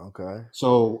 okay.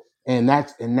 So and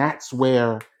that's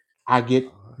where I get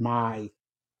my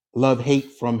love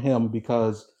hate from him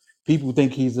because people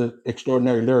think he's an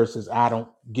extraordinary lyricist. I don't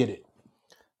get it.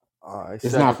 All right,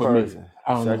 It's not second for me. person.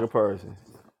 I don't know. Second person.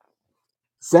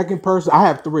 Second person, I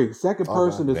have three. Second Okay.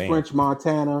 person is Damn. French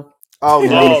Montana, Oh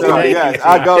and yes, number Oh, sir. three, thank you, Yes,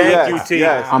 I T. go. Thank you, Yes, T.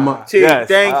 yes, I'm a T, yes.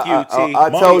 thank you, T. I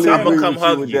T, totally Montana. I'm gonna agree come with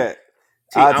you hug with you. that.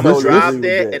 T, I I'm gonna totally listen. agree drive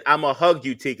with there that. and I'm gonna hug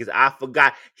you, T, because I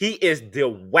forgot he is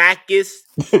the wackest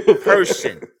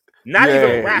person, not even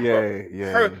Yeah, rapper, yeah,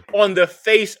 yeah. on the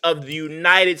face of the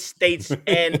United States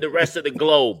and the rest of the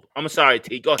globe. I'm sorry,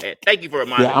 T. Go ahead. Thank you for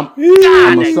Yeah, reminding I'm me.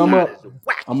 I'm God, gonna that sum God is up.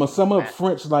 I'm gonna wacky, sum up man.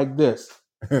 French like this.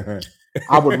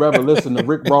 I would rather listen to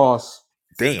Rick Ross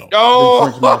Damn. than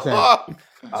French Montana.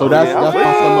 Oh, So Oh that's yeah, I that's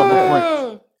my fucks with sum him up on of that. French.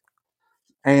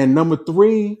 And number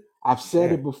three, I've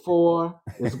said it Shit. before.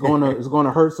 It's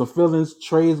gonna hurt some feelings.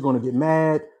 Trey's gonna get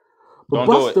mad. But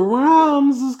don't do it. Busta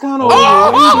Rhymes is kind of Oh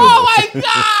overrated. no.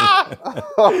 Oh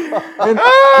my God! And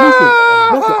listen.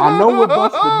 I know what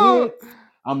Busta did.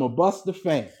 I'm a Busta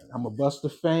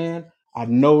fan. I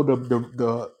know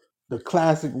the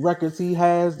classic records he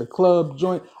has, the club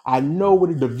joint. I know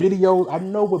what the videos. I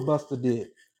know what Buster did,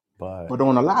 But but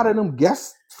on a lot of them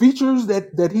guest features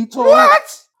that he told,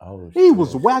 What? oh he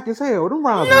was shit. whack as hell. Them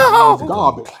rhymes was No.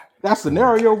 garbage. That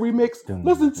scenario remix.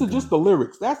 Listen to just the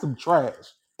lyrics. That's some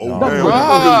trash. Oh, No, Nothing now but we the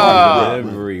really lyrics need right the the there. rec Bruh.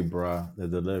 room. delivery, bro. The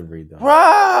delivery, though.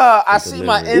 Bruh. I The see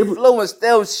my delivery. It was influence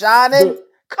still shining. the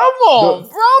Come on, the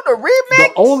bro. The the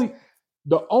remix.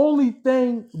 only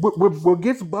thing what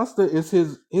gets Buster is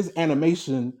his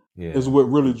animation is Yeah. what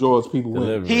really draws people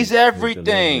in. He's Delivery. His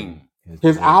delivery. everything. His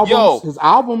His delivery. albums, Yo, his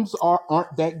albums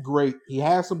aren't that great. He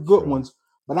has some good True. ones,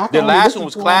 but I can the only last one listen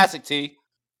was to him. classic, T.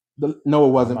 No,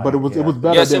 it I wasn't, but might. it Yeah, was I think.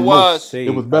 better Yes, it than most. was.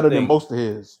 It was See, better than most of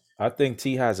his. I think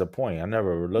T has a point. I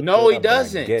never looked No, it he up, but I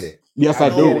doesn't. get it. Yes, I I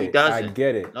get No, he do. it. I doesn't.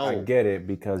 get it. I No. get it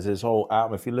because his whole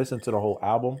album. If you listen to the whole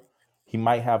album, he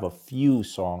might have a few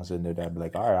songs in there that be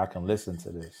like, all right, I can listen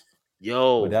to this.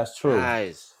 But Yo, that's true.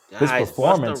 guys, His Busta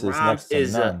performance is Rhymes next to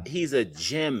none. he's a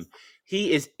gem.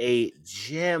 He is a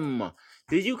gem.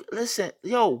 Did you listen?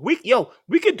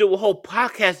 We could do a whole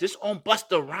podcast just on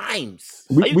Busta Rhymes.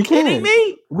 Are you We kidding can.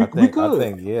 me? We I could.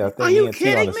 think, yeah, I Are think me you and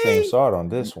T on kidding the same me? side on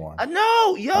this one.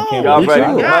 No, I can't Y'all wait We to ready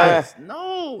try for should. that. mine? guys,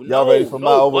 no, Y'all ready for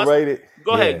my no, Busta. overrated?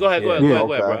 Go ahead, Yeah. go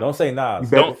Okay. ahead, bro. Don't say You Nas.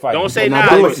 bet. Don't Fight don't me. You better say not Nas.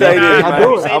 do I'ma If it. you say say You better this, Nas, not man. do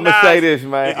if you it. say I'ma say Nas, this,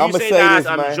 man. if you I'ma say say Nas, this,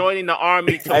 I'm man. joining the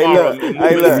army Hey, tomorrow. look,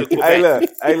 hey, Moving to look, hey, Quebec. look,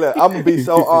 hey, look. I'm gonna be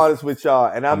so honest with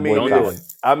y'all, and I I'm mean Don't do this. it. boycotting.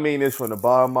 I mean this from the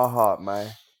bottom of my heart,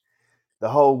 man. The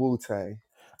whole Wu-Tang.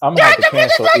 I'm gonna have to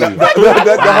cancel The, Eve. the,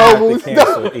 the, I'm the gonna whole have to Wu-Tang.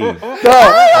 cancel Eve.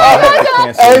 I'm gonna No, have to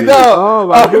cancel hey, Eve. no, Oh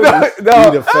my goodness. E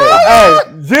no. the Fed. Hey,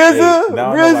 Hey, Jizza,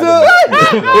 now nobody. RZA,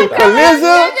 No, stop.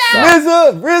 Kalizza, Stop.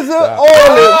 RZA, Stop.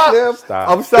 all this, Slim. Stop.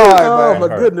 I'm sorry, Oh man. my That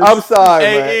hurt. I'm goodness. sorry,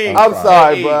 man. Hey, I'm E. I'm crying.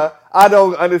 sorry, Hey, E. bro. I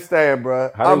don't understand,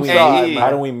 bro. How do I'm we sorry, mute? Hey,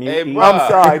 How do man. we mute Hey, Eve? I'm bro.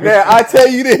 sorry. Now I tell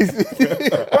you this.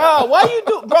 Bro, why you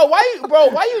do, bro? Why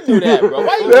you do that, bro?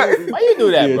 Why you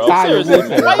do that, Yeah, bro? Tiger Seriously,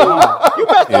 man. Wu-Tang. Why Wow. you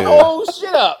messed the Yeah. whole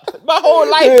shit up? My whole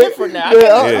life different now.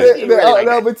 I can't Yeah. listen to you really like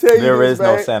I'm that. gonna tell you There this, is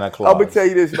no man. Santa I'm gonna Claus. tell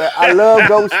you this, man. I love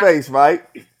Ghostface, right?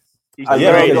 He's I the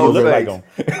Yeah, love because you greatest. look like Ghostface. him.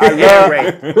 And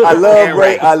Ray. I love And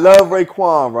Ray. Ray. I love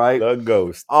Raekwon, right? The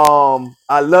ghost.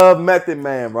 I love Method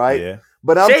Man, right? Yeah.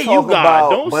 But I'm Say you talking God. about,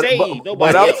 Don't say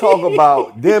but nobody I'm else. talking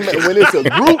about them when it's a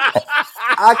group.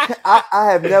 I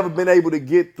have never been able to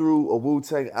get through a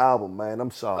Wu-Tang album, man.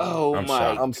 I'm sorry. Oh I'm my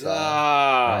shocked. I'm sorry.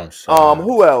 God. I'm shocked.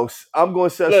 Who else? I'm going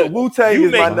to say so. Look, Wu-Tang you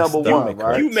is my make My number one, stomach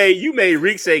right? hurts. you made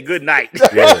Reek say good night.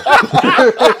 Yeah.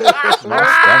 My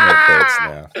stomach hurts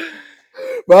now.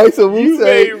 Right. So You Wu-Tang,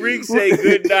 made Reek say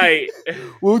good night.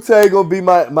 Wu-Tang gonna be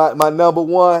my number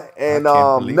one, I and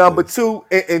can't believe number this. two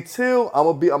until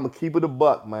I'm gonna keep it a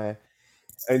buck, man.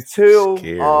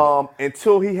 Scared.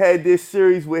 Until he had this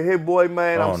series with Hit Boy,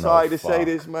 man. I'm Oh no, sorry to say fuck.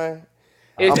 this, man.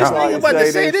 Is I'm this sorry nigga to about to say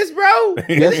say this. this, bro?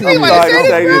 Is Yes, this he nigga I'm about is. to sorry to say Oh this,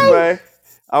 my say this, goodness. bro? man.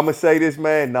 I'm gonna say this,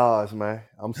 man. Nas, man.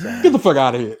 I'm Get sorry. the fuck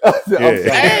out of here. I'm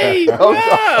sorry. Hey, I'm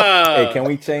sorry. Hey, bro. can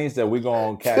we change that? We're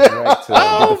gonna catch rank to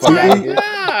get the Oh fuck See, out of my here.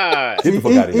 God. Get see, the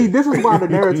fuck out of here. this is why the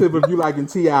narrative of you liking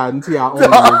T.I. and T.I.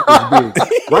 only is big.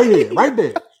 Right here, right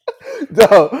there.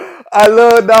 No, I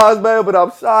love Nas, man, but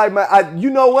I'm sorry, man. You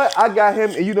know what? I got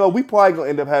him, and we probably gonna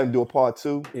end up having to do a part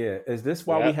two. Yeah, is this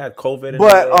why we Yep. had COVID in the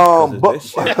But world? Because of this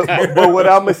shit? but what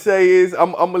I'm gonna say is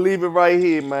I'm gonna leave it right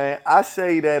here, man. I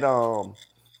say that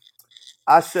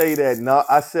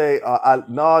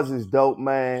Nas is dope,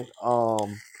 man.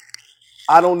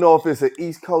 I don't know if it's an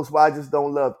East Coast, but I just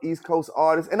don't love East Coast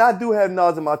artists, and I do have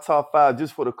Nas in my top 5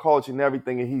 just for the culture and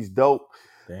everything, and he's dope.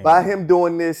 By Damn. him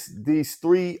doing these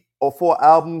 3 or 4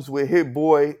 albums with Hit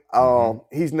Boy,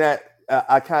 he's not.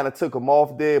 I kind of took him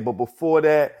off there, but before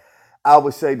that, I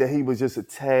would say that he was just a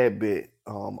tad bit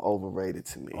overrated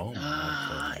to me. Oh my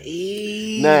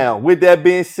goodness. Now, with that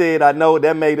being said, I know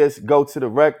that made us go to the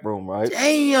rec room, right?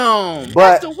 Damn.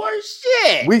 But That's the worst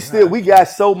shit. we got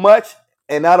so much,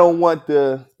 and I don't want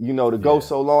to go Yeah.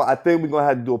 so long. I think we're gonna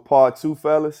have to do a part 2,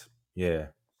 fellas. Yeah.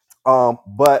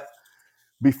 But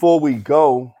before we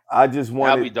go, I just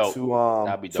That'll be wanted dope.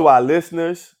 to Be to dope. our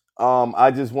listeners.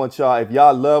 I just want y'all, if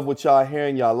y'all love what y'all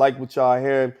hearing, y'all like what y'all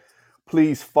hearing,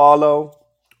 please follow.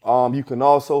 You can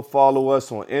also follow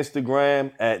us on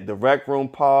Instagram at the Rec Room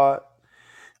Pod.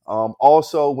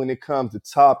 Also, when it comes to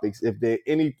topics, is there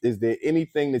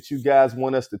anything that you guys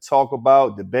want us to talk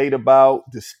about, debate about,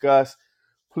 discuss?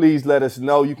 Please let us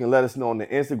know. You can let us know on the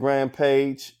Instagram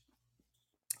page,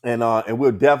 and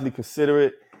we'll definitely consider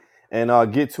it.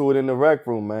 and get to it in the rec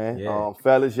room, man. Yeah.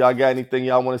 Fellas, y'all got anything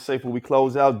y'all want to say before we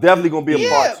close out? Definitely gonna be a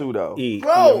part 2 though.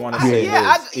 I want to say this.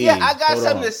 I got hold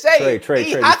something on. to say.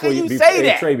 Trey, How can you say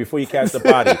that? Trey, before you catch the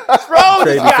body. Troll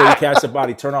Trey, this before you guy. catch the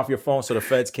body, turn off your phone so the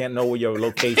feds can't know where your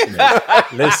location is.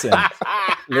 Listen.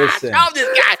 Troll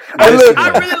this guy. Hey, look, I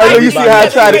really like you this. see how I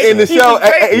try to He's end the a show?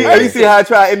 great You see how I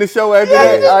try to end the show after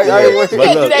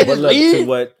that? But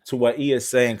look to what E is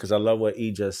saying, because I love what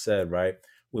E just said, right?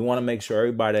 We want to make sure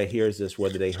everybody that hears this,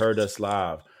 whether they heard us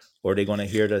live or they're going to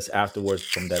hear this afterwards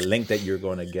from that link that you're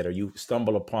going to get, or you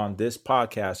stumble upon this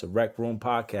podcast, a Rec Room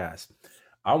podcast.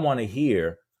 I want to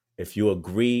hear if you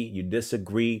agree, you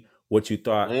disagree, what you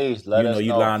thought, Please let us you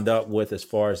know. lined up with as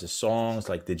far as the songs.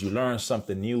 Like, did you learn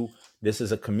something new? This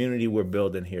is a community we're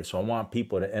building here. So I want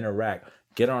people to interact,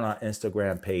 get on our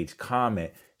Instagram page,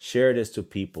 comment, share this to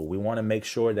people. We want to make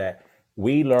sure that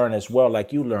we learn as well,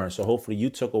 like you learned. So hopefully you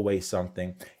took away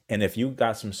something. And if you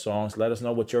got some songs, let us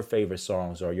know what your favorite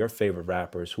songs are, your favorite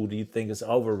rappers. Who do you think is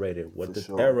overrated? What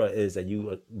era is that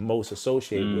you most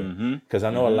associate with? Because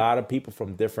I know a lot of people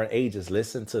from different ages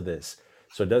listen to this.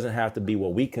 So it doesn't have to be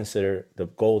what we consider the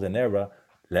golden era.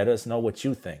 Let us know what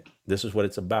you think. This is what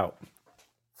it's about.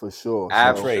 For sure.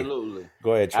 Absolutely.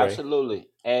 Go ahead, Trey. Absolutely.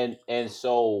 And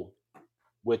so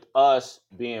with us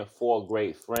being 4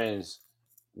 great friends,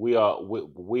 we are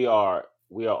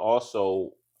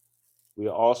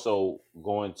also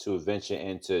going to venture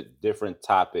into different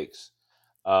topics.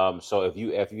 So if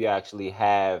you actually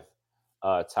have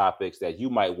topics that you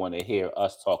might want to hear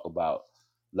us talk about,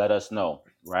 let us know,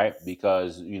 right?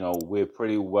 Because we're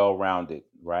pretty well rounded,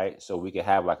 right? So we can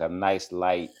have like a nice,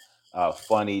 light,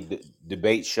 funny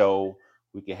debate show.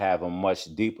 We can have a much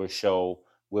deeper show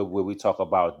where we talk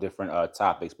about different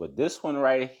topics. But this one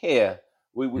right here,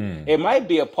 it might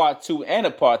be a part 2 and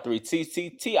a part 3.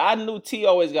 T. I knew T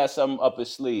always got something up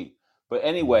his sleeve. But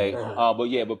anyway,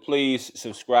 but please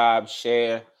subscribe,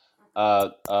 share.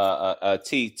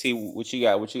 T, what you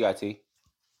got? What you got, T?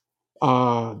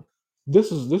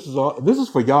 This is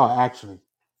for y'all actually.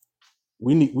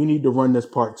 We need to run this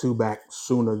part 2 back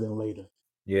sooner than later.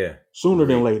 Yeah. Sooner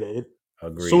than later.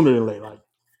 Sooner than later. Like,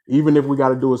 even if we got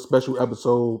to do a special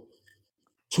episode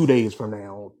 2 days from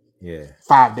now,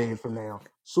 5 days from now,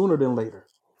 sooner than later.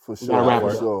 For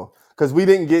sure. Because we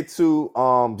didn't get to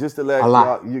just to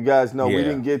let you guys know, we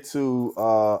didn't get to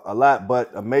a lot,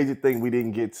 but a major thing we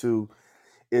didn't get to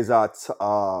is our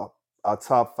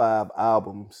top 5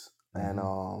 albums. And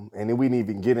then we didn't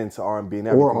even get into R&B and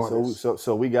everything.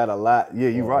 So we got a lot. Yeah,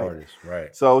 you're right. Artists,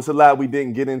 right. So it's a lot we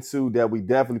didn't get into that we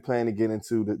definitely plan to get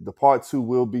into. The part 2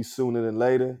 will be sooner than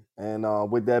later. And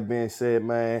with that being said,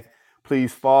 man,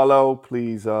 please follow,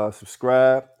 please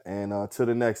subscribe, and till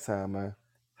the next time, man.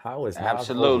 How is not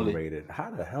overrated? How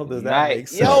the hell does that make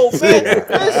sense? Yo, man,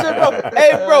 listen,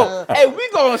 bro. Hey, we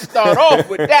gonna start off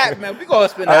with that, man. We gonna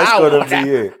spend an hour on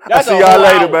that. I'll see y'all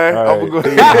later, man. Right. I'm gonna go.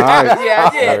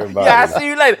 Yeah. I see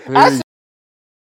you later.